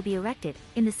City will be erected,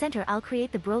 in the center I'll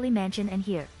create the Broly Mansion, and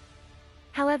here.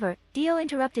 However, Dio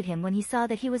interrupted him when he saw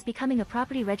that he was becoming a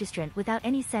property registrant without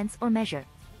any sense or measure.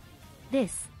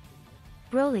 This.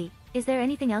 Broly, is there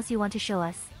anything else you want to show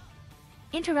us?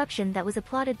 Interruption that was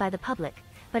applauded by the public,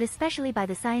 but especially by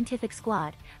the scientific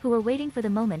squad, who were waiting for the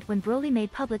moment when Broly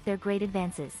made public their great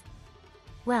advances.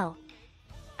 Well,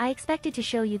 I expected to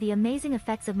show you the amazing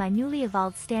effects of my newly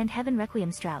evolved Stand Heaven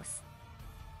Requiem Strauss.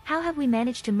 How have we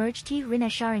managed to merge T-Rinne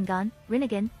Sharingan,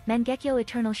 Rinnegan, Mangekyo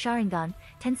Eternal Sharingan,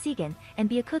 Tensegan, and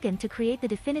Byakugan to create the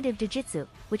definitive Jujutsu,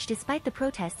 which despite the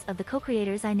protests of the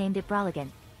co-creators I named it Brawligan.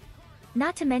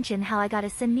 Not to mention how I got a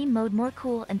Sennin mode more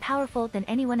cool and powerful than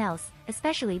anyone else,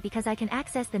 especially because I can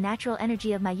access the natural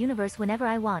energy of my universe whenever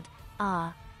I want,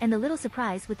 and the little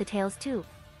surprise with the tails too.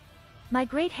 My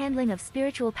great handling of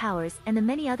spiritual powers and the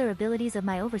many other abilities of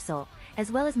my oversoul,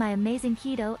 as well as my amazing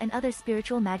Kido and other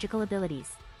spiritual magical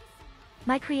abilities.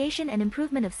 My creation and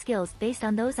improvement of skills based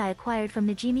on those I acquired from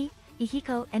Najimi,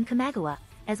 Ihiko, and Kamigawa,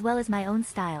 as well as my own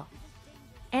style.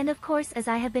 And of course, as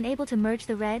I have been able to merge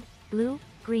the red, blue,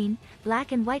 green,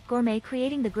 black and white gourmet,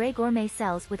 creating the gray gourmet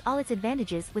cells with all its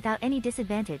advantages without any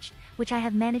disadvantage, which I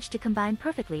have managed to combine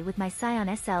perfectly with my Scion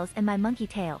S cells and my monkey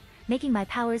tail, making my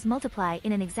powers multiply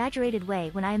in an exaggerated way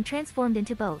when I am transformed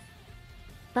into both.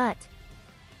 But,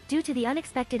 due to the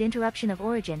unexpected interruption of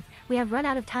origin, we have run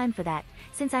out of time for that,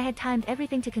 since I had timed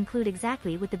everything to conclude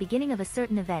exactly with the beginning of a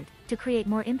certain event, to create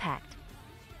more impact.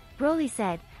 Broly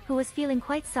said, who was feeling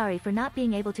quite sorry for not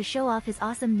being able to show off his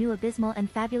awesome new abysmal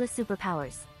and fabulous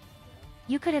superpowers.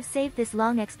 You could have saved this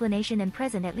long explanation and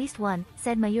present at least one,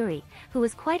 said Mayuri, who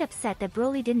was quite upset that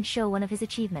Broly didn't show one of his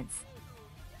achievements.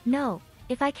 No,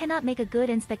 if I cannot make a good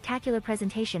and spectacular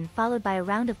presentation followed by a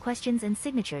round of questions and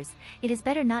signatures, it is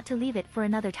better not to leave it for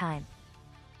another time.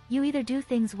 You either do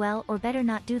things well or better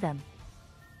not do them.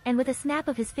 And with a snap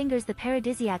of his fingers the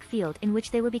paradisiac field in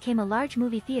which they were became a large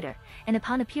movie theater, and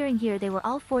upon appearing here they were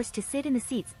all forced to sit in the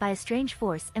seats by a strange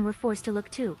force and were forced to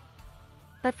look too.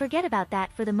 But forget about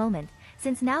that for the moment,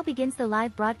 since now begins the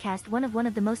live broadcast, one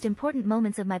of the most important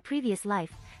moments of my previous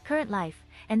life, current life,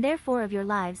 and therefore of your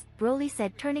lives, Broly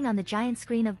said, turning on the giant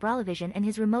screen of Brawlavision and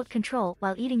his remote control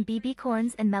while eating BB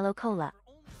corns and mellow cola.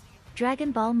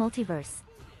 Dragon Ball Multiverse.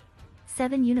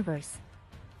 7 Universe.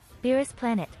 Beerus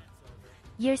Planet.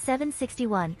 Year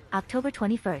 761, October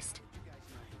 21st.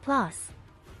 Ploss.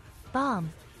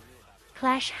 Bomb.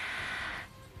 Clash.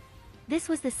 This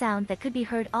was the sound that could be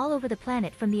heard all over the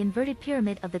planet from the inverted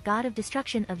pyramid of the god of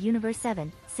destruction of Universe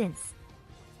 7, since.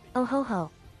 Oh ho ho.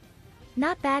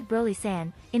 Not bad,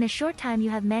 Broly-san, in a short time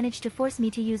you have managed to force me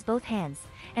to use both hands,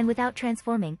 and without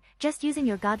transforming, just using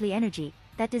your godly energy,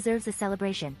 that deserves a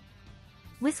celebration.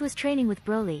 Whis was training with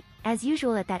Broly, as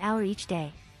usual at that hour each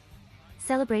day.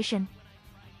 Celebration?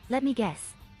 Let me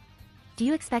guess. Do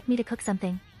you expect me to cook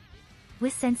something?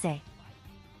 Whis-sensei.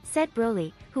 Said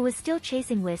Broly, who was still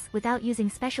chasing Whis without using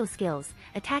special skills,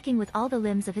 attacking with all the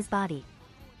limbs of his body.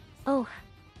 Oh,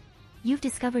 you've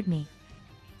discovered me.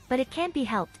 But it can't be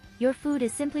helped, your food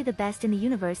is simply the best in the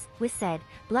universe, Whis said,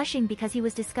 blushing because he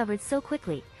was discovered so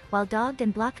quickly, while dogged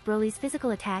and blocked Broly's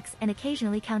physical attacks and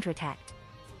occasionally counterattacked.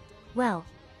 Well,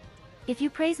 if you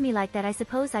praise me like that, I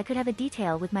suppose I could have a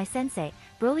detail with my sensei,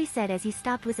 Broly said as he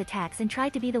stopped Whis' attacks and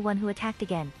tried to be the one who attacked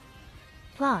again.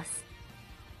 Ploss.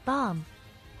 Bomb.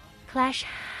 Clash.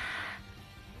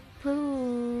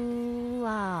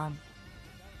 Ploom.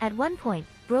 At one point,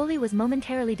 Broly was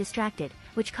momentarily distracted,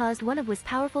 which caused one of Whis'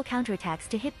 powerful counterattacks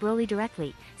to hit Broly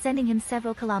directly, sending him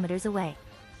several kilometers away.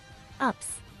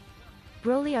 Ups.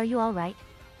 Broly, are you alright?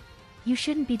 You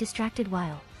shouldn't be distracted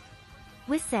while.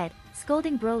 Whis said,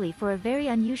 scolding Broly for a very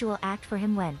unusual act for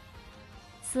him when.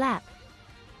 Slap.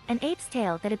 An ape's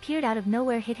tail that appeared out of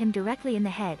nowhere hit him directly in the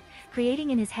head,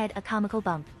 creating in his head a comical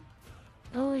bump.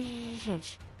 Oh,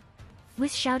 shit.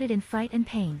 Whis shouted in fright and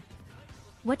pain.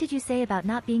 What did you say about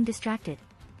not being distracted?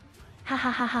 Ha ha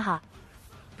ha ha ha.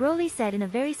 Broly said in a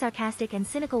very sarcastic and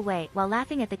cynical way while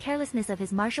laughing at the carelessness of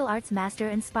his martial arts master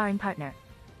and sparring partner.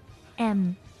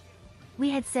 We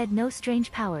had said no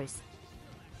strange powers.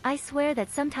 I swear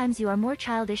that sometimes you are more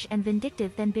childish and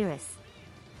vindictive than Beerus.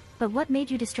 But what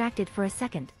made you distracted for a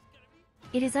second?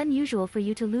 It is unusual for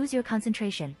you to lose your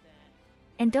concentration.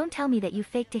 And don't tell me that you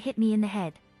faked to hit me in the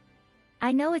head.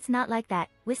 I know it's not like that,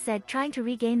 Whis said, trying to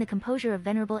regain the composure of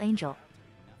Venerable Angel.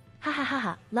 Ha ha ha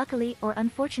ha, luckily or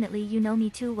unfortunately you know me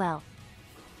too well.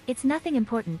 It's nothing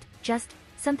important, just,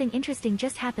 something interesting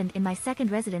just happened in my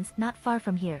second residence not far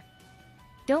from here.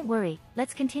 Don't worry,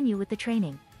 let's continue with the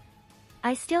training.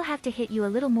 I still have to hit you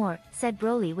a little more, said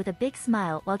Broly with a big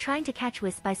smile while trying to catch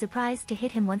Whis by surprise to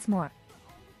hit him once more.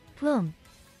 Plum.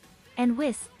 And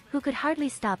Whis, who could hardly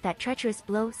stop that treacherous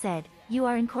blow, said, you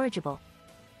are incorrigible.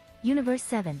 Universe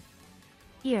 7.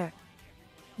 Year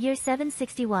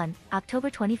 761, October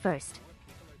 21st.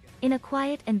 In a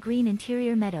quiet and green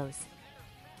interior meadows.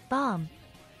 Bomb.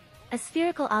 A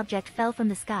spherical object fell from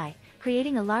the sky,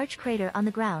 creating a large crater on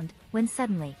the ground, when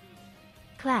suddenly.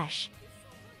 Clash.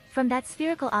 From that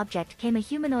spherical object came a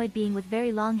humanoid being with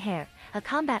very long hair, a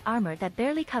combat armor that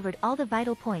barely covered all the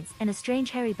vital points and a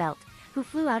strange hairy belt, who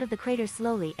flew out of the crater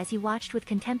slowly as he watched with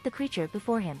contempt the creature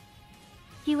before him.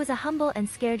 He was a humble and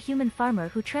scared human farmer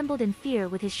who trembled in fear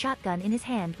with his shotgun in his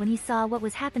hand when he saw what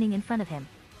was happening in front of him.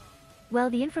 Well,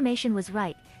 the information was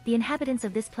right, the inhabitants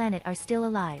of this planet are still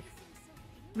alive.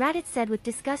 Raditz said with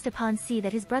disgust upon seeing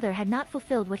that his brother had not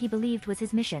fulfilled what he believed was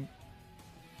his mission.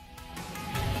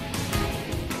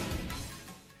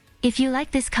 If you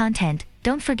like this content,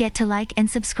 don't forget to like and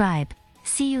subscribe.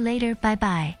 See you later, bye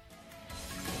bye.